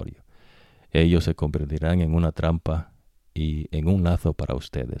territorio. Ellos se convertirán en una trampa y en un lazo para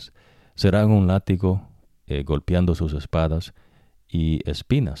ustedes. Serán un látigo golpeando sus espadas y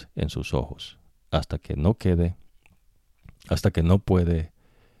espinas en sus ojos, hasta que no quede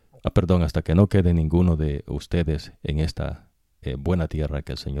ninguno de ustedes en esta buena tierra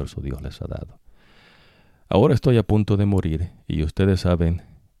que el Señor su Dios les ha dado. Ahora estoy a punto de morir y ustedes saben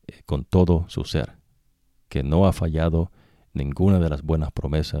con todo su ser, que no ha fallado ninguna de las buenas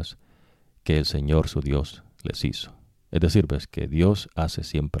promesas que el Señor su Dios les hizo. Es decir, ves que Dios hace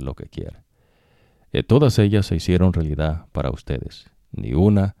siempre lo que quiere. Todas ellas se hicieron realidad para ustedes. Ni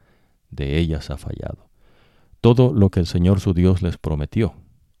una de ellas ha fallado. Todo lo que el Señor su Dios les prometió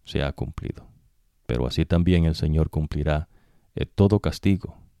se ha cumplido. Pero así también el Señor cumplirá todo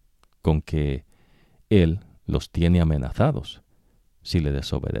castigo con que Él los tiene amenazados si le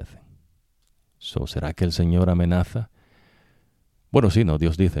desobedecen. ¿Será que el Señor amenaza? Bueno, sí, no,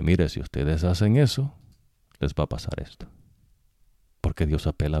 Dios dice, mire, si ustedes hacen eso, les va a pasar esto. Porque Dios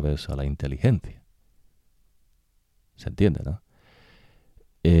apela a veces a la inteligencia. ¿Se entiende, no?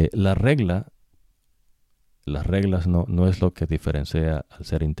 Las reglas no es lo que diferencia al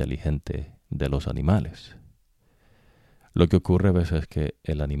ser inteligente de los animales. Lo que ocurre a veces es que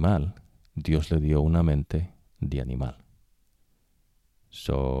el animal, Dios le dio una mente de animal.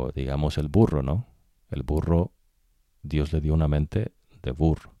 Digamos el burro, ¿no? El burro, Dios le dio una mente de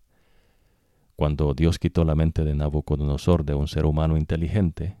burro. Cuando Dios quitó la mente de Nabucodonosor, de un ser humano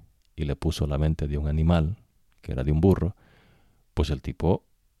inteligente, y le puso la mente de un animal, que era de un burro, pues el tipo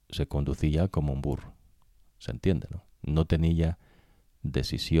se conducía como un burro. ¿Se entiende, no? No tenía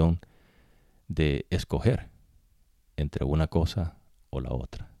decisión de escoger entre una cosa o la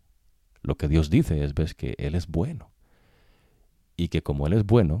otra. Lo que Dios dice es, ves, que Él es bueno. Y que como Él es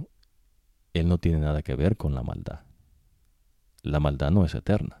bueno, Él no tiene nada que ver con la maldad. La maldad no es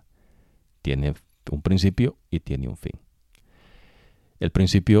eterna. Tiene un principio y tiene un fin. El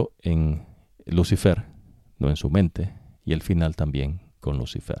principio en Lucifer, no en su mente, y el final también con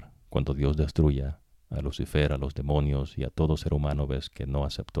Lucifer. Cuando Dios destruya a Lucifer, a los demonios y a todo ser humano, ves que no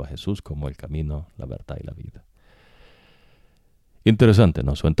aceptó a Jesús como el camino, la verdad y la vida. Interesante,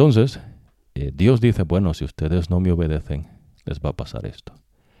 ¿no? Entonces, Dios dice, bueno, si ustedes no me obedecen, les va a pasar esto.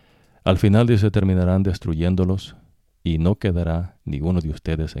 Al final dice, terminarán destruyéndolos y no quedará ninguno de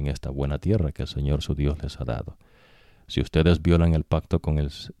ustedes en esta buena tierra que el Señor su Dios les ha dado. Si ustedes violan el pacto con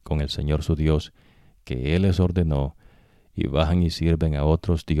el Señor su Dios, que Él les ordenó, y bajan y sirven a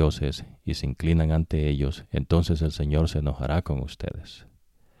otros dioses y se inclinan ante ellos, entonces el Señor se enojará con ustedes.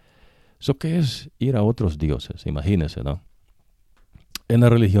 ¿Qué es ir a otros dioses? Imagínense, ¿no? En la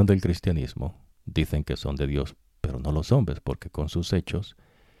religión del cristianismo dicen que son de Dios, pero no lo son, ¿ves? Porque con sus hechos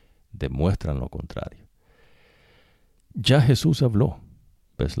demuestran lo contrario. Ya Jesús habló,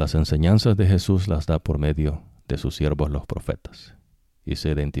 ¿ves? Las enseñanzas de Jesús las da por medio de sus siervos los profetas, y se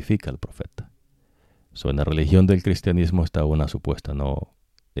identifica al profeta. En la religión del cristianismo está una supuesta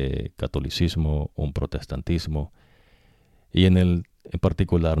catolicismo, un protestantismo, y en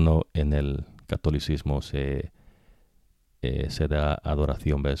particular no en el catolicismo se da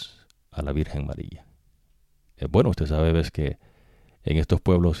adoración, ¿ves?, a la Virgen María. Bueno, usted sabe, ¿ves?, que en estos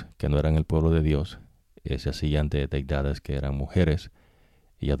pueblos que no eran el pueblo de Dios, se hacían de deidades que eran mujeres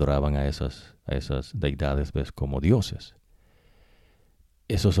y adoraban a esas deidades, ¿ves?, como dioses.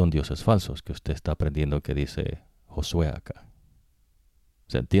 Esos son dioses falsos que usted está aprendiendo que dice Josué acá.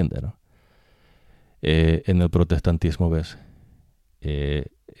 ¿Se entiende, no? En el protestantismo, ¿ves?,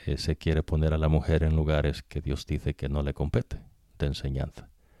 se quiere poner a la mujer en lugares que Dios dice que no le compete de enseñanza.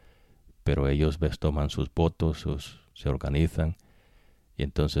 Pero ellos, ¿ves?, toman sus votos, se organizan y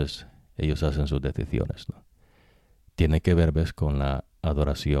entonces ellos hacen sus decisiones, ¿no? Tiene que ver, ¿ves?, con la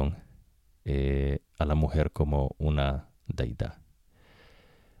adoración a la mujer como una deidad.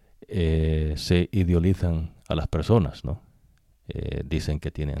 Se idealizan a las personas, ¿no? Dicen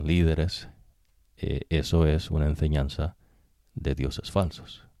que tienen líderes. Eso es una enseñanza de dioses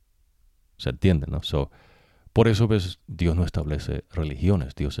falsos. ¿Se entiende, no? Por eso, ves, Dios no establece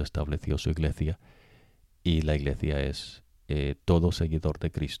religiones. Dios estableció su iglesia y la iglesia es todo seguidor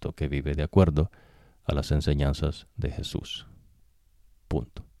de Cristo que vive de acuerdo a las enseñanzas de Jesús.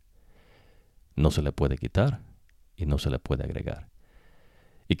 Punto. No se le puede quitar y no se le puede agregar.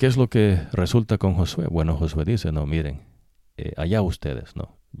 ¿Y qué es lo que resulta con Josué? Bueno, Josué dice, no, miren, allá ustedes,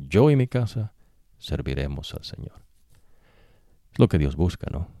 no. Yo y mi casa serviremos al Señor. Es lo que Dios busca,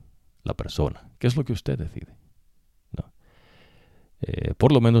 ¿no? La persona. ¿Qué es lo que usted decide? ¿No?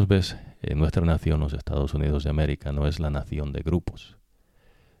 Por lo menos, ves, nuestra nación, los Estados Unidos de América, no es la nación de grupos.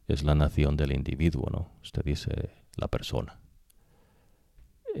 Es la nación del individuo, ¿no? Usted dice la persona.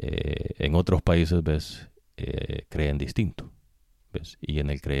 En otros países, ves, creen distinto. ¿Ves? Y en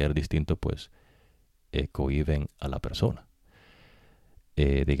el creer distinto, pues, cohíben a la persona.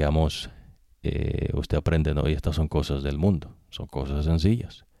 Digamos, usted aprende, ¿no? Y estas son cosas del mundo, son cosas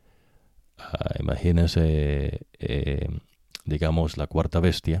sencillas. Imagínense, digamos, la cuarta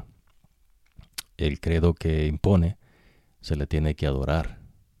bestia, el credo que impone, se le tiene que adorar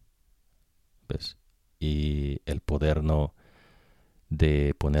 ¿ves? Y el poder no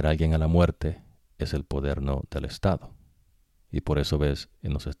de poner a alguien a la muerte es el poder no del Estado. Y por eso ves,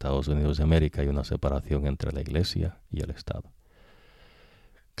 en los Estados Unidos de América hay una separación entre la iglesia y el Estado.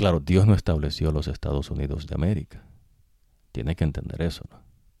 Claro, Dios no estableció los Estados Unidos de América. Tiene que entender eso, ¿no?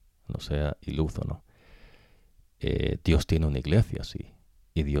 No sea iluso, ¿no? Dios tiene una iglesia, sí.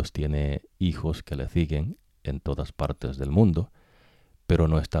 Y Dios tiene hijos que le siguen en todas partes del mundo, pero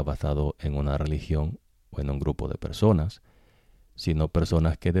no está basado en una religión o en un grupo de personas, sino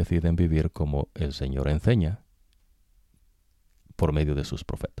personas que deciden vivir como el Señor enseña por medio de sus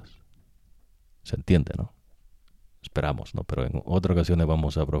profetas. ¿Se entiende, no? Esperamos, ¿no? Pero en otra ocasión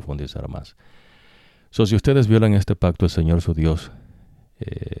vamos a profundizar más. Si ustedes violan este pacto, el Señor su Dios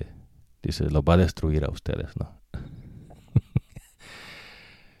dice, los va a destruir a ustedes, ¿no?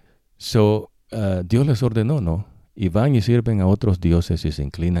 Dios les ordenó, ¿no? Y van y sirven a otros dioses y se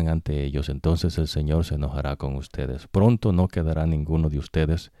inclinan ante ellos. Entonces el Señor se enojará con ustedes. Pronto no quedará ninguno de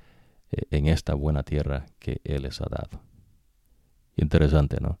ustedes en esta buena tierra que Él les ha dado.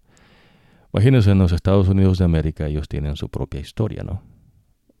 Interesante, ¿no? Imagínense, en los Estados Unidos de América ellos tienen su propia historia, ¿no?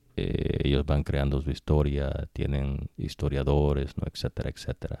 Ellos van creando su historia, tienen historiadores, ¿no? Etcétera,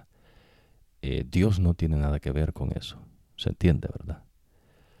 etcétera. Dios no tiene nada que ver con eso. ¿Se entiende, verdad?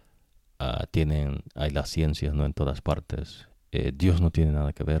 Hay las ciencias, ¿no? En todas partes. Dios no tiene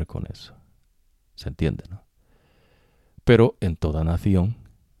nada que ver con eso. ¿Se entiende, no? Pero en toda nación,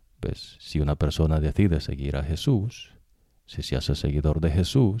 ¿ves? Si una persona decide seguir a Jesús, si se hace seguidor de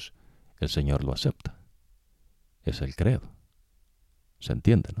Jesús, el Señor lo acepta. Es el credo. ¿Se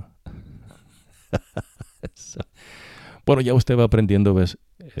entiende, no? Bueno, ya usted va aprendiendo, ¿ves?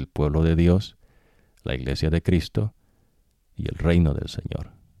 El pueblo de Dios, la iglesia de Cristo y el reino del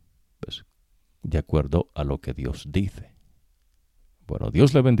Señor. ¿Ves? De acuerdo a lo que Dios dice. Bueno,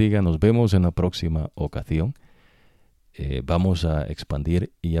 Dios le bendiga. Nos vemos en la próxima ocasión. Vamos a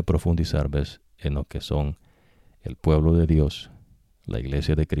expandir y a profundizar, ¿ves? En lo que son el pueblo de Dios, la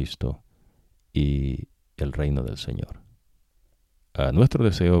iglesia de Cristo y el reino del Señor. Nuestro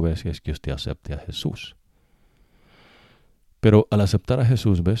deseo, ¿ves? Es que usted acepte a Jesús. Pero al aceptar a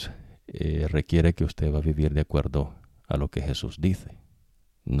Jesús, ¿ves? Requiere que usted va a vivir de acuerdo a lo que Jesús dice.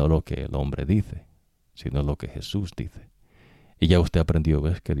 No lo que el hombre dice, sino lo que Jesús dice. Y ya usted aprendió,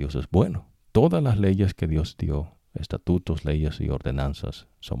 ¿ves? Que Dios es bueno. Todas las leyes que Dios dio, estatutos, leyes y ordenanzas,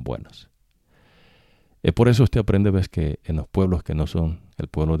 son buenas. Por eso usted aprende, ¿ves? Que en los pueblos que no son el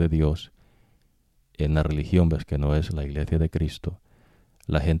pueblo de Dios, en la religión, ¿ves? Que no es la iglesia de Cristo,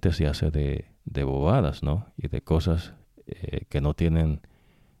 la gente se hace de bobadas, ¿no? Y de cosas que no tienen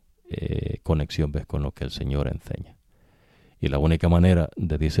conexión, ¿ves? Con lo que el Señor enseña. Y la única manera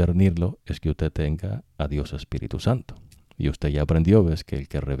de discernirlo es que usted tenga a Dios Espíritu Santo. Y usted ya aprendió, ¿ves? Que el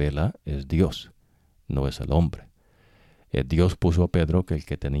que revela es Dios, no es el hombre. Dios puso a Pedro, que el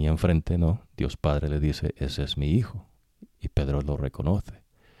que tenía enfrente, ¿no? Dios Padre le dice, ese es mi hijo. Y Pedro lo reconoce.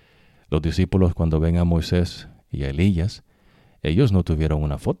 Los discípulos, cuando ven a Moisés y a Elías, ellos no tuvieron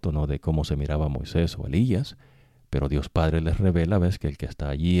una foto, ¿no? De cómo se miraba Moisés o Elías, pero Dios Padre les revela, ¿ves? Que el que está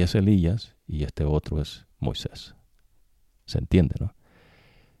allí es Elías y este otro es Moisés. ¿Se entiende, no?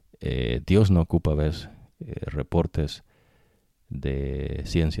 Dios no ocupa, ¿ves? Reportes de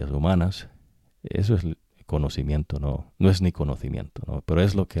ciencias humanas. Eso es conocimiento, no es ni conocimiento, ¿no? Pero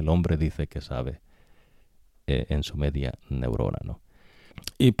es lo que el hombre dice que sabe en su media neurona, ¿no?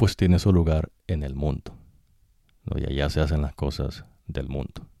 Y pues tiene su lugar en el mundo, ¿no? Y allá se hacen las cosas del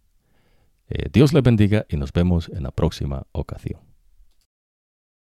mundo. Dios le bendiga y nos vemos en la próxima ocasión.